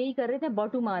रहे थे, वो यही कर रहे थे,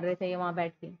 बॉटू मार रहे थे ये वहां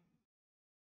बैठ के।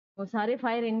 वो सारे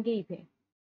फायर इनके ही थे।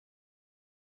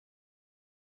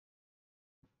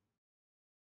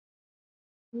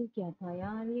 ये क्या था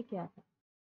यार, ये क्या था?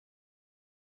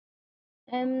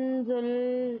 एम जुल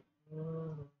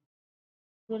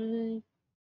जुल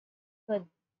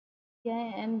क्या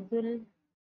है? एम जुल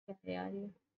क्या है यार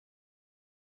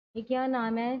ये क्या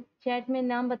नाम है? चैट में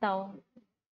नाम बताओ।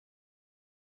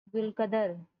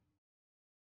 जुलकदर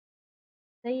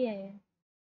सही है ये?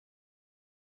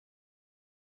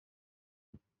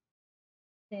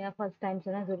 फर्स्ट टाइम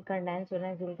सुना जुलकर डांस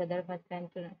सुना, जुलकदर फर्स्ट टाइम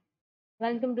सुना।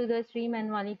 Welcome to the stream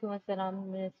and वालेकुम अस्सलाम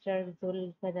मिस्टर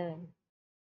जुलकदर।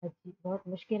 अजीब, बहुत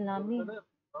मुश्किल नाम नहीं?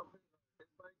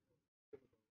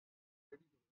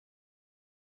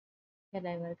 क्या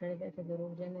ड्राइवर करे जैसे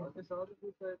जरूर जाने।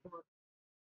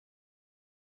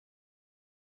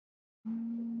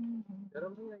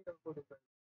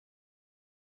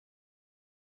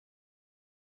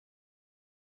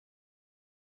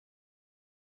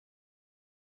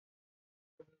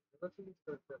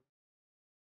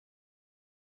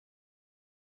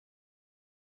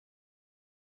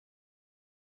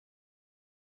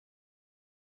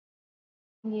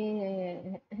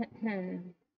 ये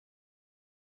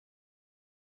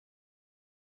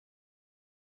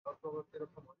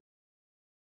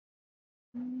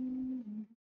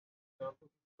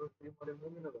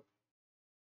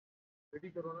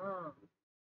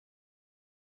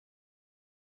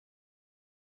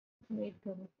वेट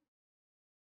करो।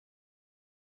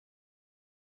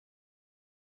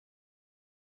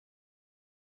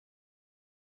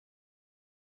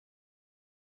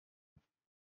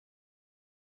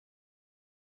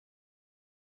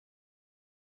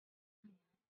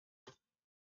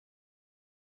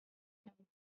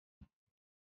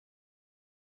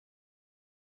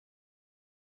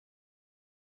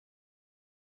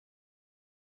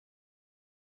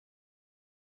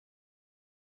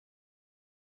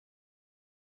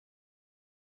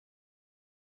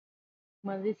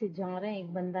 मर्जी से जा रहे हैं,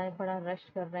 एक बंदा है बड़ा रश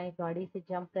कर रहा है, गाड़ी से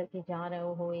जंप करके जा रहा है,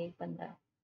 वो हो एक बंदा है।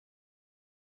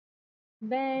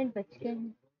 बैंड बज गई,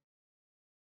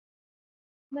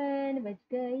 बैंड बज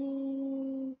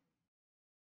गई।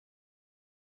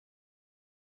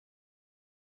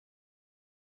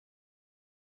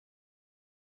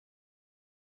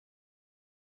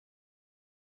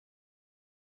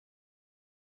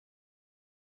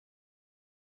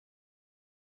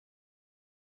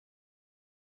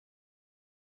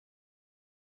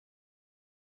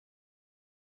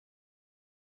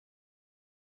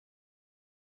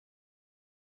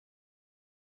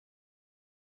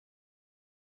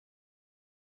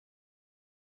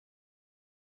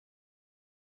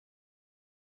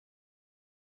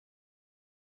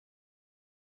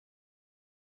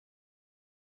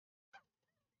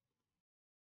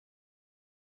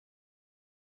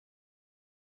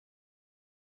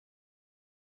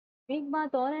 एक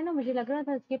बात और है ना, मुझे लग रहा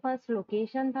था इसके पास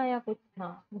लोकेशन था या कुछ था,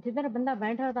 जिधर बंदा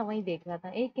बैठ रहा था वहीं देख रहा था।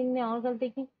 एक किंग ने और गलती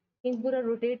की, किंग पूरा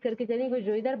रोटेट करके चली गई,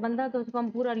 जो इधर बंदा तो उसको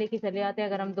हम पूरा लेके चले आते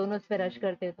अगर हम दोनों उस पर रश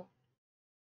करते तो।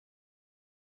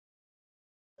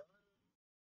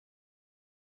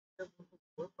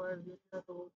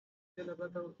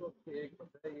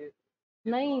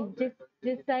 नहीं, जिस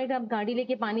जिस साइड आप गाड़ी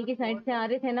लेके पानी की साइड से आ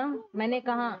रहे थे ना, मैंने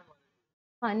कहा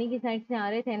पानी की साइड से आ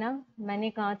रहे थे ना, मैंने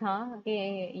कहा था कि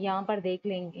यहाँ पर देख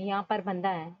लेंगे, यहाँ पर बंदा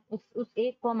है, उस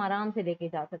एक को हम आराम से लेके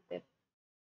जा सकते हैं।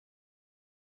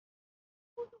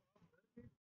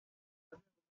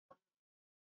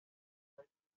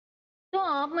 तो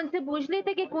आप मुझसे पूछ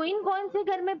लेते कि क्वीन कौन से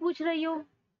घर में पूछ रही हो,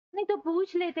 नहीं तो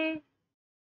पूछ लेते।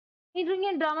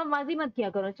 ये ड्रामाबाजी मत किया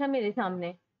करो अच्छा मेरे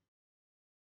सामने।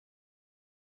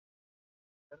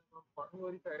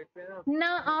 ना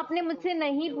आपने मुझसे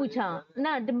नहीं पूछा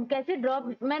ना कैसे ड्रॉप,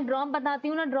 मैं ड्रॉप बताती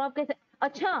हूँ ना, ड्रॉप कैसे।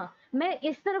 अच्छा, मैं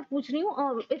इस तरफ पूछ रही हूँ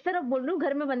और इस तरफ बोल रही हूँ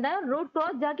घर में बंदा है, रोड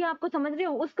क्रॉस जाके आपको समझ रही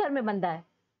हो उस घर में बंदा है।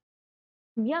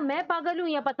 या मैं पागल हूँ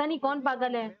या पता नहीं कौन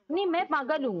पागल है। नहीं मैं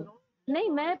पागल हूँ, नहीं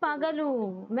मैं पागल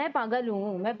हूँ, मैं पागल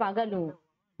हूँ, मैं पागल हूँ।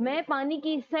 मैं पानी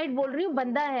की इस साइड बोल रही हूँ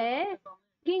बंदा है,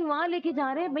 कि वहां लेके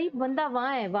जा रहे हैं भाई, बंदा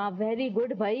वहां है। वाह वेरी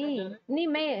गुड भाई। नहीं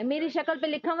मैं, मेरी शक्ल पे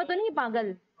लिखा हुआ तो नहीं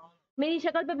पागल, मेरी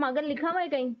शक्ल पे पागल लिखा हुआ है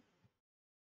कहीं?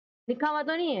 लिखा हुआ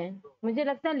तो नहीं है? मुझे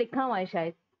लगता है लिखा हुआ है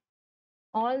शायद।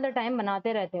 ऑल द टाइम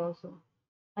बनाते रहते हो उसको,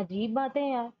 अजीब बात है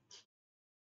यार।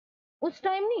 उस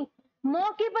टाइम नहीं,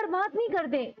 मौके पर बात नहीं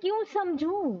करते, क्यों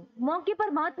समझू? मौके पर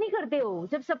बात नहीं करते हो,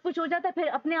 जब सब कुछ हो जाता है फिर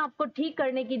अपने आप को ठीक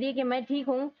करने के लिए कि मैं ठीक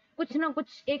हूँ, कुछ ना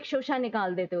कुछ एक शोशा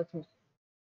निकाल देते हो उसमें।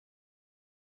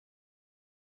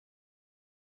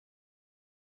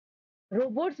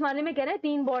 रोबोट्स वाले में कह रहे हैं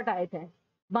 3 बॉट आए थे,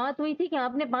 बात हुई थी कि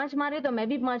आपने 5 मारे तो मैं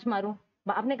भी 5 मारूं।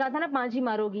 आपने कहा था ना 5 ही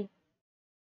मारोगी,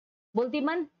 बोलती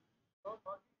मन।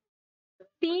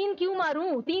 3 क्यों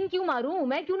मारूं, 3 क्यों मारूं,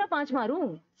 मैं क्यों ना 5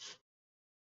 मारूं?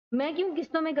 मैं क्यों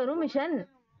किस्तों में करूं मिशन?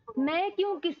 मैं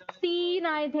क्यों किस 3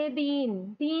 आए थे,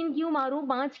 3 क्यों मारूं,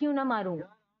 5 क्यों ना मारूं?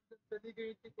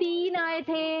 3 आए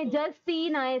थे, जस्ट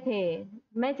 3 आए थे।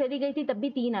 मैं चली गई थी तब भी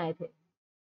 3 आए थे।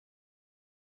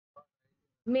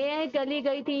 मैं चली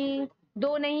गई थी,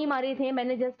 2 नहीं मारे थे,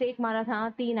 मैंने जस्ट 1 मारा था,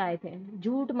 3 आए थे।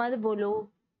 झूठ मत बोलो।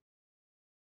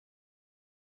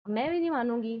 मैं भी नहीं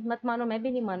मानूंगी, मत मानो, मैं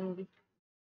भी नहीं मानूंगी।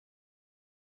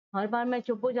 हर बार मैं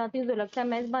चुप हो जाती हूँ तो लगता है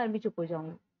मैं इस बार भी चुप हो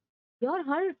जाऊंगी। यार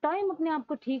हर टाइम अपने आप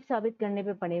को ठीक साबित करने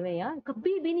पे पड़े हुए यार,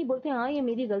 कभी भी नहीं बोलते हाँ ये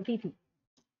मेरी गलती थी।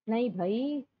 नहीं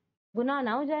भाई, गुनाह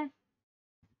ना हो जाए।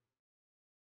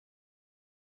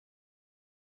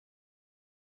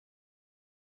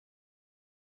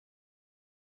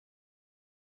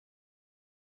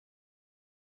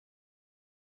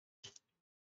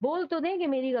 बोल तो दें कि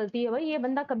मेरी गलती है भाई, ये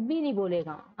बंदा कभी नहीं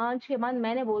बोलेगा। आज के बाद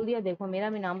मैंने बोल दिया, देखो मेरा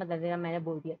भी नाम बता देना, मैंने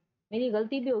बोल दिया। मेरी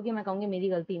गलती भी होगी, मैं कहूंगी मेरी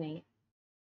गलती नहीं है।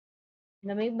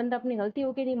 जब एक बंदा अपनी गलती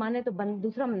होके नहीं माने तो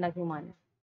दूसरा बंदा क्यों माने?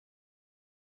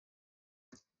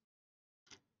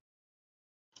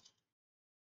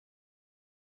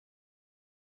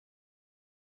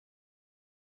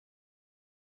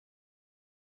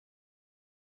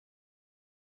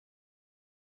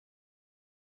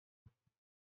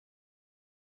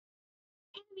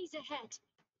 Enemies ahead.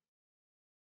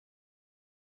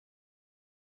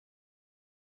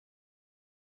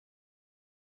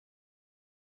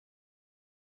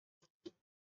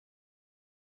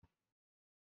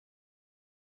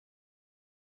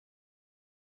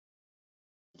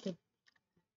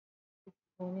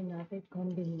 उन्होंने यहाँ पे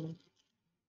कौन भी नहीं है।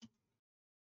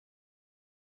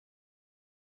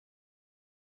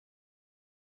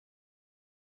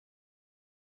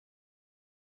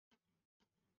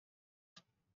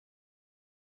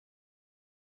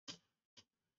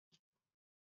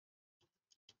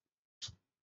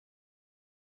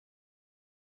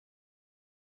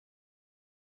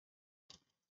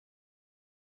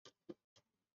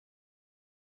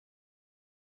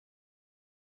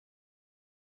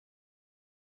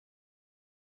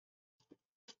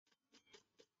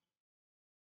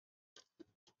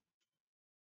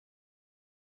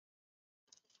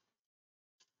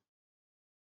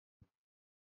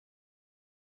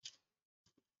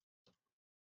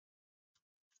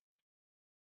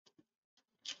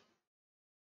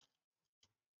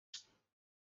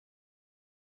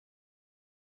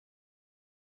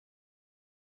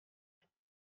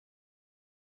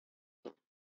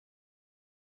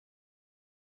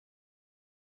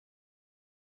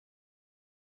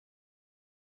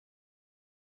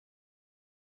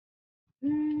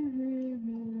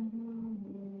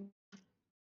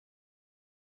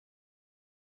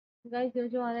 गाइस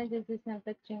जो आ रहा है, जिस जिसने अब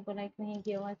तक स्ट्रीम को लाइक नहीं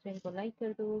किया हुआ स्ट्रीम को लाइक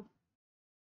कर दो।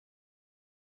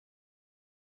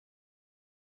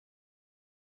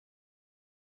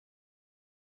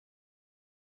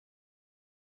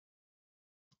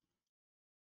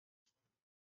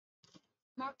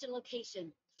 Marked a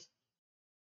location.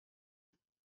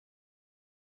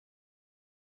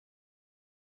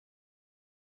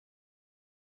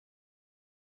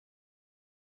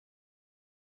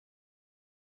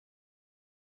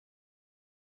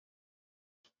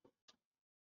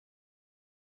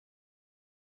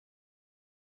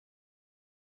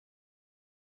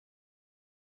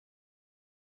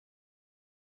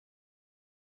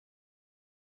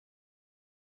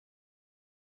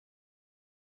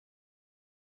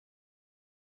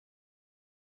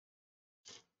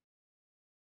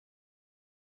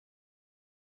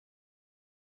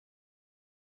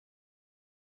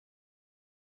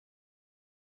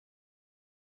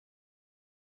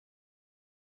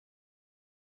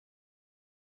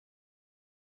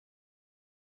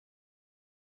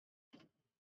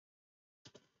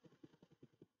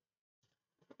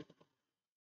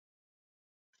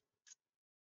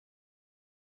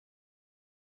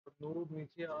 नूब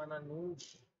नीचे आना, नूब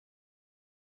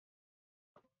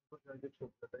तो जल्दी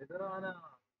छुप जाता, इधर आना।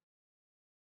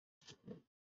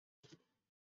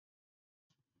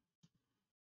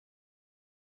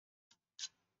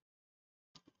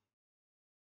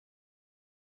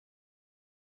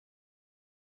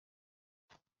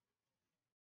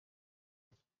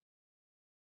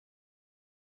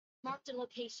 Marked a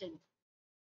location.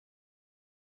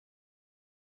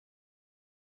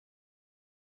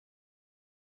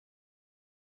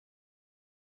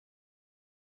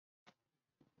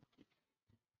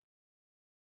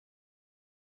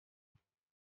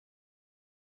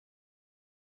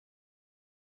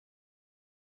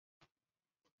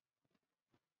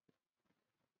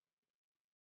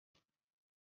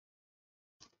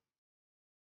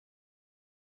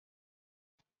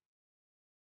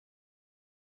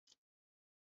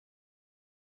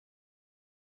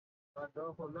 Ada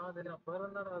hola de la para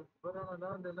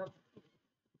de la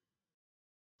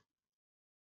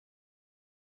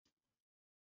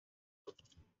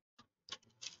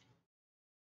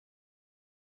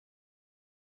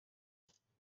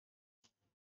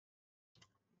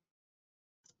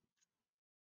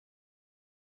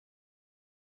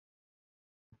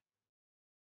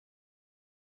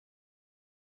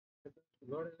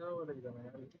Lord na wala kita na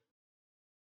yan.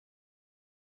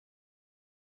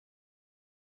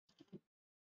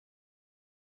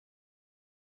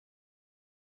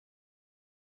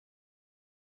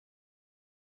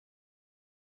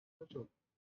 Ocho.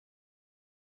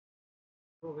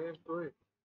 Okay, estoy.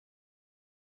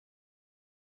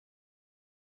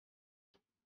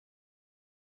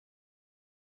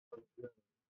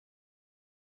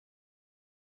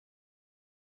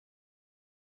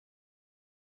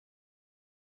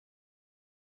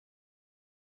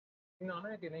 आना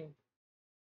है कि नहीं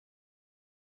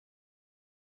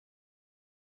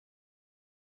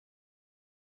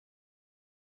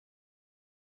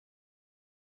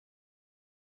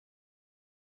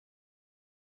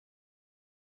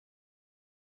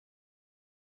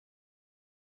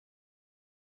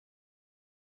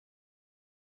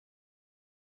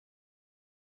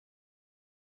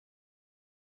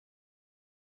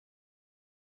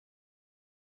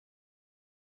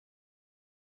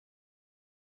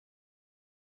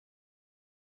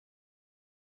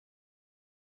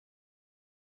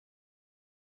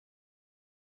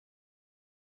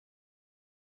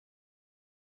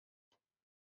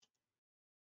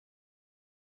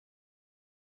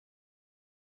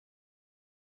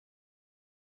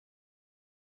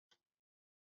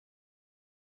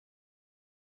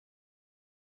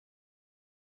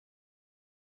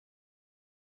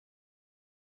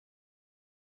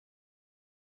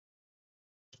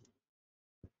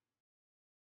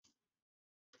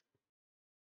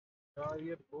यार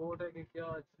ये बोट है कि क्या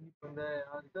अजीब बंदा है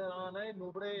अंदर आना है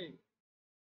नुबड़े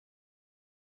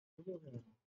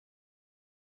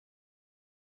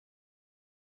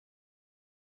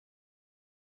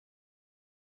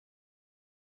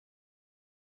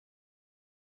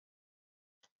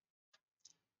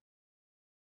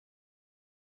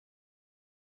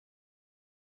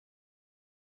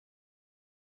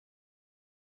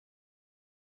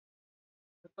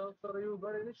تأثر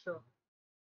يبرد الشهر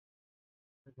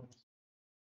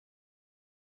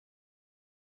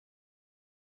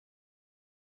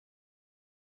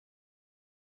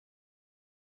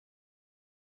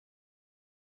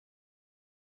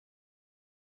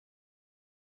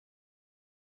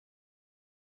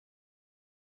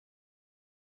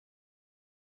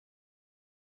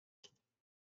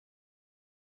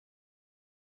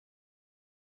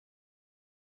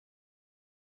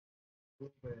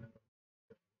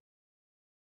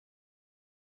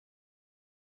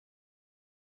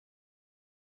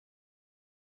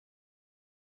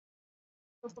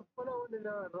فلا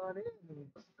ولا راني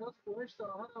كاسكو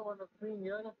اشترى هذا وانا فين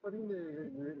يا نفرين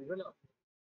غلا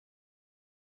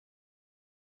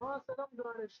ما سلام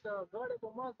دار اشتا غاڑي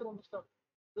को ما سلام اشتا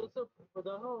दोस्तों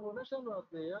पदाना होना शामिल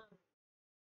आते हैं यार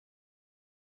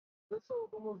दोस्तों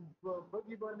como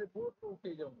bagi bane बहुत तो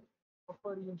के जाऊँ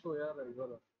अफरीन शो यार है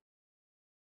गला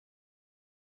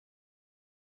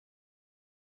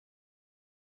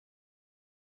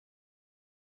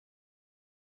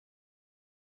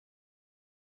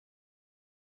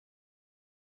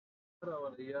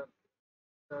वाला यार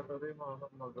Saturday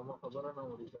ما جمع خبرنا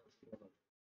وريجا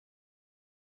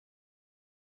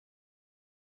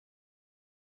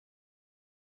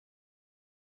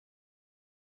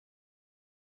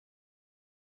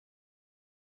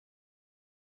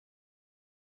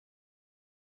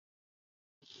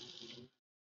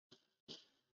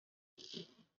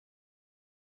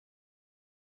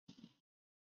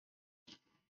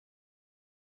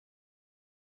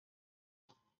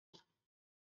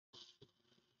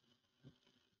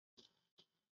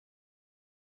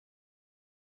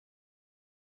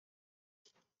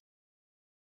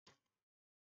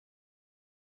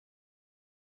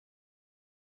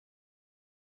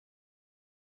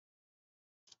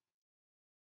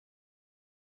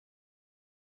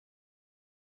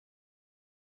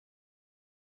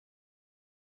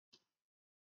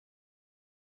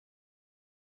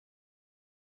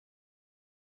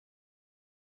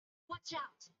Watch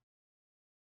out!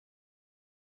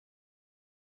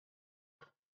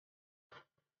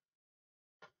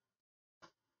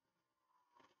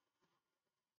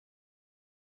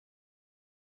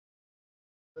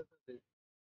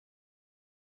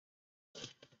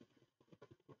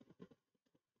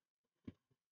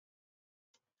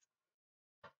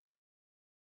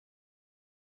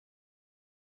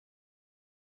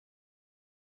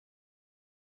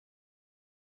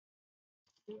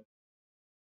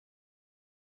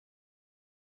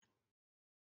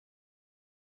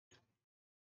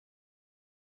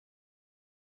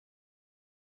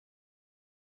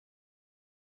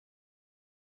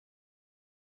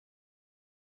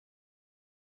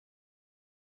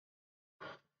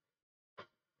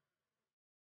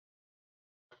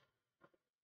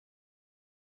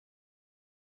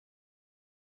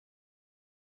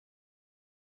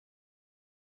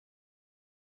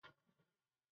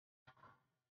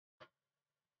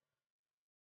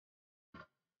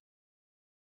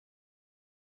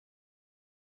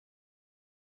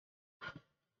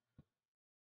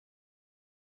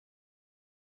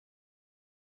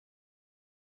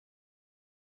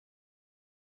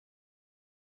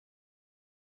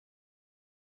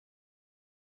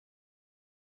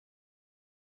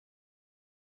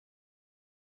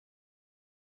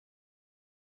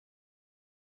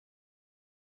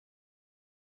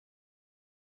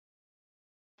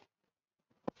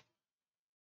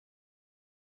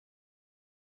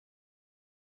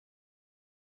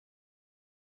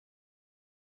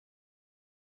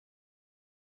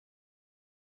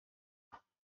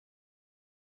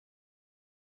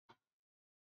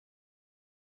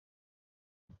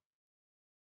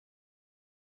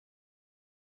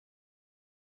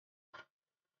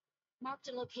 Marked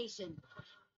a location.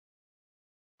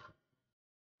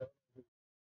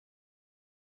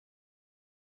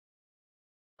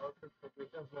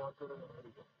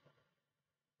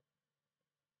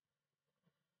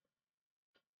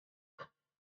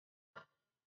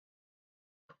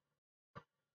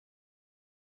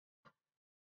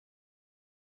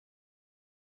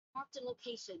 Marked a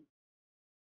location.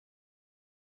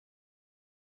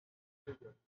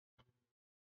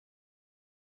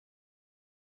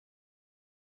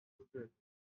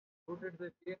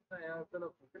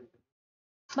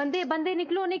 बंदे बंदे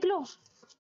निकलो निकलो।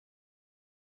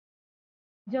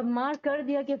 जब मार्क कर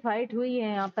दिया कि फाइट हुई है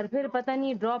यहाँ पर, फिर पता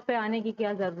नहीं ड्रॉप पे आने की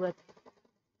क्या जरूरत।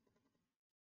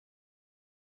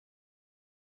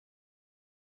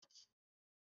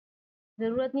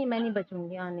 जरूरत नहीं, मैं नहीं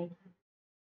बचूंगी आने की।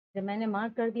 जब मैंने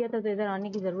मार्क कर दिया था तो इधर आने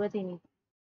की जरूरत ही नहीं।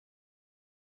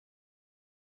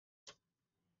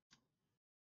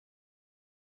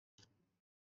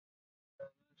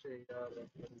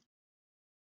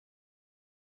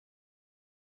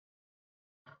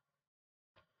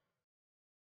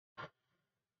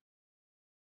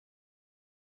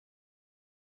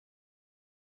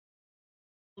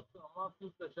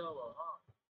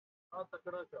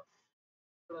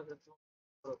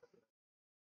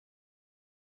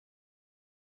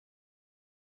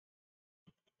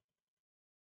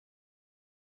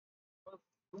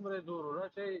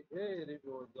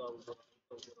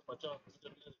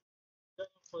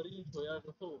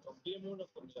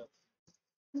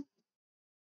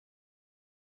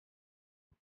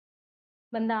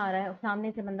 बंदा आ रहा है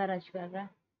सामने से, बंदा रश कर रहा है।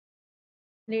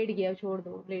 लेट गया, छोड़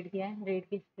दो, लेट गया है, रेड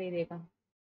की स्प्रे देगा।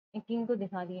 एक किंग को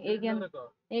दिखा दिए।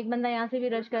 एक बंदा यहाँ से भी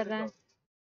रश कर रहा है।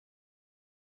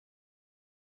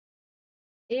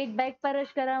 एक बैक पर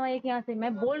रश कर रहा है, एक यहाँ से।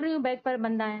 मैं बोल रही हूँ बैक पर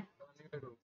बंदा है।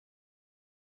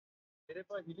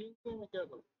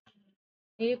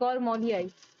 एक और मौली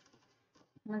आई।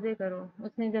 मजे करो।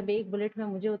 उसने जब एक बुलेट में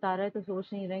मुझे उतारा है तो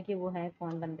सोच नहीं रहे कि वो है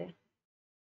कौन बंदे।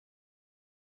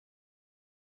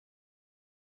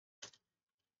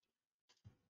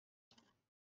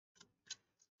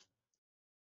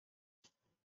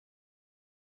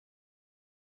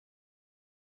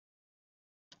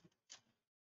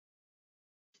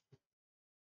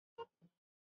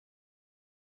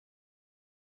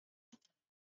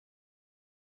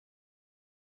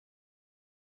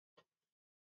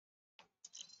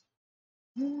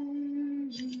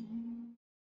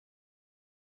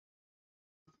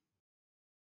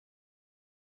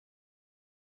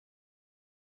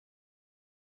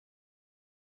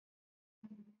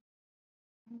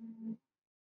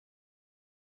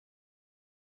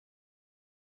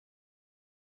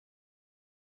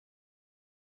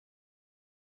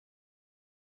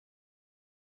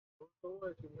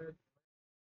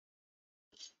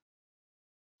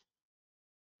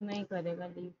 नहीं करेगा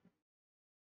लीव।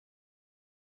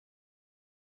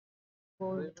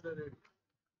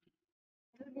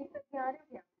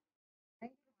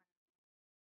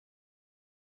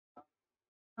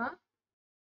 हाँ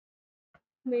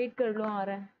वेट कर लो, आ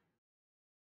रहा है।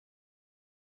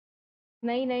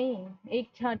 नहीं नहीं, एक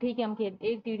हाँ ठीक है, हम खेल,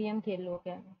 एक टीडीएम खेल लो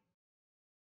क्या।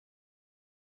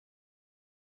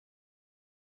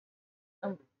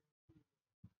 अब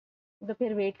तो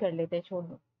फिर वेट कर लेते हैं, छोड़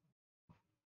दो।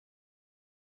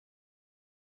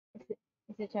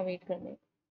 इससे अच्छा वेट कर लेते।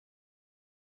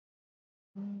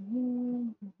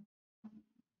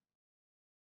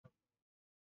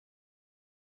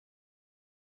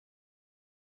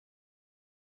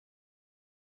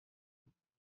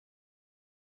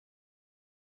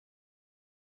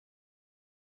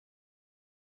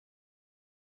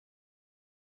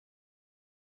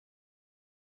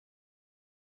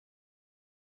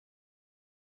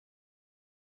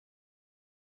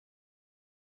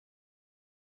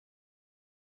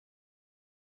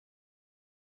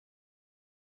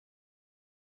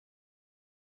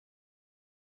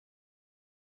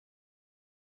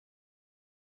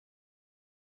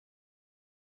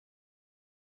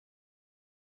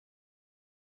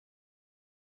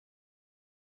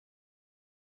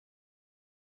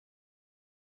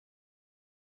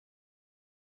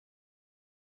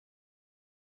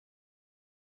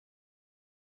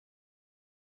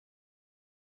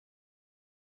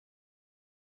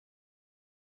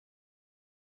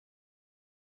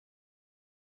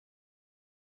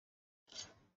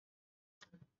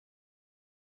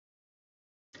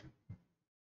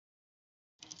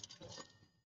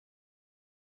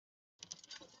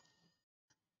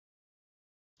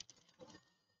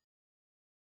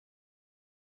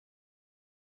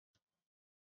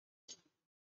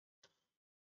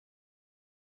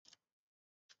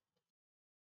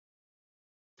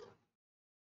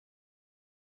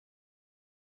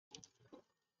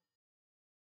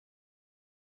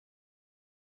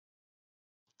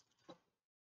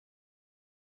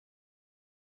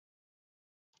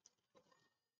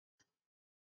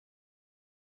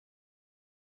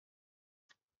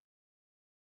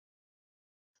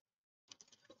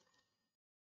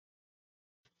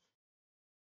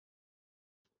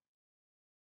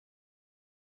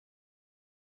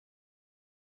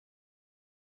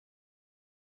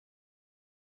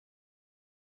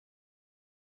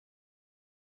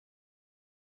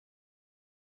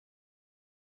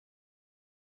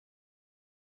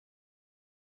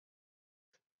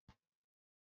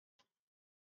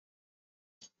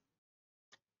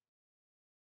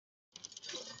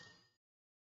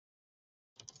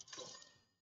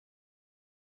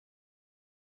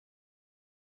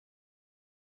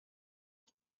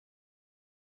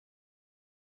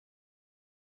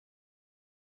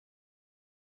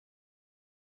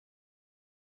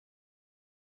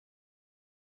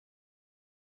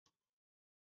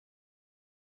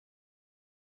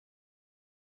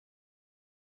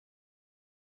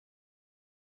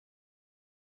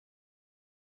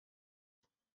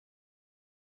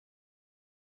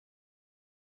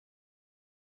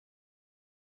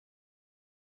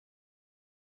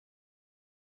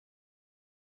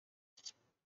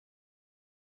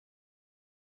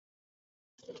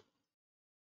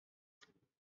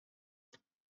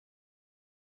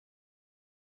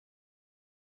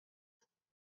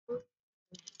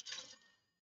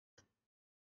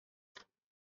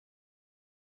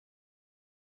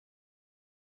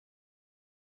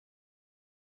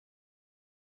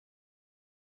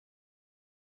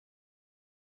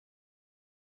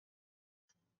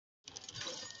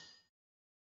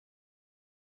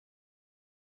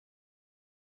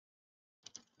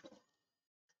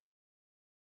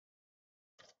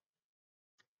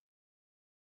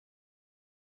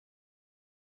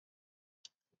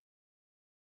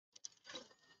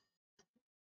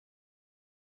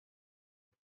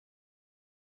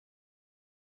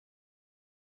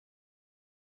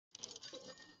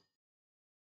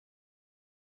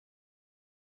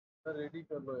 रेडी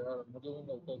कर लो यार, मुझे नहीं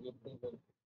लगता कि तुम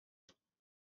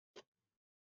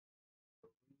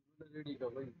रेडी कर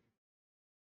भाई।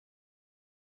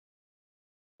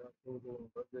 तो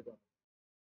कर देगा।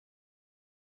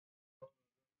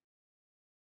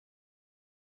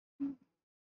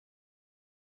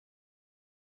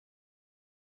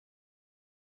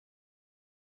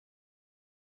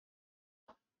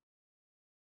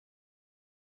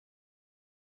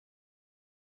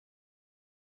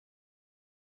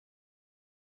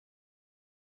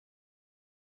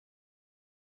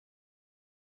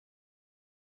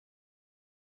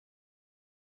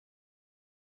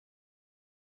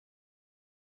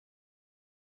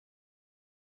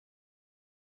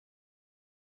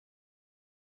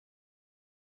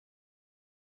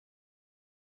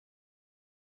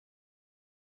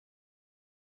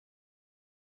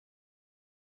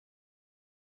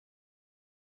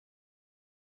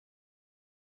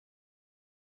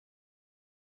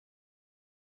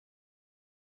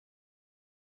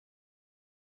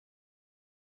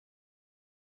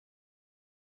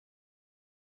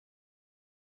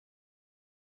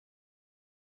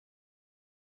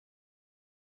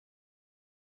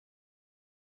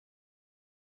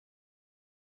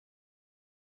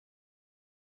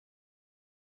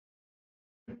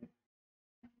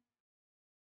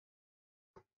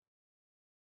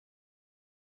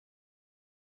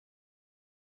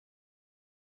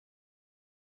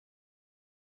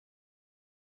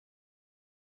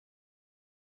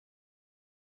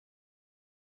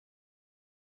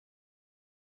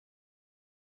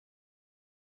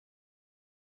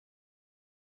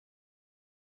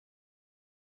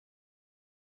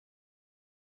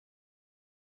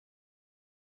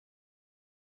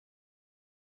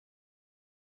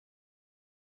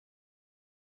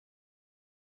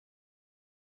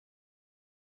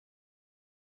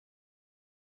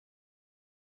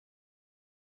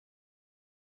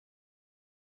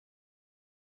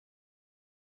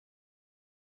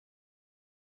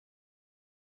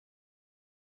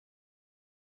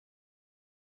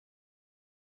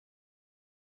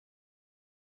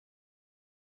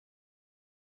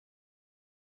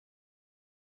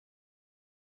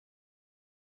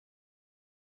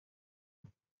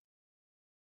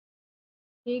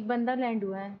 एक बंदा लैंड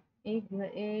हुआ है। एक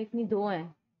एक नहीं, दो है।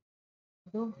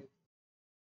 दो,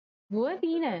 दो है,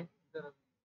 तीन है।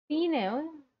 तीन है और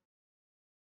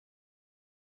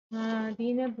हाँ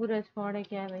तीन है, पूरा स्क्वाड है।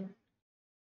 क्या है भाई?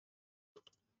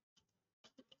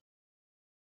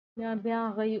 या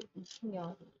ब्याह गई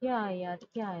यार, क्या है यार,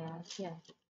 क्या है यार, क्या है?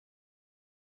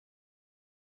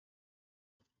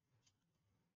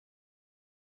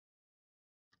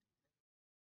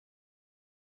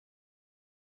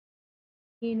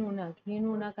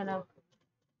 खीनूना का नाम।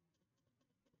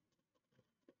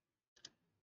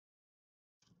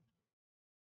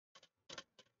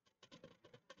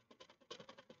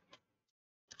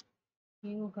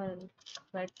 खीनू का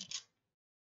बैठ।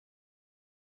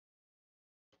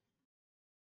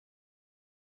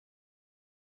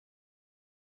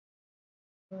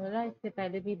 बोला इससे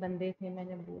पहले भी बंदे थे,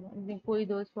 मैंने बोला नहीं, कोई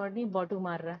दो स्क्वाड नहीं, बॉटू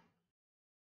मार रहा है।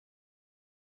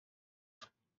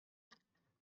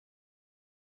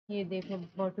 ये देखो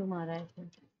बॉटू मारा है इसने।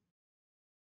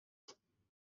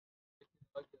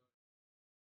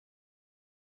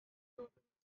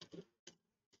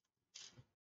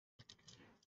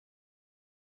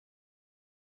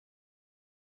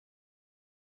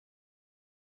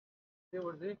 ये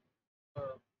वर्दी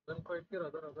गन फाइट के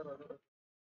राधा राधा राधा राधा।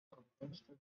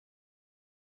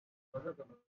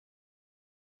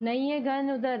 नहीं है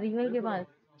गन उधर रिवर के पास।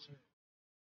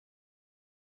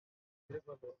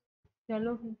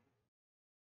 चलो फिर।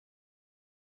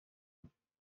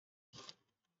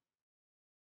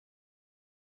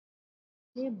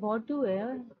 ये बॉटू है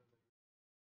और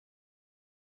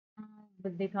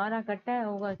दिखा रहा कट्टा है,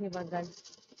 होगा के बाद गन।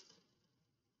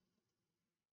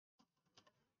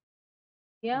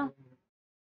 क्या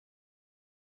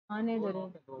आने दो रे।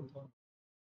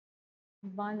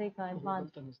 बांधे का है, बांध।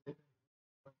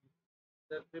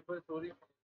 पेपर चोरी।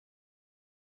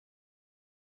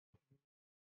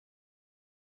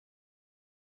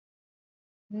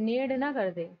 नेड ना कर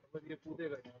दे। ये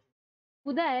कूदेगा यहाँ।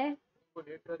 कूदा है, इसको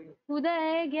डेट करेंगे। कूदा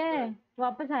है, क्या है?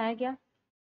 वापस आया क्या?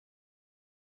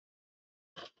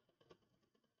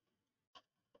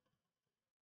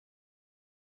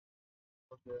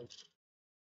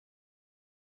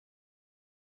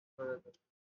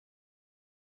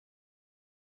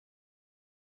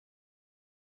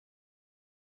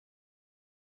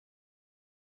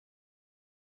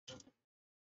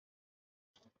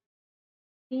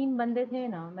 तीन बंदे थे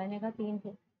ना, मैंने कहा तीन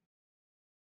थे।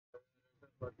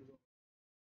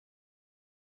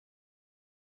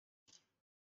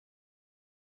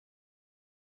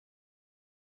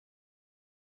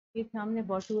 ये सामने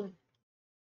बॉटू है।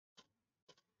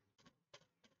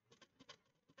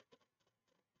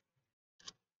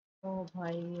 ओ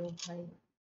भाई ओ भाई।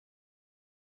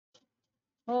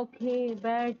 ओके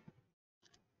बैट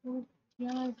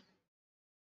यार।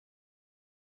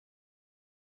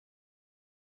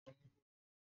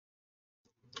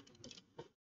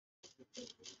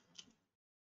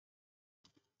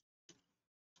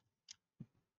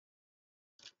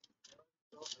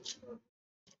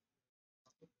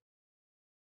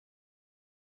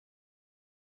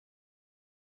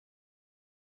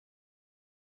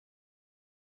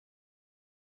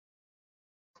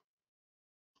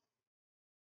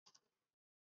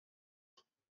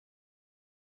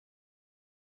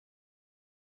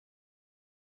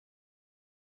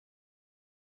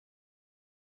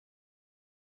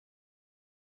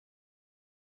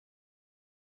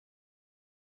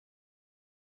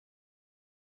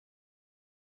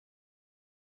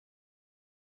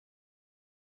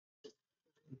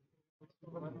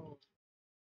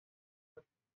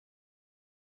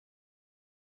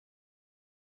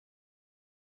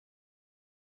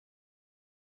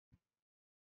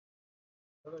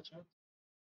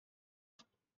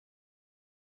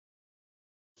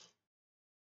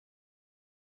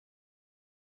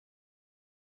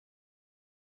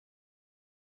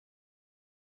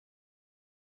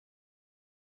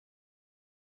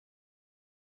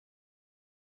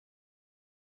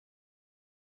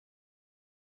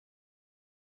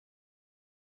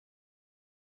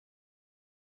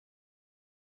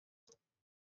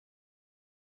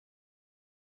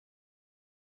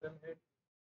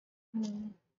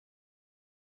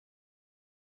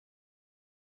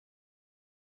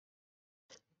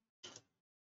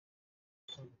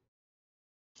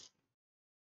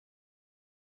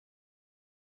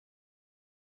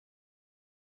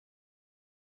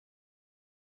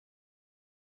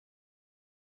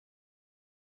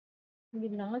 ये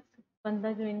लास्ट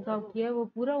बंदा जो इनका किया है वो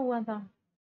पूरा हुआ था।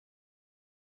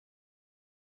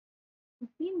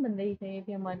 3 बंदे ही चाहिए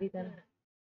थे हमारी तरह।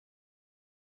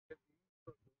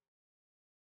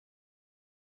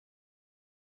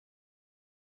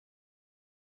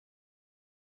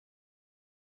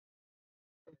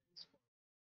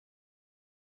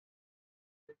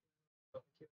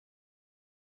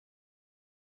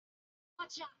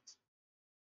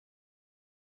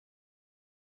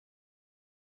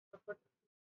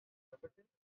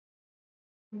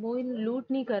 वो लूट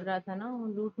नहीं कर रहा था ना, वो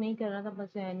लूट नहीं कर रहा था,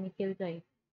 बस निकल चाहिए।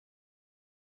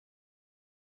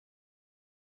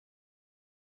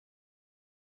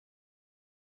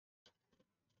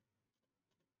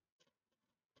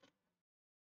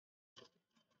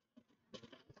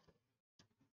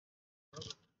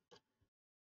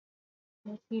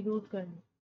 उसकी लूट कर।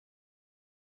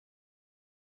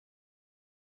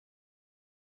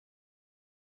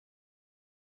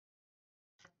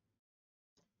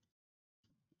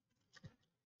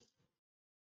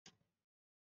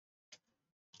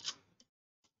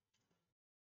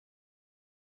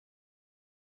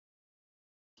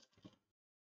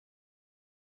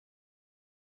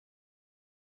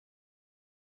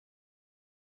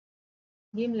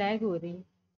 गेम लैग हो रही है।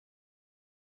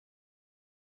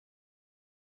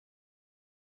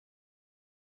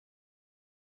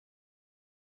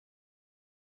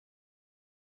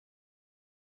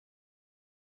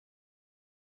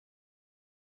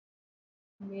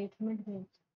 बेसमेंट में।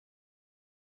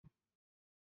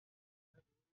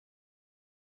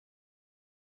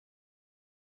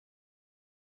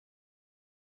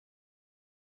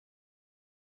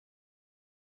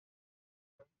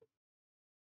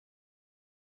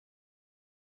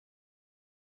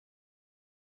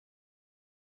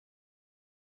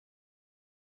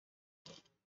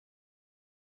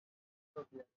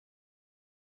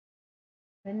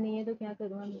 धन नहीं है तो क्या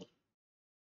करूँगा मैं।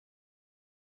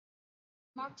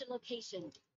 Marked a location.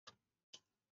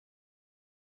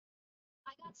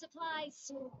 I got supplies.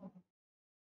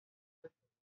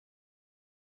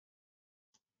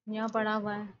 यहाँ पड़ा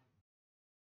हुआ है।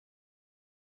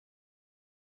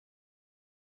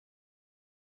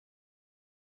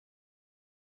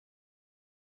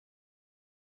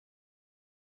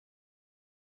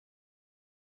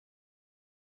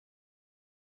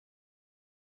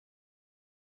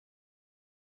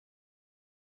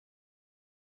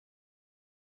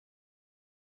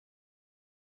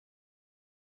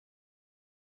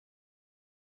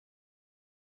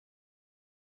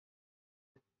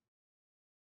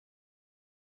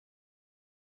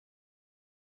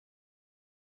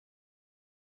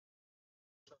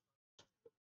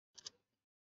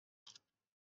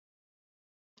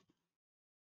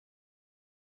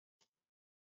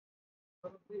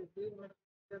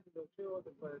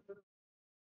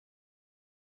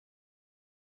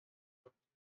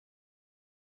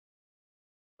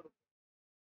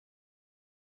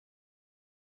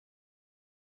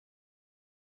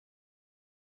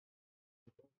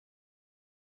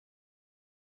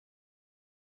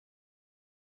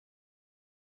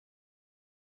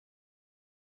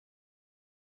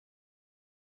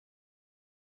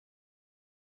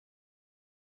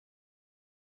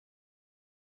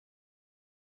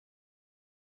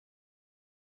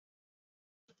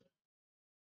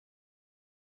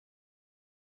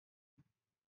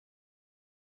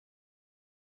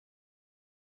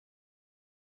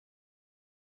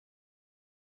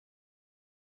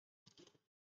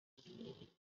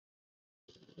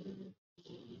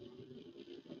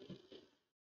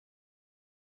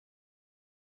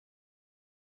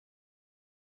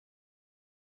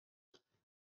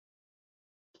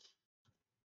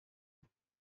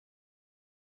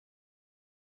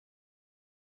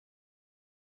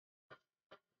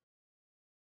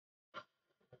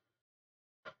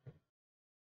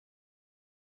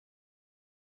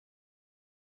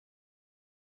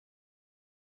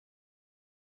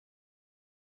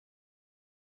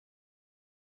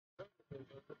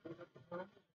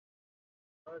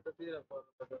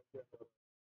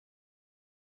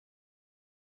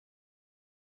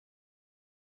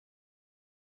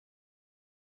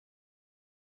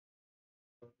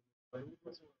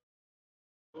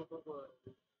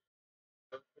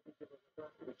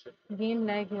 गेम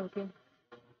लैग है ओके।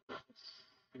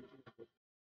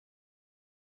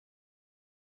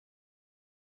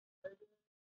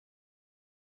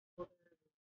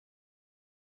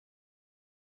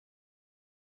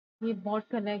 ये बॉट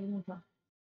का लैग नहीं था।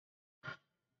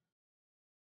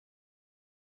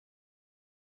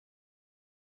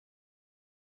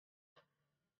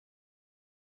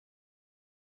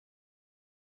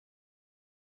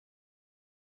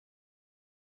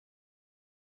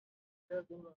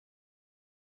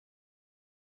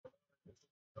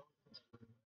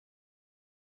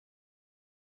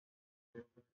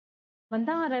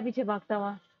 बंदा आ रहा है पीछे भागता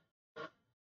हुआ।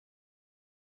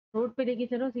 रोड पे लेके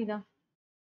चलो सीधा।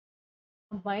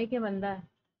 बाइक है बंदा है।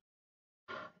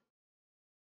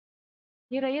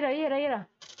 ये रहा ये रहा ये रहा ये रहा।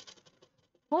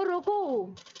 हो रोको।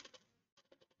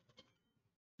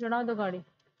 चढ़ा दो गाड़ी।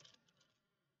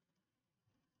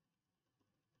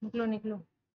 निकलो निकलो।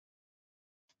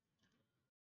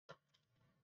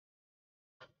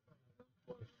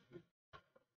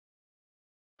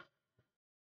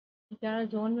 बेचारा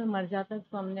जोन में मर जाता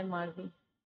इसको हमने मार दी।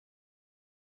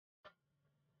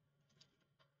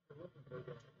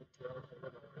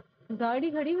 गाड़ी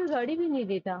खड़ी हुई गाड़ी भी नहीं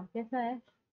देता कैसा है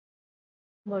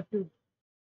बटू।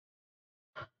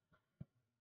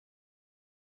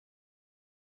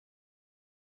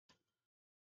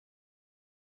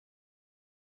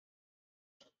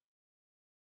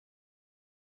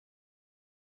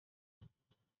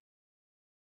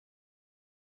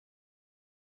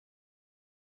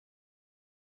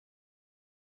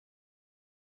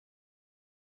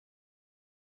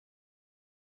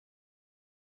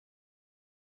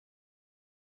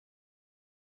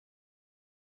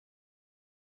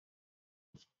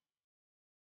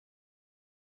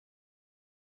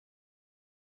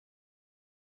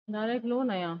 डायरेक्ट लो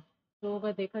ना यहाँ तो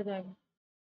होगा देखा जाएगा।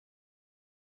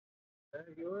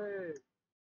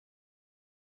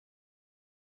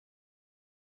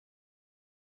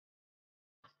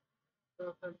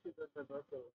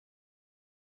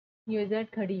 यूजेड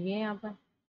खड़ी है यहाँ पर।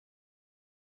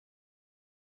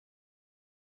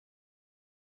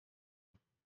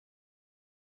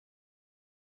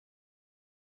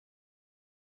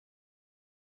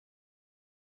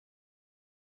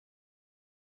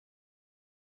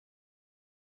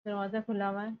 दरवाजा खुला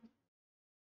हुआ है।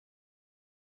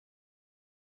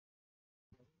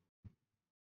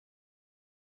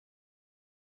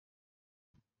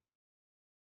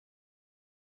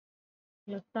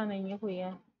 लगता नहीं है कोई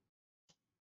है।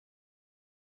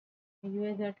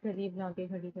 यूएजेड करीब लाके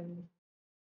खड़ी करनी।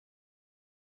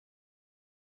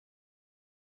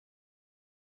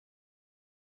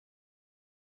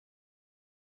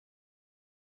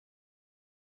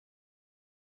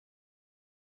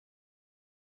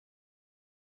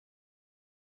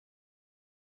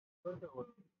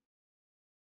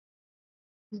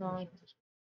 नाइस।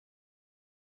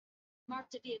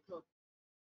 Marked a vehicle.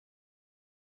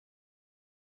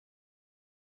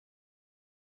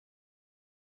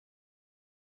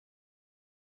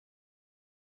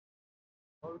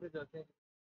 और जाते हैं।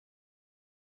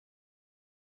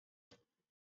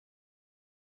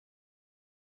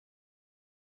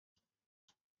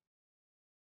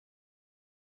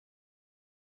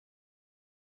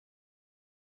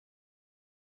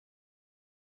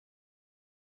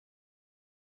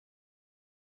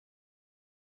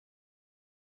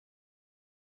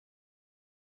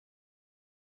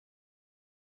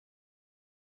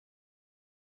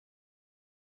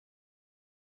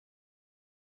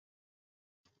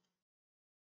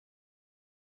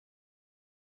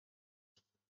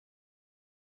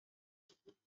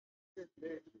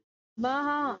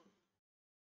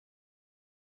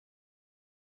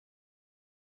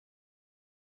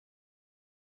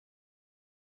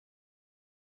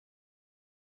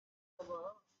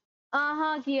 हाँ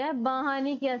हाँ किया है,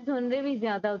 बहाने किया, सुन रहे भी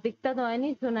ज्यादा दिखता तो है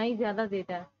नहीं, सुनाई ज्यादा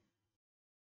देता है।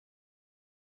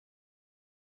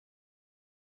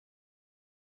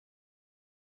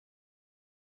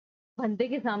 बंदे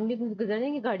के सामने कुछ गुजर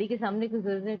जाएंगे, गाड़ी के सामने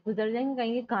गुजर जाएंगे,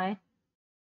 कहेंगे कहाँ है।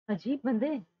 अजीब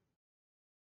बंदे।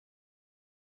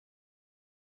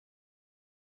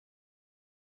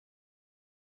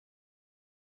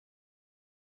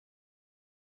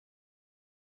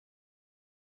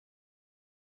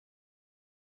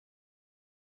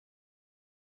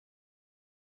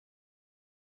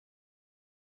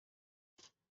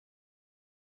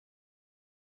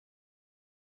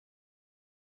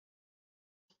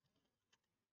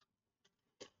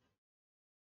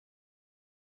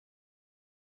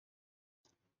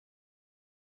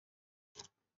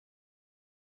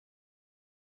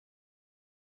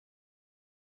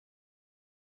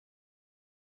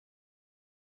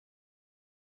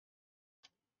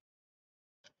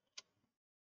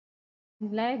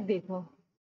 लैग देखो।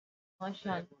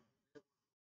 माशाल्लाह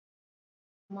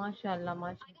माशाल्लाह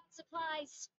माशाल्लाह। I got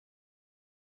supplies.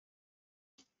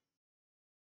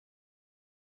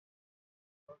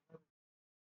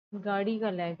 गाड़ी का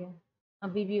लैग है,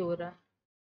 अभी भी हो रहा है।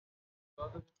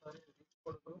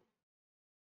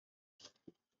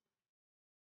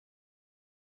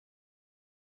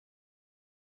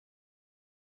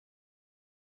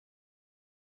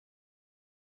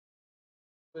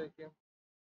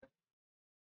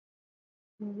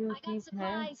 जो I got चीज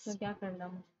है supplies. तो क्या करना।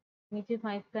 नीचे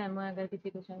 5 का एमओ है अगर किसी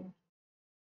को चाहिए।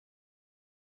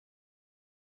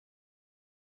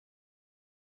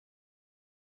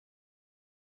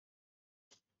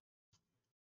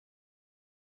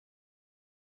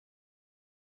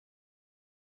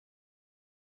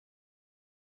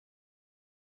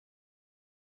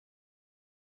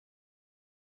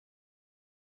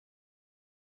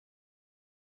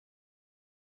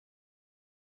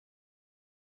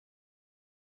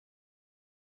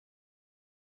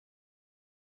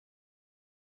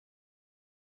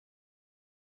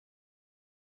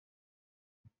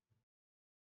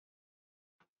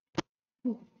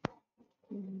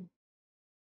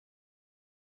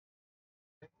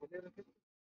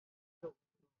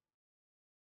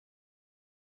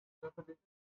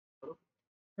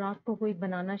 रात को कोई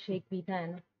बनाना शेक पीता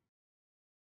है ना।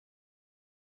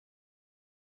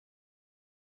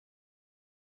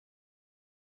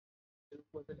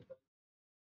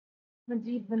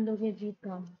 अजीब बंदों के अजीब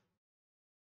काम।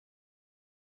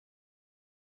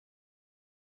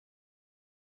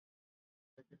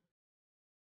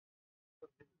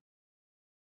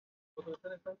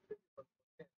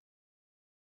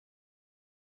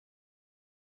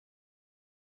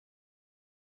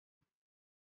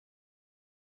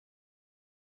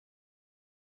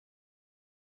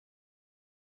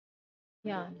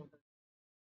 क्या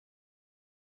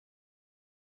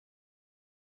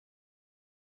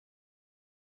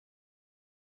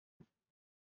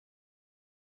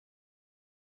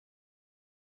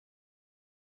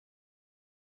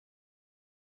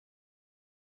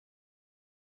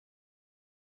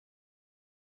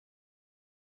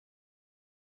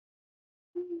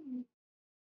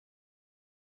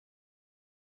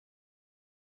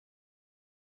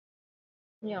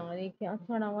यार, ये क्या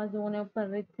खड़ा हुआ जोन है, ऊपर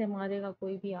रिच से मारेगा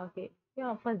कोई भी आके,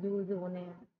 क्या फजूल जोन है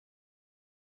यार।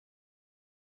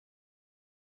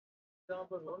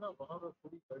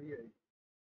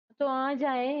 तो आ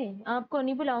जाए, आपको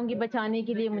नहीं बुलाऊंगी बचाने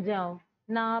के लिए, मुझे आओ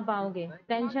ना, आप आओगे,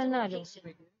 टेंशन Marked a ना लो,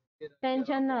 location.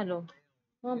 टेंशन ना लो।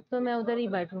 अब तो मैं उधर ही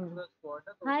बैठूंगी।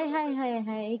 हाय हाय हाय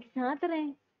हाय, एक साथ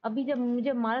रहे। अभी जब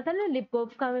मुझे मारा था ना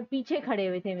लिपकोप का, मैं पीछे खड़े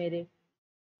हुए थे, मेरे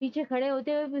पीछे खड़े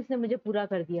होते हुए भी उसने मुझे पूरा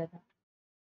कर दिया था,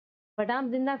 बट आप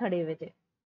जिंदा खड़े हुए थे।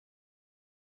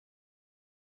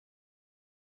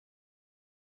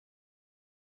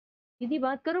 सीधी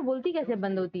बात करो, बोलती कैसे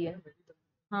बंद होती है।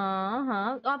 हाँ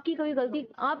हाँ, तो आपकी कभी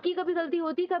गलती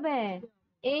होती कब है।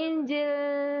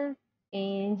 एंजल,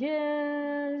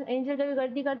 एंजल एंजल कभी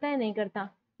गलती करता है, नहीं करता।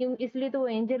 क्यों? इसलिए तो वो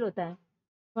एंजल होता है,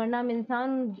 वरना हम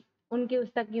इंसान उनके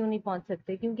उस तक क्यों नहीं पहुंच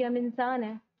सकते, क्योंकि हम इंसान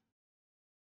हैं।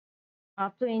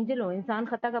 आप तो एंजल हो, इंसान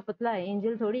खता का पुतला है,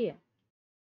 एंजल थोड़ी है।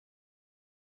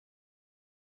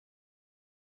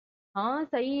 हाँ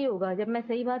सही ही होगा, जब मैं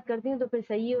सही बात करती हूँ तो फिर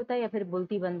सही होता है, या फिर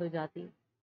बोलती बंद हो जाती है।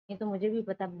 ये तो मुझे भी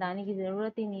पता, बताने की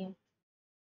जरूरत ही नहीं है।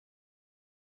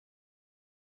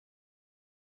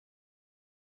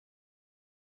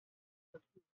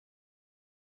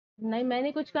 नहीं,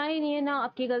 मैंने कुछ कहा ही नहीं है ना,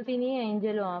 आपकी गलती नहीं है,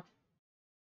 एंजल हो आप।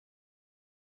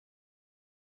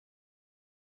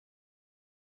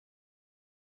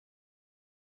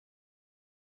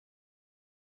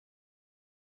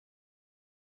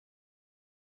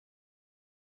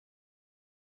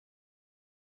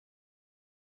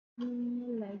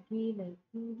 लगी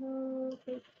लगी हो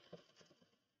तो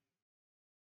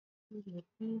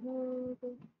लगी हो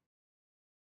तो।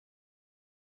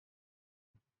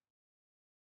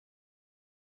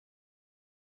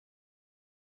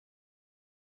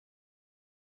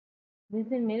 जिस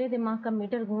दिन मेरे दिमाग का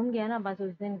मीटर घूम गया ना, बस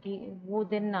उस दिन की वो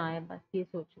दिन ना आए, बस ये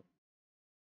सोचो।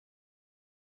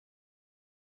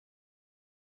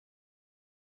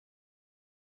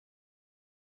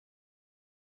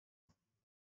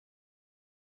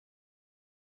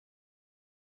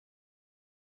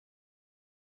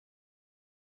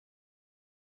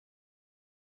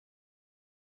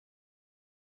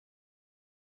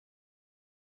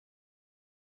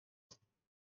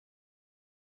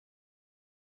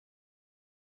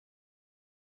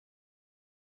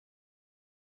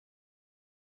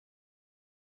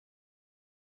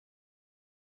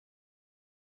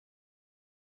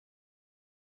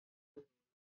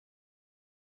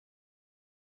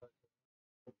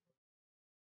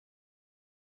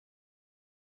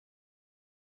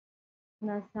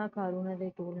 नशा कारुणा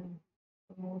टोलन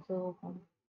मुझे कम।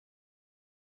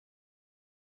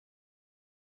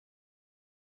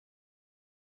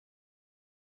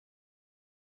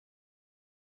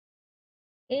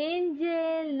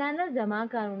 एंजल नाना जमा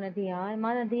कारुणा थी यार,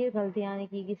 माना देर गलती आने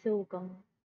की किसे को कम।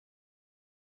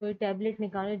 कोई टैबलेट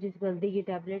निकालो, जिस गलती की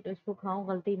टैबलेट उसको खाओ,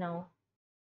 गलती ना हो।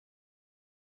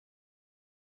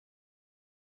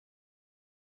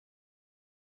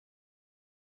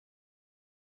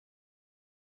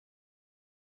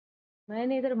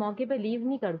 मैंने इधर मौके पे लीव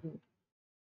नहीं कर दूँ,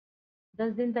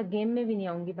 10 दिन तक गेम में भी नहीं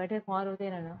आऊंगी, बैठे ख्वार होते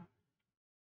रहना।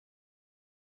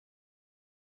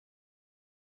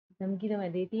 धमकी तो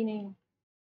मैं देती नहीं।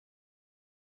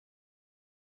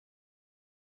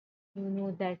 You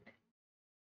know that.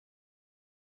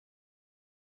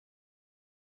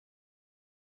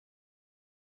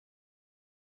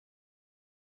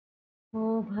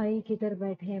 ओ भाई किधर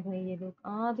बैठे हैं भाई, ये लोग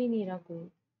आ भी नहीं रहा कोई।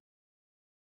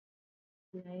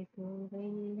 लाइफ हो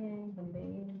गई है बंदे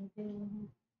मुझे।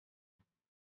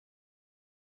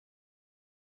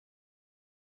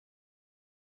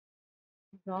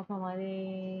 ड्रॉप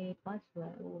हमारे पास हुआ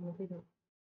है, वो मुझे दो।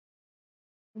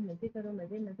 मजे करो,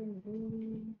 मजे मजे मजे।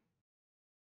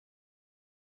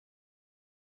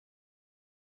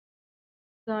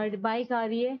 गाड़ी बाइक आ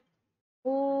रही है,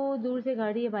 ओ दूर से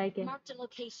गाड़ी है, बाइक है। Marked a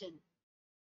location.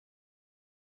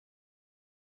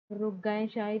 रुक गए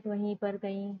शायद वहीं पर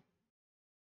कहीं,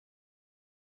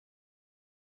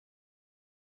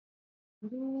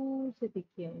 दूर से दिख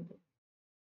गया मुझे।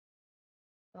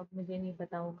 अब मुझे नहीं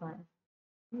पता वो कहाँ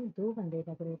है। 2 बंदे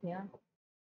लग रहे थे यार।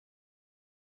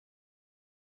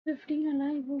 15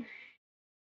 alive.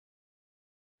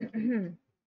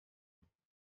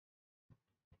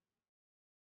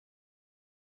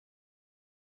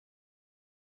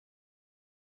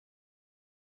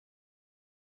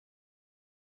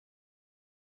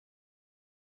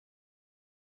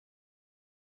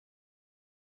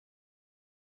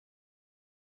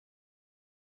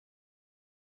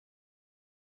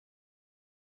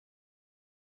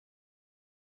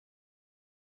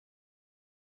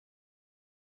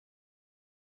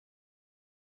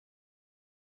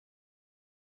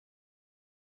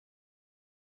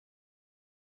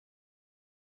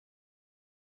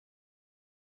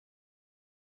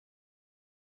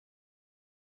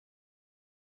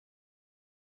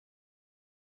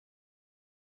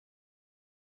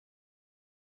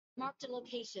 Marked a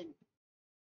location.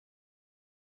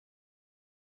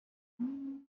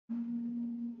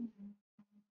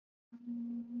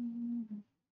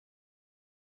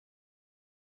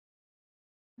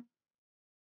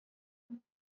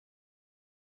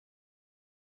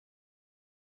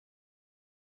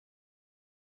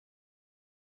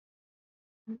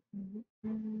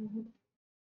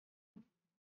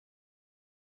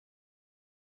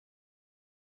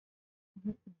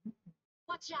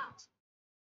 Watch out!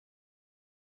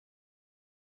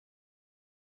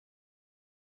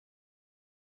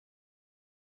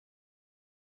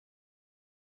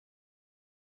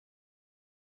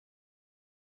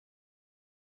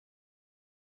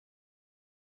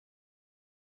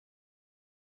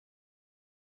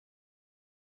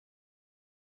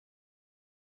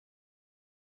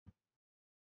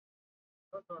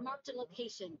 Marked a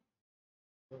location.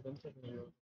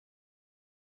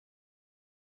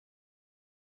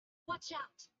 Watch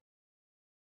out!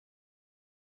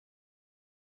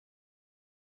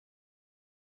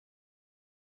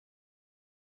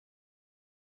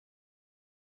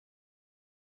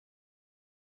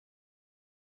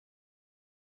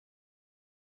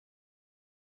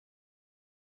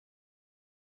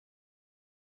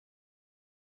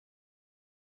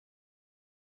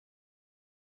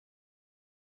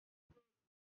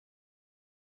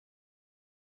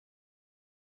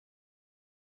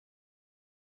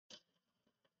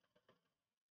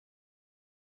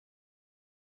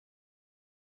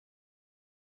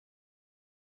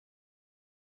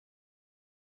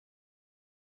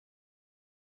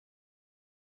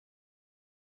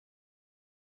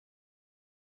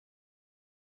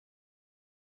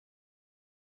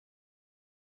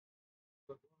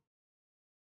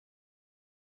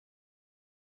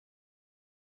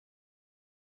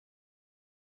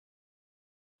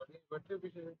 बैठे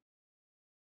पीछे से।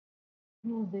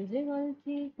 मुझे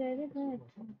गलती कर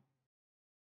बैठा।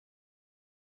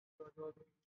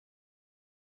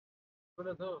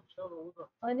 बोले तो सब होगा।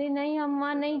 अरे नहीं, हम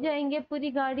वहाँ नहीं जाएंगे,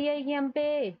 पूरी गाड़ी आएगी हम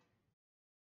पे।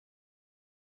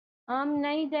 हम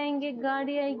नहीं जाएंगे,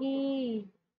 गाड़ी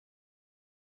आएगी।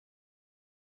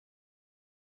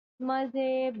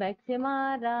 मजे बैक से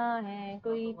मारा है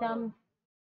कोई दम,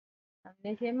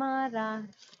 हमने से मारा।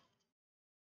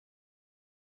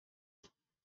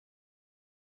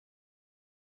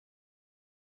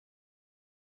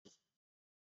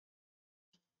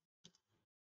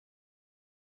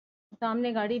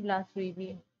 सामने गाड़ी ब्लास्ट हुई थी।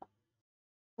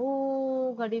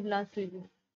 ओ गाड़ी ब्लास्ट हुई थी,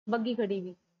 बग्गी खड़ी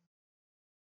हुई।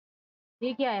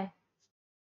 ये क्या है?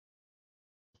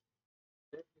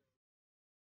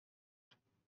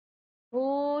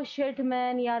 ओ शिट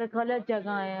मैन, यार गलत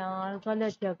जगह है यार,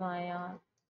 गलत जगह है यार।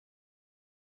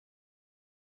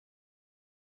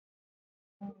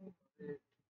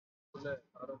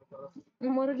 बोले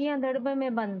मुर्गियां दड़बे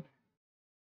में बंद,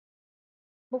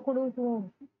 पकड़ू तू।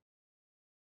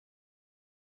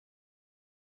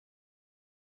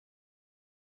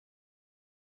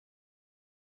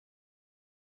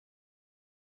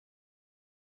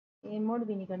 ये मोड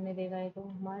भी नहीं करने देगा, ये तो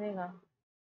मारेगा।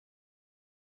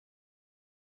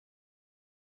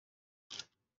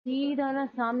 सीधा ना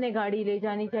सामने गाड़ी ले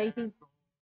जानी चाहिए थी,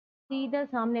 सीधा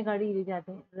सामने गाड़ी ले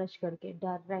जाते हैं रश करके,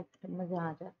 डायरेक्ट मजा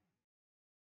आ जाए।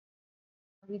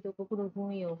 अभी तो पकड़ू तू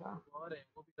ही होगा। और है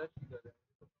वो भी टच ही कर रहे हैं।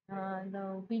 हाँ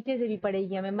तो पीछे से भी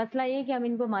पड़ेगी हमें। मसला ये है कि हम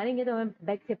इनको मारेंगे तो हमें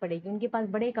बैक से पड़ेगी, उनके पास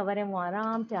बड़े कवर है, वो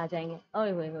आराम से आ जाएंगे।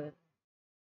 ओए होए होए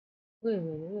ओए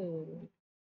होए ओए होए।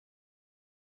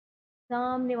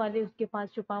 सामने वाले उसके पास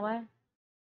छुपा हुआ है।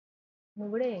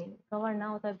 मुबड़े, कवर ना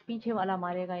होता पीछे वाला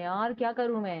मारेगा यार, क्या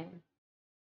करूं मैं?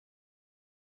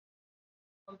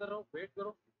 अंदर रहो, वेट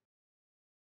करो।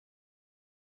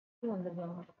 क्यों अंदर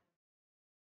जाऊंगा?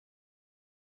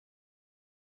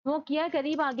 स्मोक किया,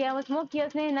 करीब आ गया वो, स्मोक किया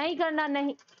उसने, नहीं करना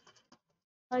नहीं।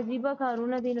 अजीबा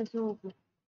खारूना दी नसूक।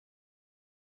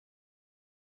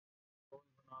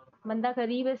 बंदा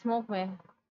करीब है स्मोक में,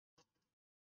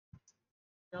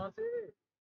 यहाँ से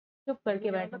चुप करके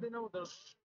नहीं आना बैठा। देना उधर।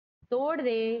 तोड़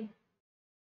दे।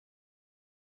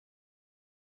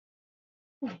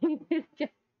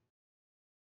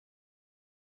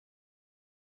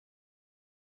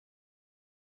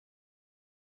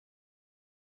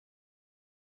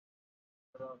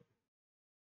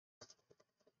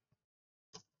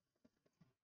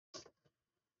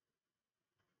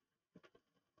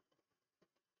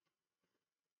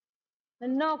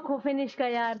 नॉक को फिनिश का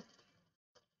यार।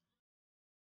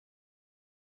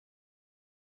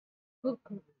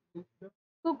 कुकड़ू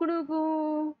को,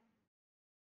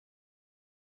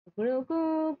 कुकड़ू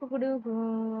को, कुकड़ू को।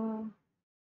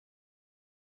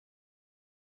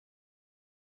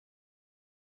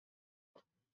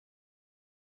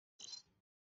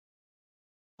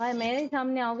 भाई मेरे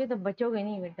सामने आओगे तो बचोगे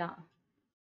नहीं बेटा,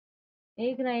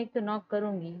 एक ना एक तो नॉक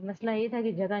करूंगी। मसला ये था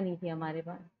कि जगह नहीं थी हमारे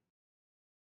पास,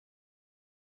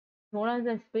 थोड़ा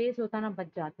सा स्पेस होता ना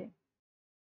बच जाते।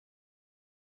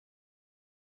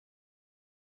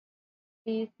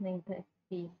 स्पेस नहीं था,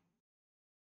 स्पेस।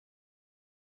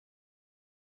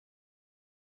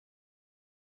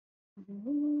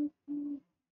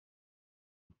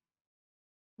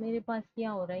 मेरे पास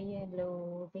क्या हो रही है,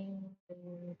 लोडिंग।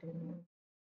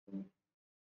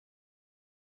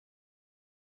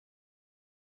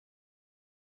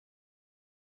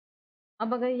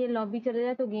 अब अगर ये लॉबी चले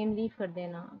जाए तो गेम लीव कर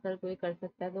देना, अगर कोई कर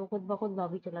सकता है तो खुद ब खुद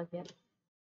लॉबी चला गया।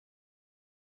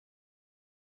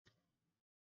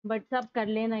 बट सब कर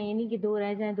लेना, ये नहीं कि दो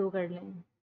रह जाए, दो कर लें।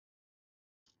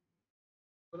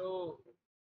 ब्रो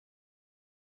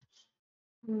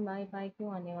बाय बाय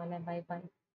क्यों आने वाला है बाय बाय?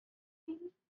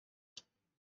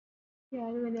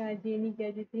 यार मैंने आज ये नहीं किया,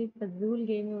 जितनी फजूल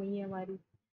गेम हुई है हमारी,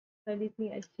 कल इतनी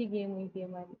अच्छी गेम हुई थी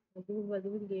हमारी, फजूल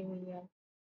फजूल गेम हुई है।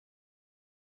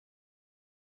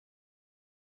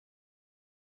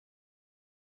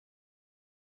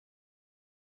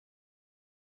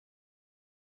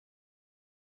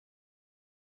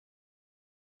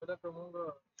 मैं कहूँगा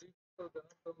ठीक तो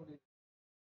करना तुम भी।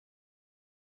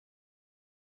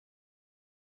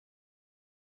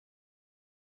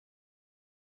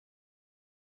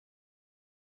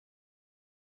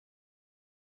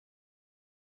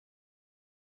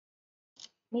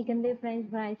 नहीं, गंदे फ्रेंच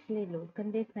फ्राइज ले लो,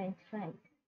 गंदे फ्रेंच फ्राइज।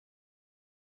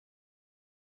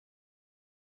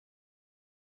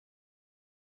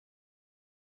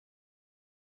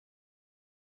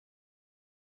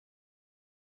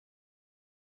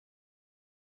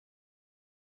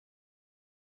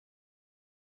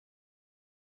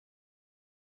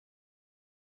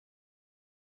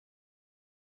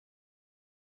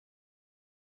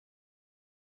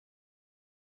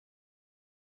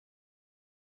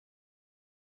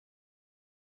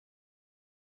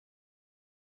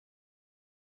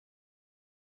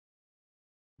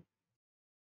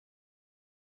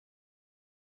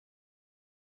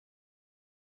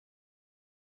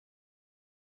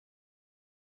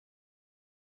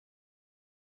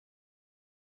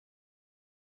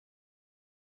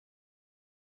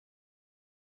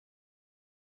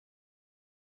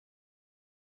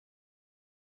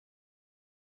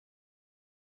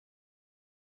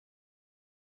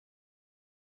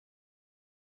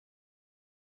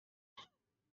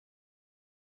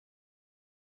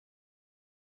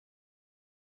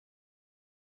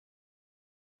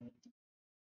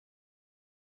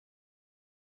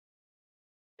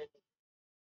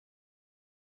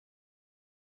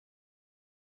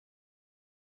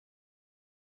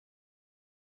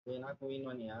 ना क्वीन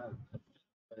वन यार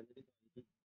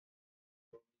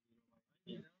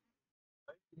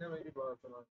ना मेरी बात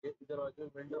सुनो, ये इधर आ जाओ,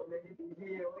 विंडो विंडो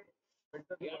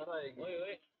दोबारा आएगी। ओए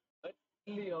ओए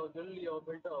जल्दी आओ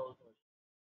बेटा आओ।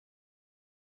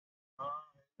 हाँ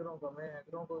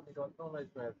हैकरों को निकालता हूँ मैं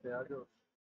इस मैप से, आ जाओ।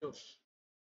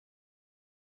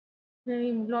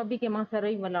 नहीं लॉबी के मां सर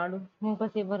ही मलाडू हूं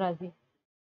कसे बराजी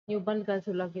यू बंद कर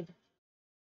सुला के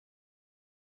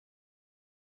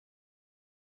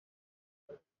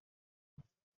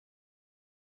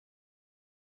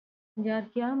यार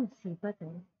क्या मुसीबत है।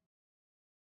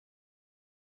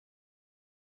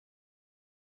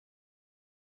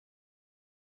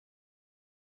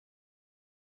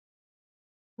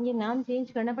 ये नाम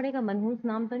चेंज करना पड़ेगा, मनहूस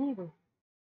नाम तो नहीं कोई।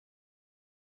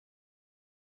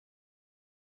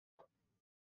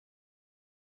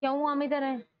 क्यों हम इधर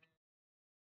हैं,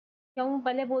 क्यों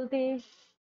पहले बोलते हैं।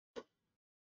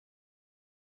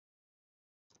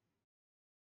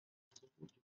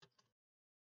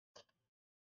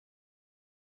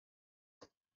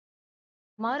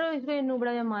 मारो इसको, ये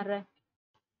नुबड़ा जो मार रहा है।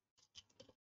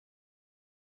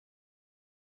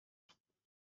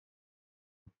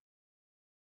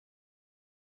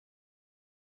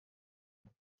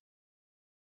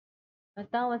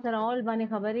 बताओ सर ऑल बने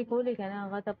खबर ही को लेके ना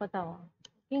आगा पता हुआ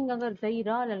किंग अगर सही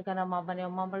रहा ललका माँ बने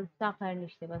माँ बल सा खैर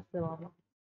निश्चय बस बाबा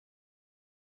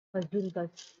फजूल का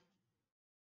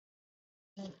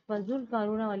फजूल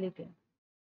कारूना वाले के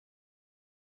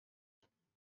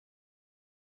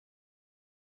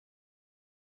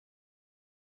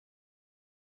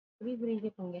फ्री फ्री के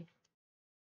पंगे।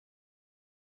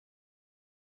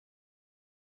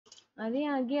 अरे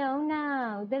आगे आओ ना,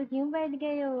 उधर क्यों बैठ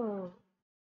गए हो।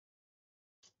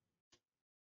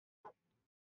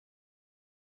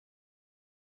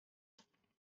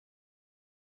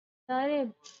 अरे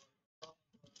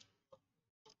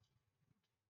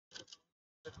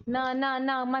ना ना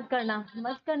ना मत करना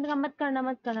मत करना मत करना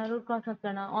मत करना, रूट क्रॉस मत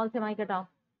करना। ऑल से माइक हटाओ,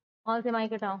 ऑल से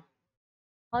माइक हटाओ,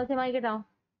 ऑल से माइक हटाओ।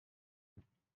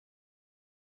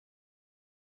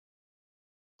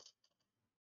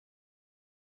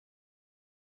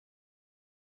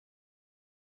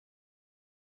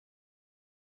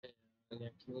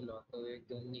 क्यों लाता हूँ एक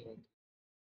गन नहीं होती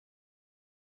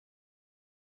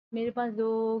मेरे पास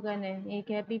दो गन है, एक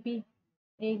है पीपी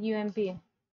एक यूएमपी है।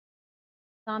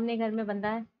 सामने घर में बंदा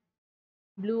है,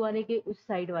 ब्लू वाले के उस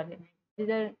साइड वाले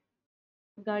जिधर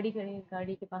गाड़ी खड़ी है,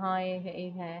 गाड़ी के पास। हाँ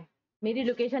एक है। मेरी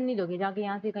लोकेशन नहीं दोगे, जाके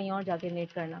यहाँ से कहीं और जाके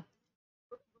नेट करना।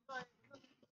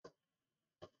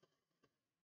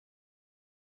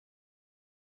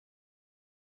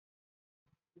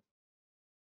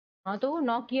 हाँ तो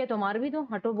नॉक किया तो मार भी दो,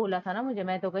 हटो बोला था ना मुझे,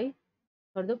 मैं तो गई।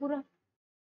 कर दो पूरा।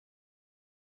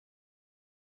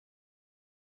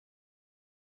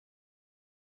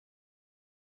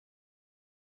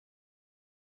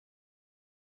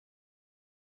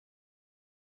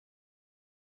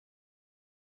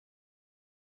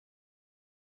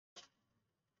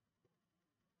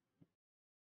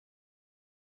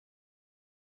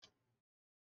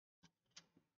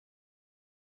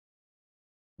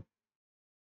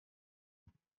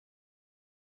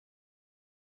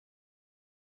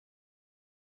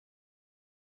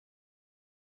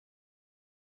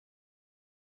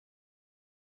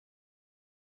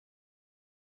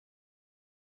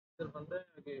 इधर बंदा है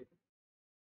आगे।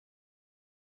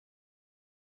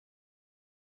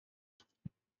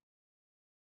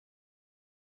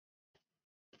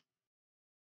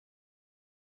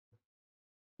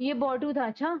 ये बॉटू था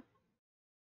अच्छा।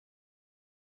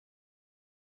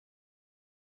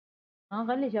 हाँ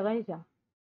कर ले जा कर ले जा।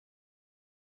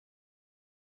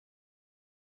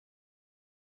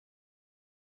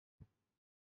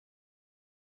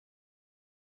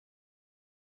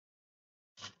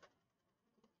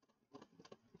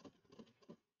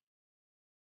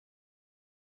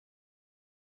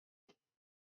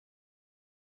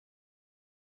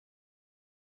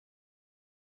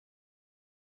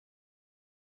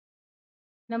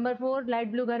 नंबर 4 लाइट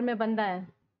ब्लू घर में बंदा है।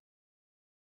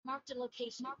 Marked a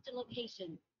location. Marked a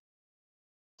location.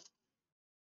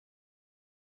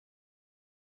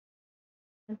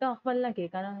 तो अकबल ना के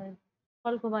ना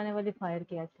कल को बाने वाले फायर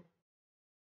किया था।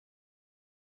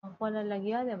 अकबल लग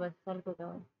गया है बस कल को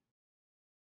क्या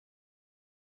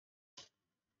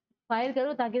फायर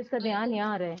करो ताकि उसका ध्यान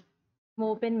यहाँ रहे।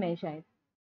 वो ओपन में है शायद।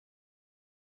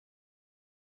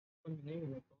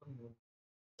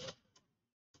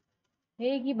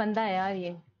 एक ही बंदा है यार ये।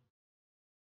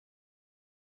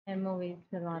 एमओ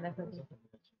वेस्ट करवा रहा है सब।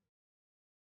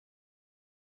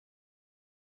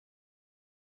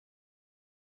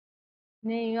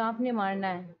 नहीं आपने मारना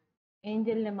है,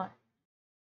 एंजल ने मार।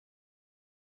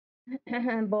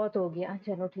 बहुत हो गया,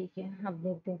 चलो ठीक है, अब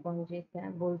देखते हैं कौन जीतता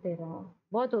है, बोलते रहो।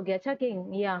 बहुत हो गया। अच्छा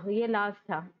किंग, या ये लास्ट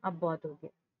था, अब बहुत हो गया।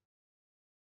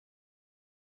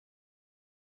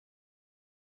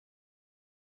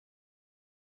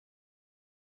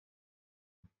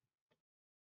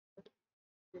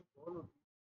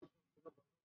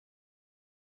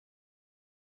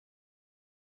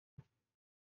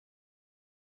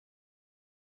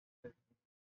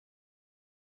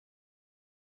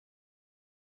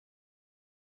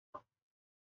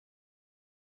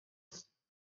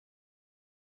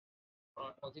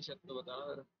 और कौन सी छत पे बताना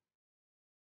जरा।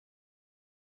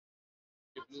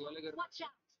 ब्लू वाले घर पे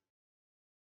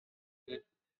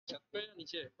छत पे या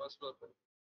नीचे फर्स्ट फ्लोर पे।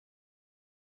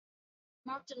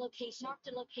 Marked a location. Marked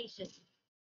a location.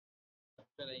 छत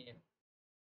पे नहीं है।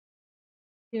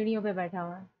 सीढ़ियों पे बैठा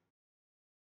हुआ है।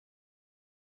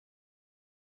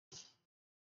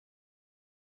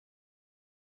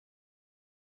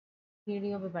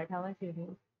 सीढ़ियों पे बैठा हुआ है,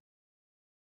 सीढ़ियों।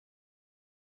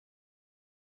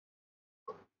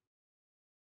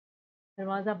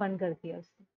 दरवाजा बंद कर दिया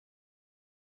उसने।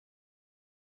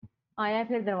 आया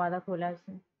फिर दरवाजा खोला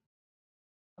उसने,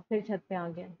 और फिर छत पे आ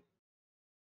गया।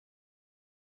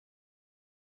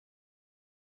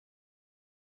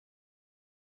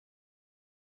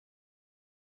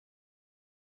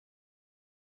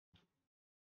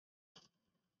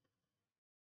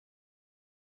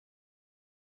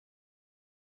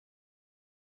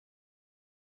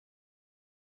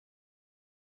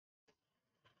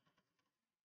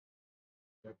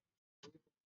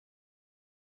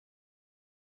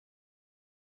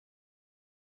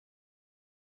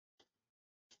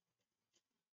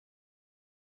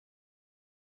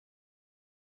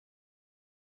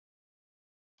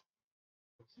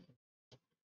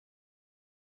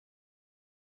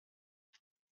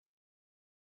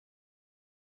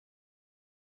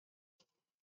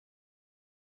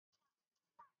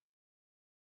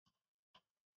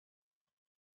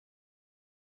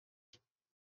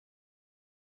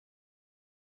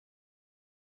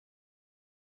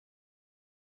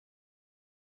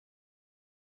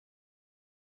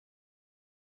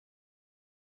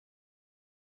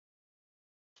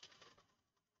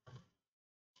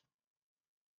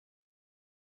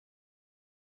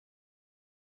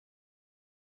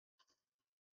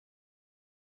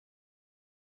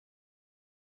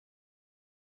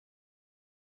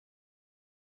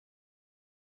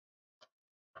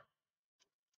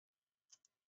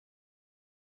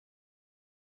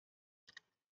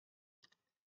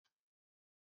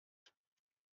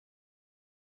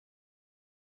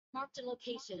 Marked a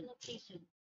location.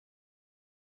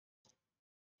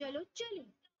 चलो चलो।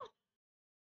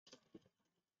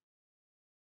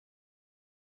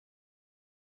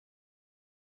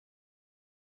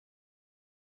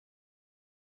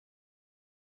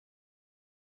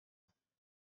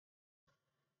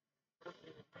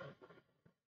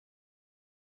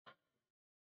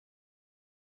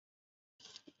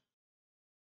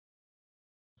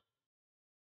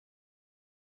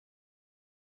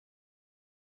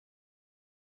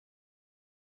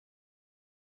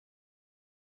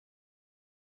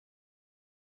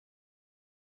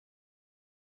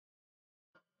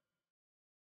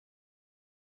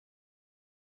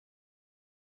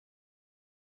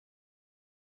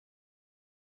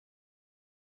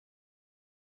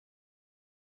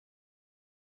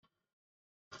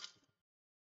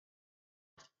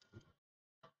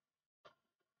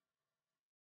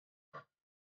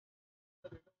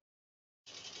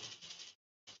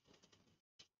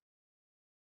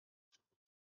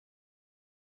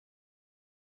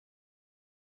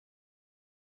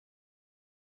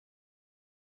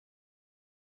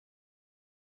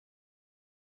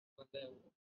 बंदा है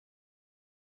वो।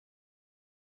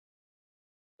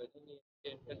 पता नहीं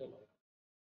ये इनका चला।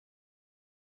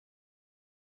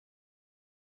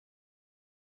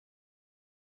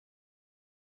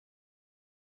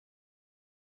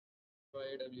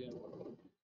 AWM।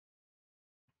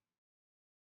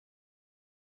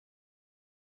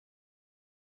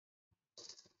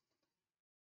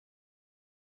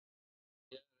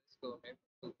 Yeah, let's go. Maybe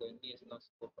we'll go in the not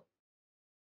scope.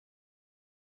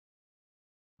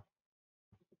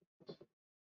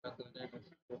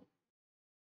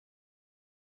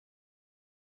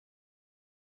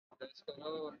 Let's go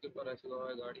now उनके ऊपर ऐसी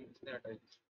हुआ गाड़ी किसने हटाई।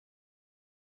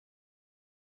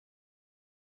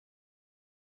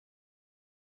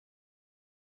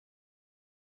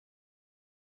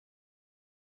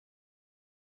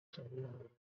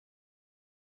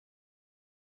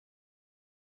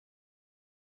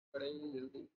 बड़े ही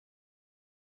जल्दी।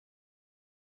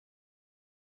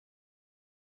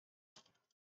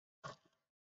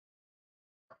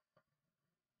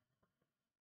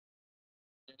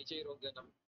 नीचे रोक देना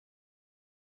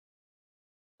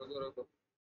रोको रोको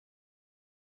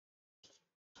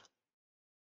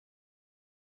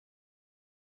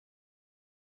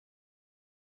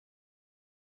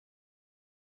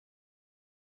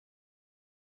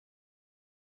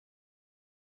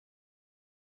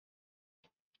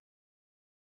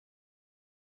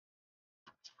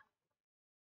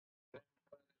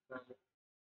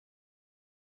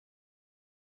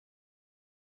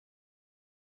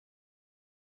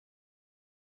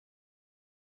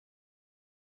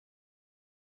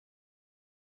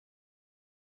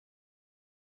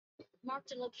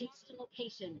Marked a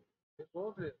location.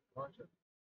 बोल रहे अच्छा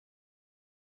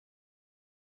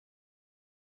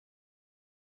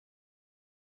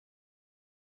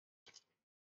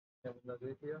क्या बंदा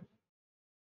देख लिया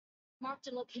Marked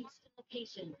a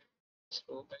location.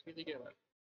 इसको पैकेज क्या है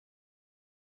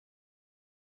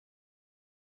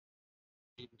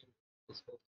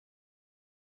इसको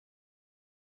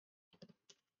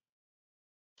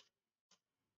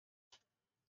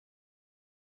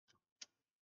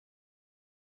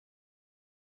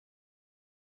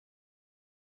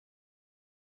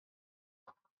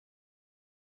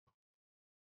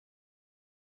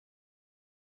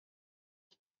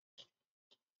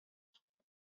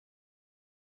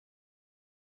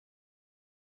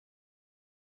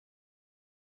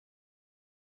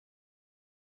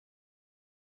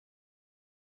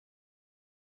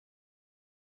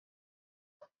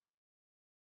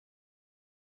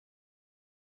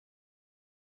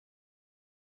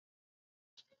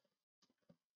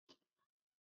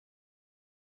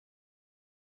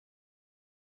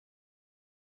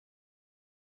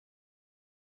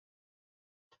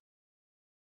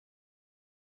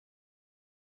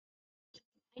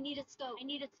I need a scope.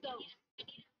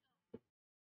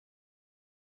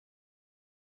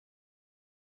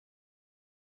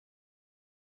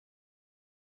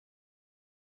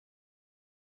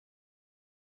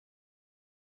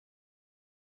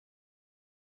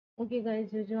 Okay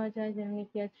guys, जो अच्छा है जिन्होंने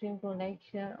किया स्ट्रीम को लाइक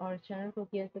शेयर और चैनल को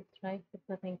किया सब्सक्राइब,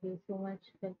 सबका थैंक यू सो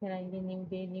मच। कल फिर आएंगे न्यू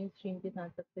डे न्यू स्ट्रीम के साथ,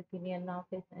 तब तक के लिए अल्लाह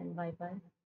हाफिज़ एंड बाय बाय।